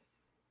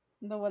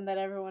 The one that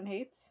everyone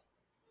hates?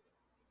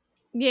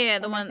 Yeah,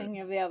 the one. I'm thinking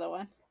of the other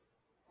one.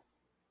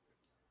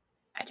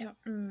 I don't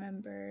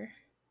remember.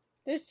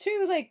 There's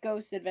two like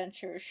Ghost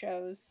Adventure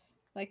shows.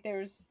 Like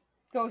there's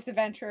Ghost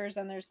Adventures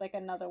and there's like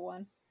another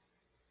one.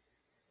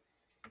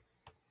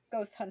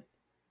 Ghost Hunt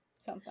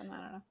something, I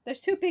don't know.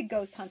 There's two big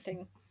ghost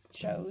hunting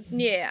shows.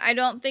 Yeah, I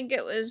don't think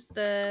it was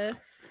the...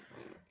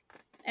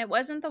 It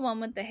wasn't the one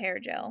with the hair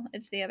gel.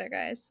 It's the other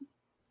guys.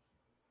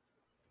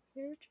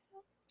 Hair gel?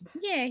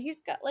 Yeah,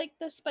 he's got like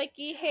the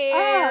spiky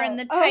hair and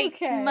the tight,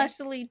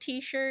 muscly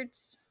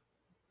t-shirts.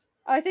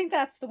 I think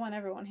that's the one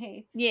everyone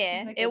hates.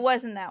 Yeah, like it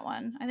wasn't that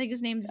one. I think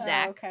his name's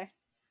Zach. Okay.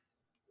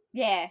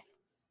 Yeah.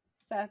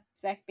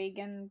 Zach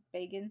Baden,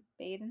 something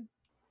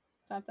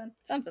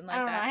like that. I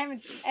don't know.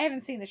 I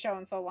haven't seen the show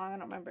in so long. I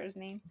don't remember his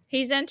name.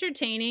 He's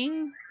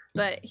entertaining,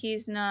 but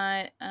he's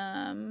not.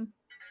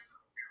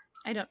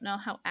 I don't know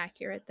how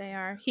accurate they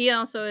are. He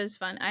also is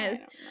fun. I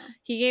don't know.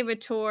 He gave a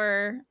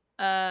tour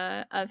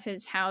of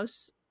his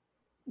house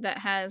that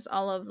has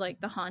all of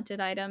like the haunted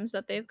items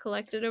that they've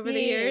collected over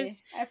the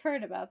years. I've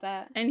heard about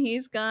that. And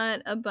he's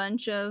got a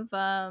bunch of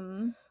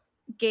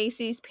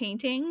Gacy's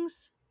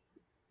paintings.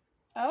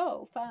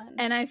 Oh, fun.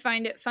 And I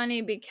find it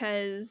funny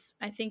because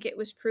I think it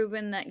was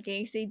proven that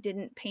Gacy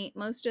didn't paint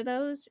most of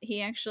those.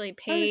 He actually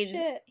paid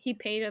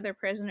paid other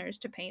prisoners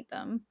to paint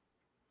them.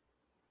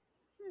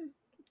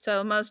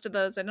 So most of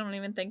those I don't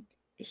even think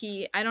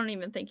he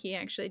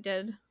actually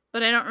did.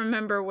 But I don't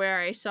remember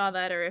where I saw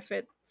that or if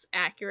it's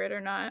accurate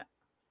or not.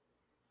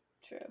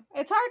 True.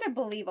 It's hard to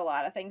believe a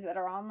lot of things that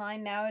are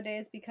online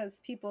nowadays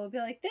because people will be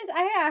like, "This,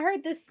 I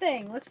heard this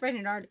thing. Let's write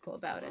an article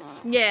about it."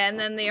 Yeah, and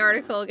then the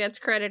article gets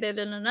credited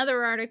in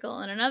another article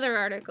and another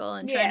article,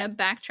 and trying to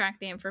backtrack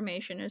the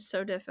information is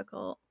so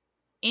difficult.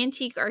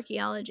 Antique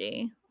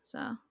archaeology.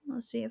 So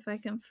let's see if I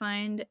can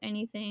find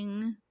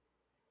anything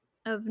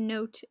of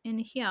note in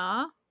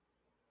here.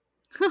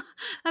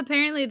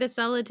 Apparently, the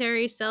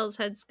solitary cells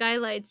had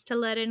skylights to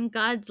let in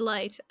God's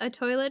light, a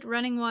toilet,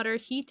 running water,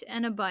 heat,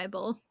 and a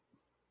Bible.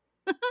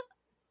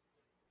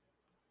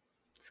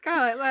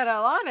 Skylight let a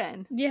lot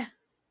in. Yeah,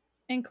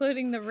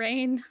 including the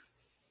rain.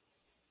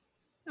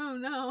 Oh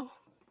no.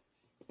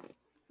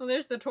 Well,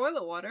 there's the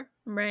toilet water.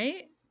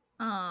 Right?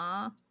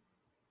 Aw.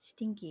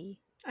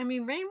 Stinky. I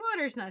mean,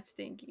 rainwater's not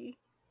stinky.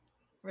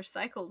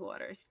 Recycled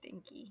water is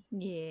stinky.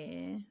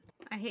 Yeah.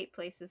 I hate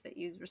places that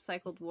use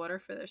recycled water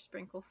for their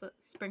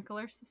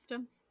sprinkler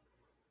systems.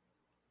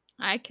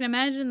 I can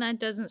imagine that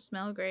doesn't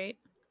smell great.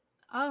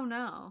 Oh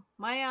no.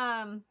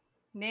 My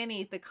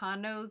nanny, the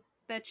condo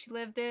that she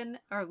lived in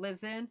or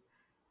lives in,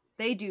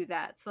 they do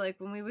that. So like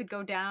when we would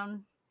go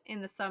down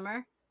in the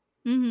summer,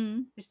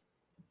 just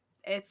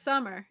it's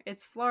summer,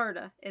 it's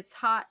Florida, it's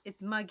hot,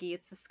 it's muggy,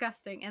 it's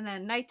disgusting. And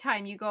then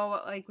nighttime, you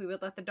go, like we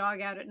would let the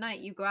dog out at night,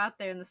 you go out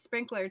there and the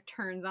sprinkler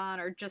turns on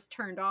or just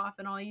turned off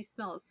and all you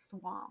smell is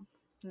swamp.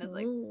 And it's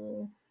like,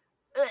 Ooh,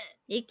 ugh.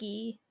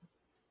 icky.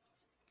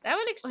 That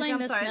would explain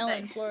I'm the sorry, smell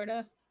in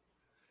Florida.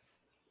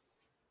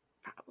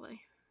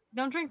 Probably.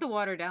 Don't drink the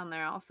water down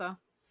there also,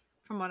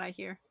 from what I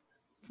hear.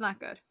 It's not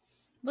good.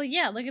 Well,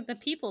 yeah, look at the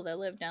people that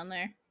live down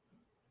there.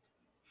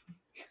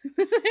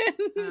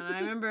 I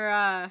remember,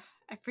 I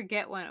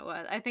forget when it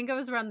was. I think it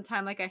was around the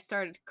time, like, I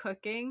started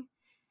cooking.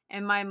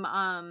 And my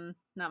mom,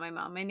 not my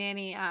mom, my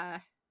nanny,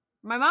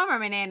 my mom or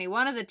my nanny,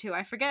 one of the two,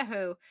 I forget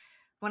who.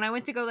 When I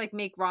went to go, like,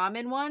 make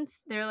ramen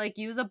once, they're like,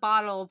 use a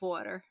bottle of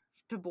water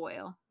to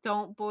boil.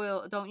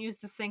 Don't use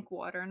the sink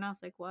water. And I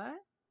was like, what?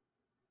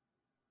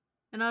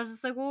 And I was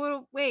just like,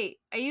 well, wait,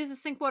 I use the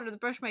sink water to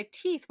brush my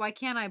teeth. Why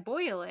can't I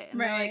boil it?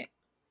 And they're like,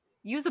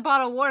 use a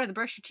bottle of water to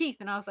brush your teeth.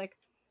 And I was like,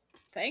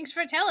 thanks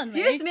for telling me.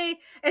 Excuse me.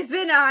 It's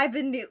been, I've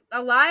been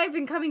alive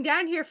and coming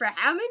down here for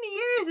how many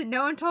years and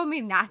no one told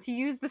me not to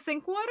use the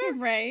sink water?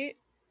 Right.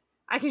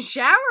 I can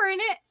shower in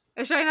it.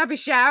 Or should I not be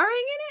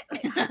showering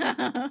in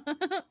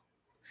it?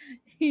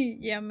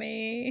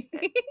 Yummy.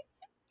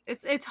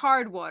 It's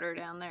hard water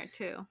down there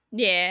too.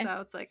 Yeah.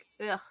 So it's like,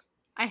 ugh.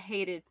 I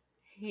hated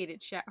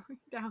showering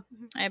down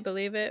there. I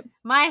believe it.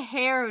 My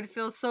hair would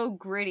feel so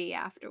gritty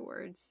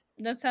afterwards.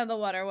 That's how the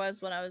water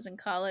was when I was in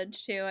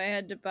college too. I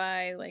had to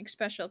buy like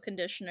special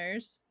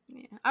conditioners.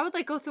 Yeah. I would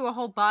like go through a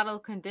whole bottle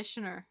of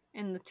conditioner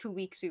in the 2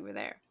 weeks we were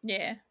there.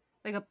 Yeah.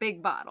 Like a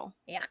big bottle.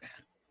 Yuck.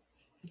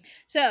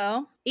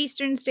 So,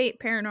 Eastern State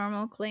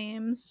Paranormal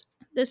claims.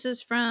 This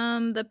is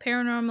from the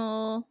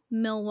Paranormal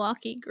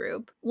Milwaukee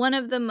group. One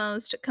of the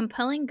most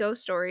compelling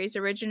ghost stories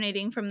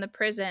originating from the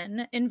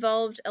prison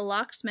involved a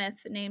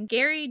locksmith named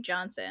Gary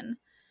Johnson,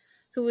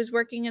 who was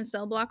working in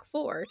cell block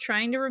 4,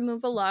 trying to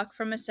remove a lock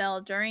from a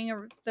cell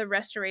during the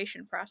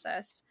restoration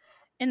process.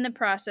 In the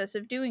process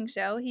of doing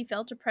so, he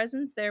felt a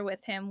presence there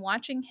with him,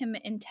 watching him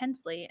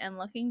intensely and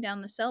looking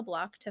down the cell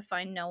block to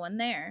find no one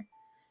there.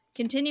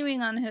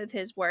 Continuing on with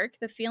his work,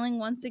 the feeling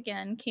once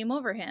again came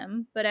over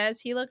him, but as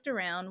he looked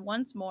around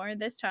once more,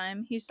 this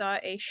time he saw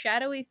a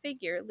shadowy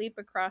figure leap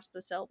across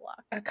the cell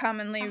block. A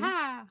commonly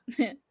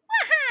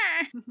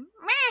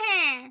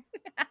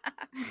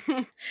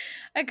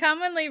a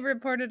commonly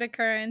reported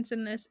occurrence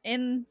in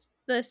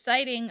the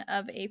sighting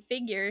of a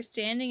figure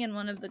standing in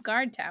one of the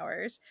guard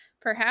towers.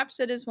 Perhaps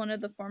it is one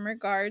of the former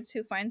guards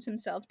who finds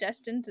himself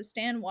destined to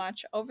stand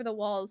watch over the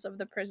walls of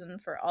the prison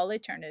for all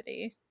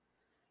eternity.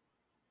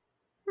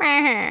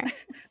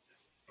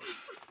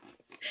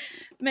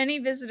 Many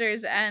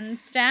visitors and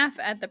staff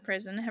at the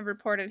prison have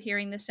reported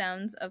hearing the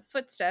sounds of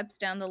footsteps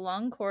down the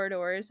long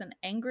corridors and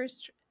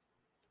anguished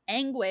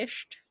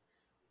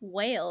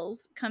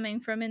wails coming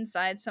from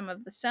inside some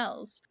of the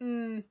cells.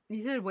 You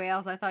said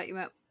whales. I thought you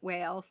meant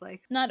whales,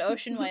 like not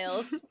ocean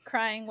whales,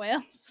 crying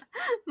whales.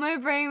 My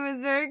brain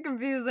was very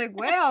confused. Like,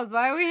 whales?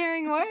 Why are we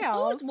hearing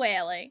whales? Who's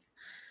wailing?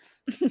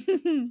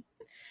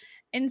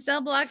 In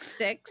cell block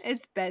 6,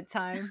 it's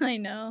bedtime. I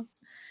know.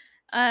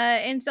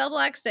 In cell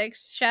block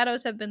 6,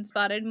 shadows have been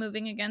spotted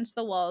moving against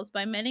the walls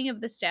by many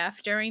of the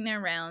staff during their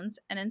rounds,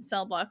 and in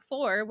cell block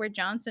 4, where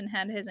Johnson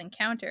had his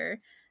encounter,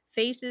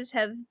 faces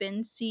have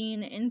been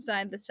seen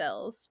inside the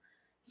cells.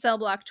 Cell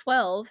block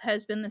 12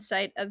 has been the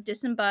site of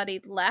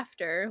disembodied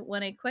laughter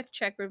when a quick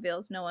check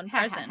reveals no one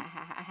present.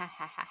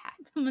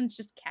 Someone's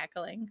just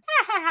cackling.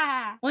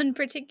 One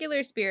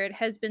particular spirit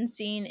has been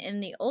seen in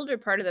the older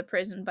part of the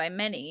prison by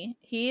many.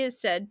 He is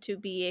said to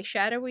be a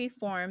shadowy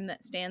form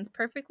that stands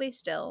perfectly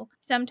still,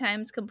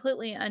 sometimes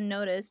completely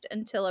unnoticed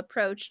until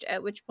approached,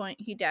 at which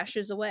point he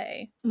dashes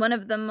away. One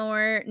of the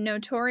more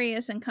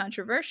notorious and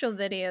controversial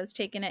videos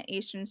taken at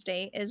Eastern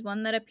State is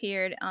one that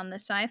appeared on the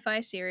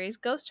sci-fi series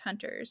Ghost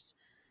Hunters,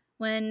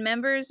 when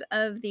members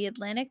of the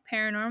Atlantic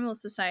Paranormal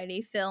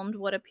Society filmed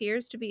what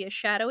appears to be a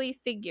shadowy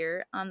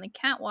figure on the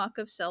catwalk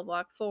of Cell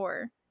Block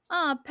 4.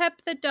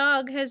 Pep the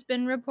dog has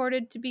been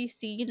reported to be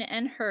seen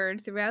and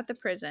heard throughout the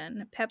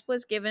prison. Pep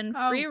was given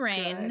free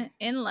rein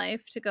in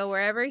life to go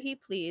wherever he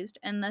pleased,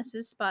 and thus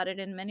is spotted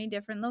in many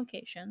different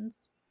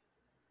locations.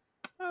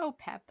 Oh,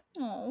 Pep.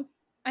 Oh,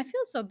 I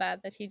feel so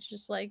bad that he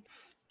just,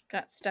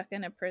 got stuck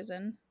in a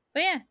prison.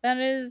 But yeah, that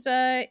is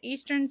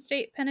Eastern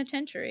State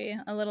Penitentiary.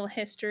 A little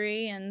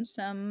history and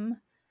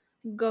some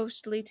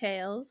ghostly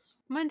tales.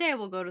 One day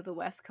we'll go to the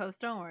West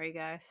Coast. Don't worry,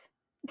 guys.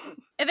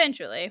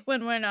 Eventually,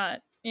 when we're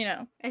not,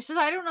 It's just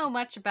I don't know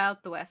much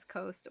about the West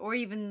Coast or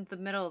even the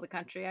middle of the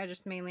country. I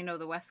just mainly know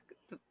the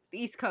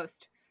East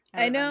Coast.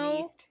 I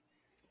know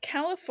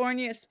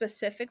California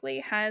specifically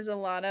has a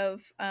lot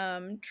of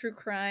true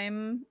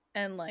crime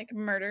and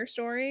murder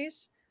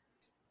stories.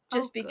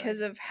 Just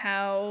because of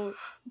how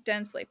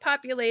densely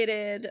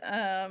populated,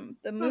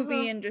 the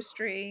movie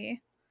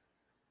industry.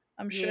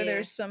 I'm sure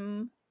there's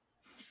some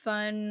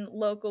fun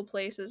local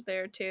places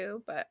there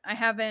too, but I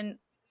haven't.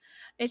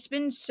 It's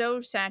been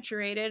so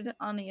saturated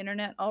on the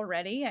internet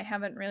already. I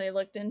haven't really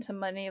looked into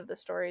many of the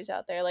stories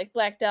out there, like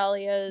Black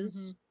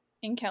Dahlias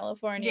in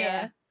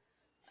California,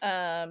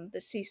 the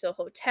Cecil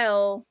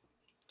Hotel,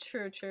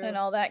 True. and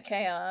all that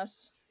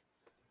chaos.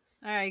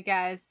 All right,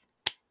 guys.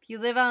 If you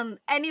live on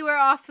anywhere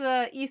off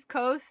the East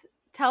Coast,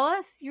 tell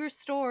us your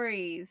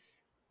stories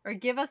or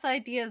give us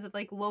ideas of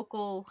like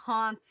local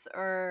haunts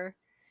or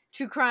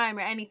true crime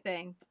or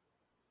anything.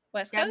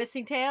 West Got Coast?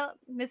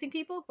 missing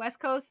people? West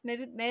Coast,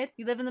 mid.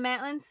 You live in the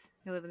mountains?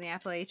 You live in the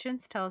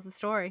Appalachians? Tell us a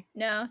story.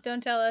 No,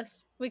 don't tell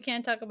us. We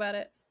can't talk about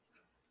it.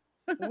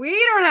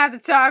 We don't have to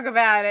talk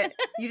about it.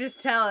 You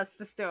just tell us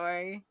the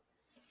story.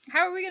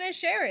 How are we going to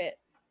share it?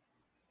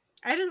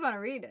 I just want to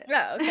read it.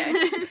 Oh,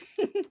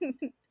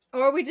 okay.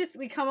 Or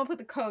we come up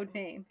with a code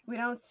name. We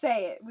don't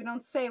say it. We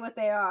don't say what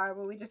they are,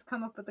 but we just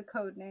come up with a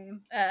code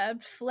name.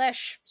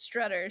 Flesh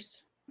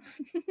strutters.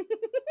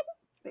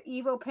 The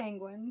evil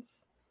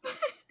penguins.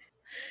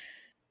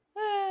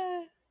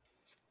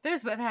 There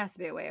has to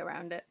be a way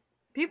around it.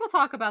 People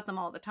talk about them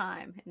all the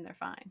time, and they're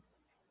fine.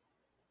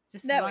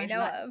 Just that we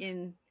know of.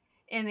 In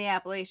the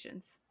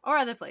Appalachians or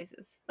other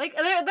places. Like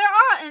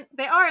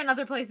they are in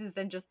other places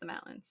than just the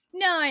mountains.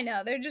 No, I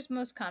know. They're just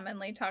most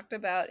commonly talked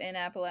about in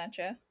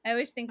Appalachia. I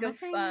always think of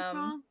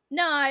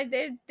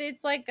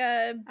it's like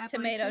a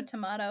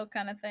tomato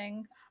kind of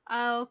thing.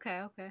 Oh,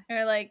 okay.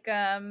 Or like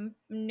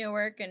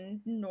Newark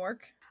and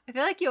Nork. I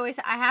feel like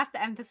I have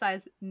to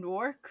emphasize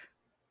Newark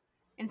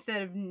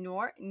instead of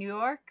New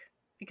York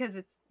because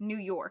it's New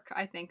York.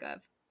 I think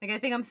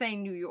I'm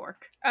saying New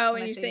York. Oh,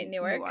 when you say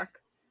Newark.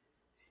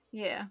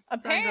 Yeah.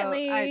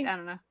 Apparently, so I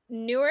don't know.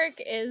 Newark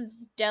is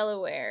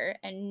Delaware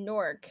and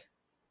Newark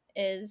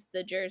is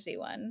the Jersey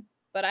one.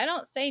 But I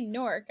don't say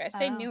Newark. I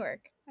say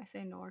Newark. I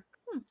say Newark.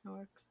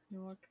 Newark.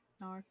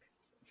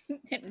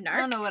 I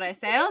don't know what I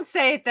say. I don't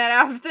say it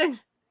that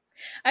often.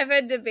 I've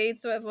had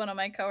debates with one of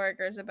my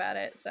coworkers about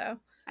it, so.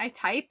 I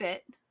type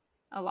it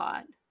a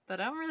lot,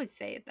 but I don't really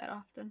say it that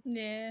often.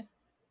 Yeah.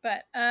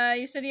 But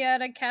you said you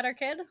had a cat or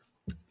kid?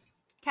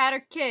 Cat or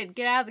kid,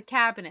 get out of the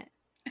cabinet.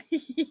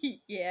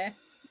 Yeah.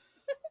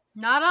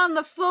 Not on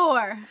the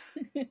floor.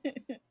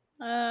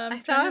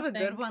 I thought of a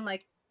good one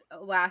like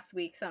last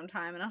week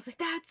sometime, and I was like,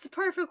 that's the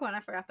perfect one.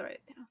 I forgot to write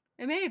it down.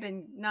 It may have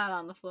been not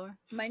on the floor.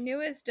 My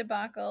newest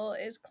debacle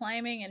is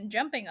climbing and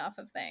jumping off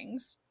of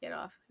things. Get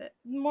off of it.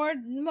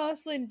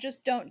 Mostly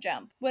just don't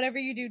jump. Whatever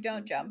you do,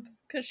 don't jump.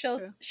 Because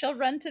she'll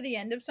run to the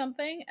end of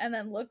something and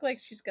then look like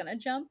she's gonna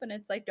jump, and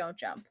it's like, don't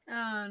jump.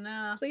 Oh,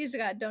 no. Please,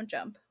 God, don't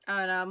jump.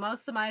 Oh, no.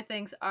 Most of my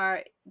things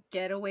are,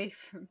 get away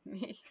from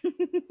me.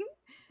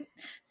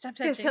 Stop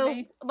touching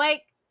me.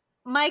 Like,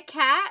 my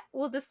cat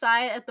will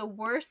decide at the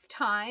worst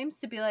times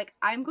to be like,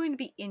 I'm going to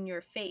be in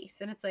your face.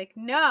 And it's like,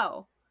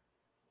 no.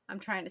 I'm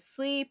trying to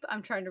sleep.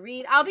 I'm trying to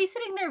read. I'll be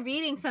sitting there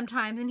reading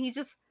sometimes, and he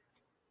just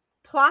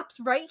plops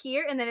right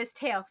here, and then his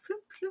tail,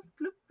 floop, floop,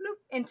 floop, floop,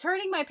 and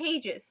turning my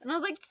pages. And I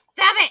was like,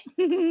 stop it!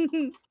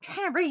 I'm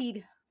trying to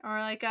read. Or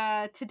like,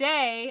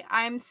 today,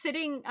 I'm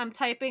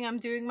typing, I'm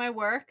doing my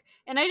work,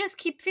 and I just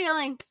keep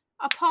feeling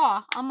a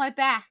paw on my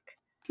back.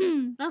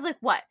 And I was like,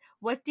 what?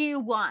 What do you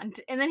want?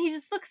 And then he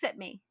just looks at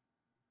me.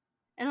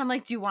 And I'm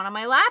like, do you want on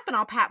my lap? And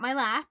I'll pat my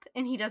lap.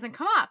 And he doesn't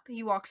come up.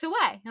 He walks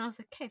away. And I was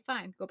like, okay,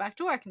 fine. Go back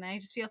to work. And then I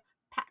just feel,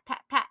 pat,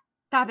 pat, pat.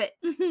 Stop it.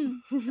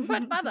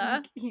 What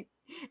mother?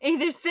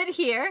 Either sit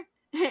here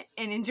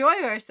and enjoy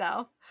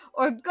yourself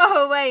or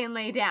go away and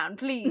lay down,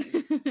 please.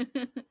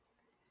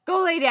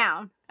 Go lay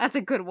down. That's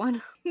a good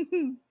one.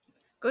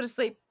 Go to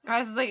sleep. Go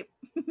to sleep.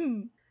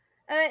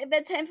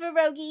 Bedtime for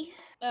Rogie.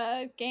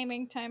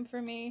 Gaming time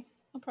for me.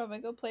 I'll probably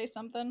go play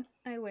something.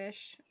 I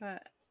wish,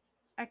 but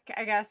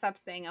I gotta stop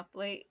staying up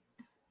late.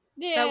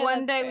 Yeah, that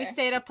one day fair. we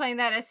stayed up playing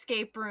that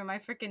escape room. I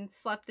freaking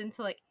slept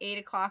until like 8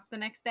 o'clock the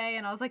next day,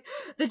 and I was like,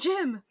 the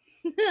gym.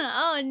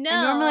 Oh no!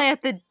 And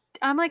normally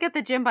I'm like at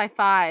the gym by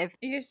 5.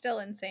 You're still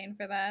insane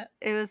for that.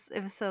 It was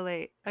so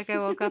late. Like I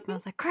woke up and I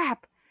was like,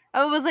 crap.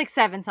 Oh, it was like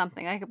 7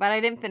 something. Like, but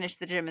I didn't finish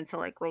the gym until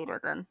like later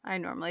than I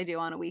normally do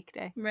on a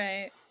weekday.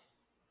 Right.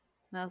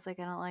 And I was like,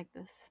 I don't like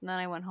this. And then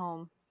I went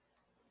home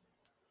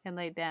and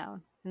laid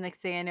down. The next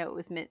thing I know, it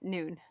was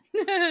noon.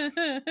 And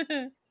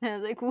I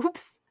was like,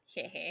 whoops.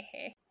 Yeah,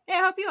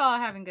 I hope you all are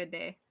having a good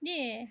day.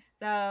 Yeah.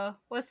 So,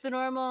 what's the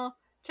normal?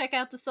 Check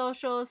out the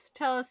socials.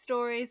 Tell us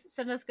stories.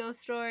 Send us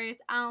ghost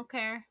stories. I don't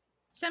care.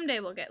 Someday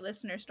we'll get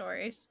listener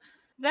stories.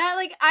 That,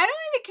 like, I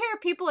don't even care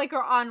if people, like,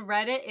 are on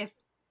Reddit. If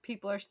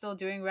people are still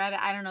doing Reddit.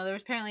 I don't know. There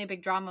was apparently a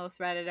big drama with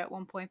Reddit at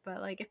one point.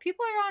 But, like, if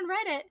people are on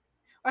Reddit,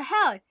 or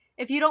hell,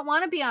 if you don't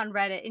want to be on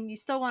Reddit and you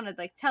still want to,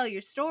 like, tell your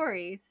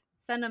stories,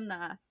 send them to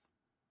us.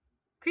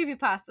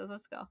 Creepypastas,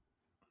 let's go.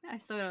 I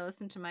still gotta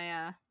listen to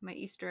my my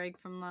Easter egg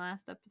from the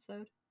last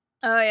episode.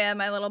 Oh yeah,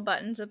 my little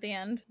buttons at the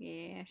end.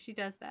 Yeah, she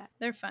does that.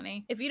 They're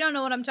funny. If you don't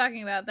know what I'm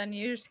talking about, then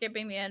you're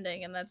skipping the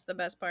ending, and that's the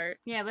best part.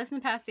 Yeah,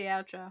 listen past the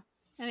outro.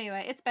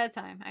 Anyway, it's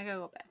bedtime. I gotta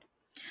go bed.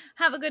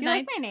 Have a good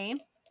night. Do you like my name?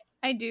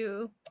 I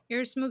do.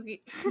 You're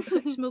Smokey.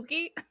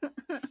 Smokey?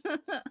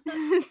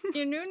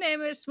 Your new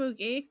name is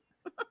Smokey.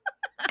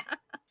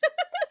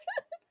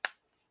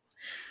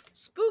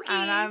 Spooky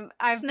And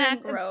I've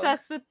Snack been Road.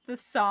 obsessed with the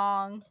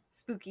song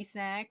Spooky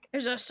Snack.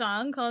 There's a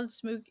song called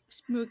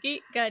Smooky.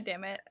 God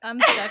damn it. I'm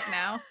stuck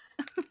now.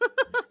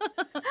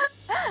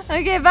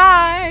 Okay,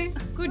 bye.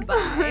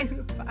 Goodbye.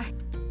 Bye.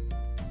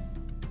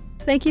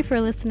 Thank you for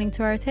listening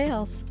to our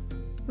tales.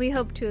 We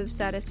hope to have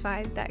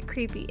satisfied that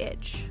creepy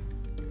itch.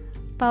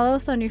 Follow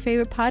us on your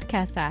favorite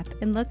podcast app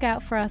and look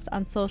out for us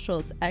on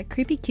socials at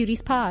Creepy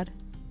Cuties Pod.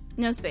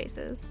 No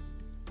spaces.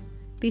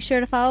 Be sure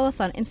to follow us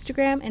on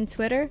Instagram and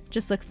Twitter.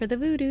 Just look for the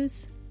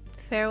Voodoos.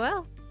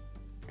 Farewell.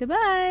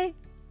 Goodbye.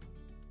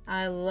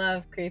 I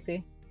love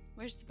creepy.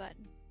 Where's the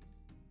button?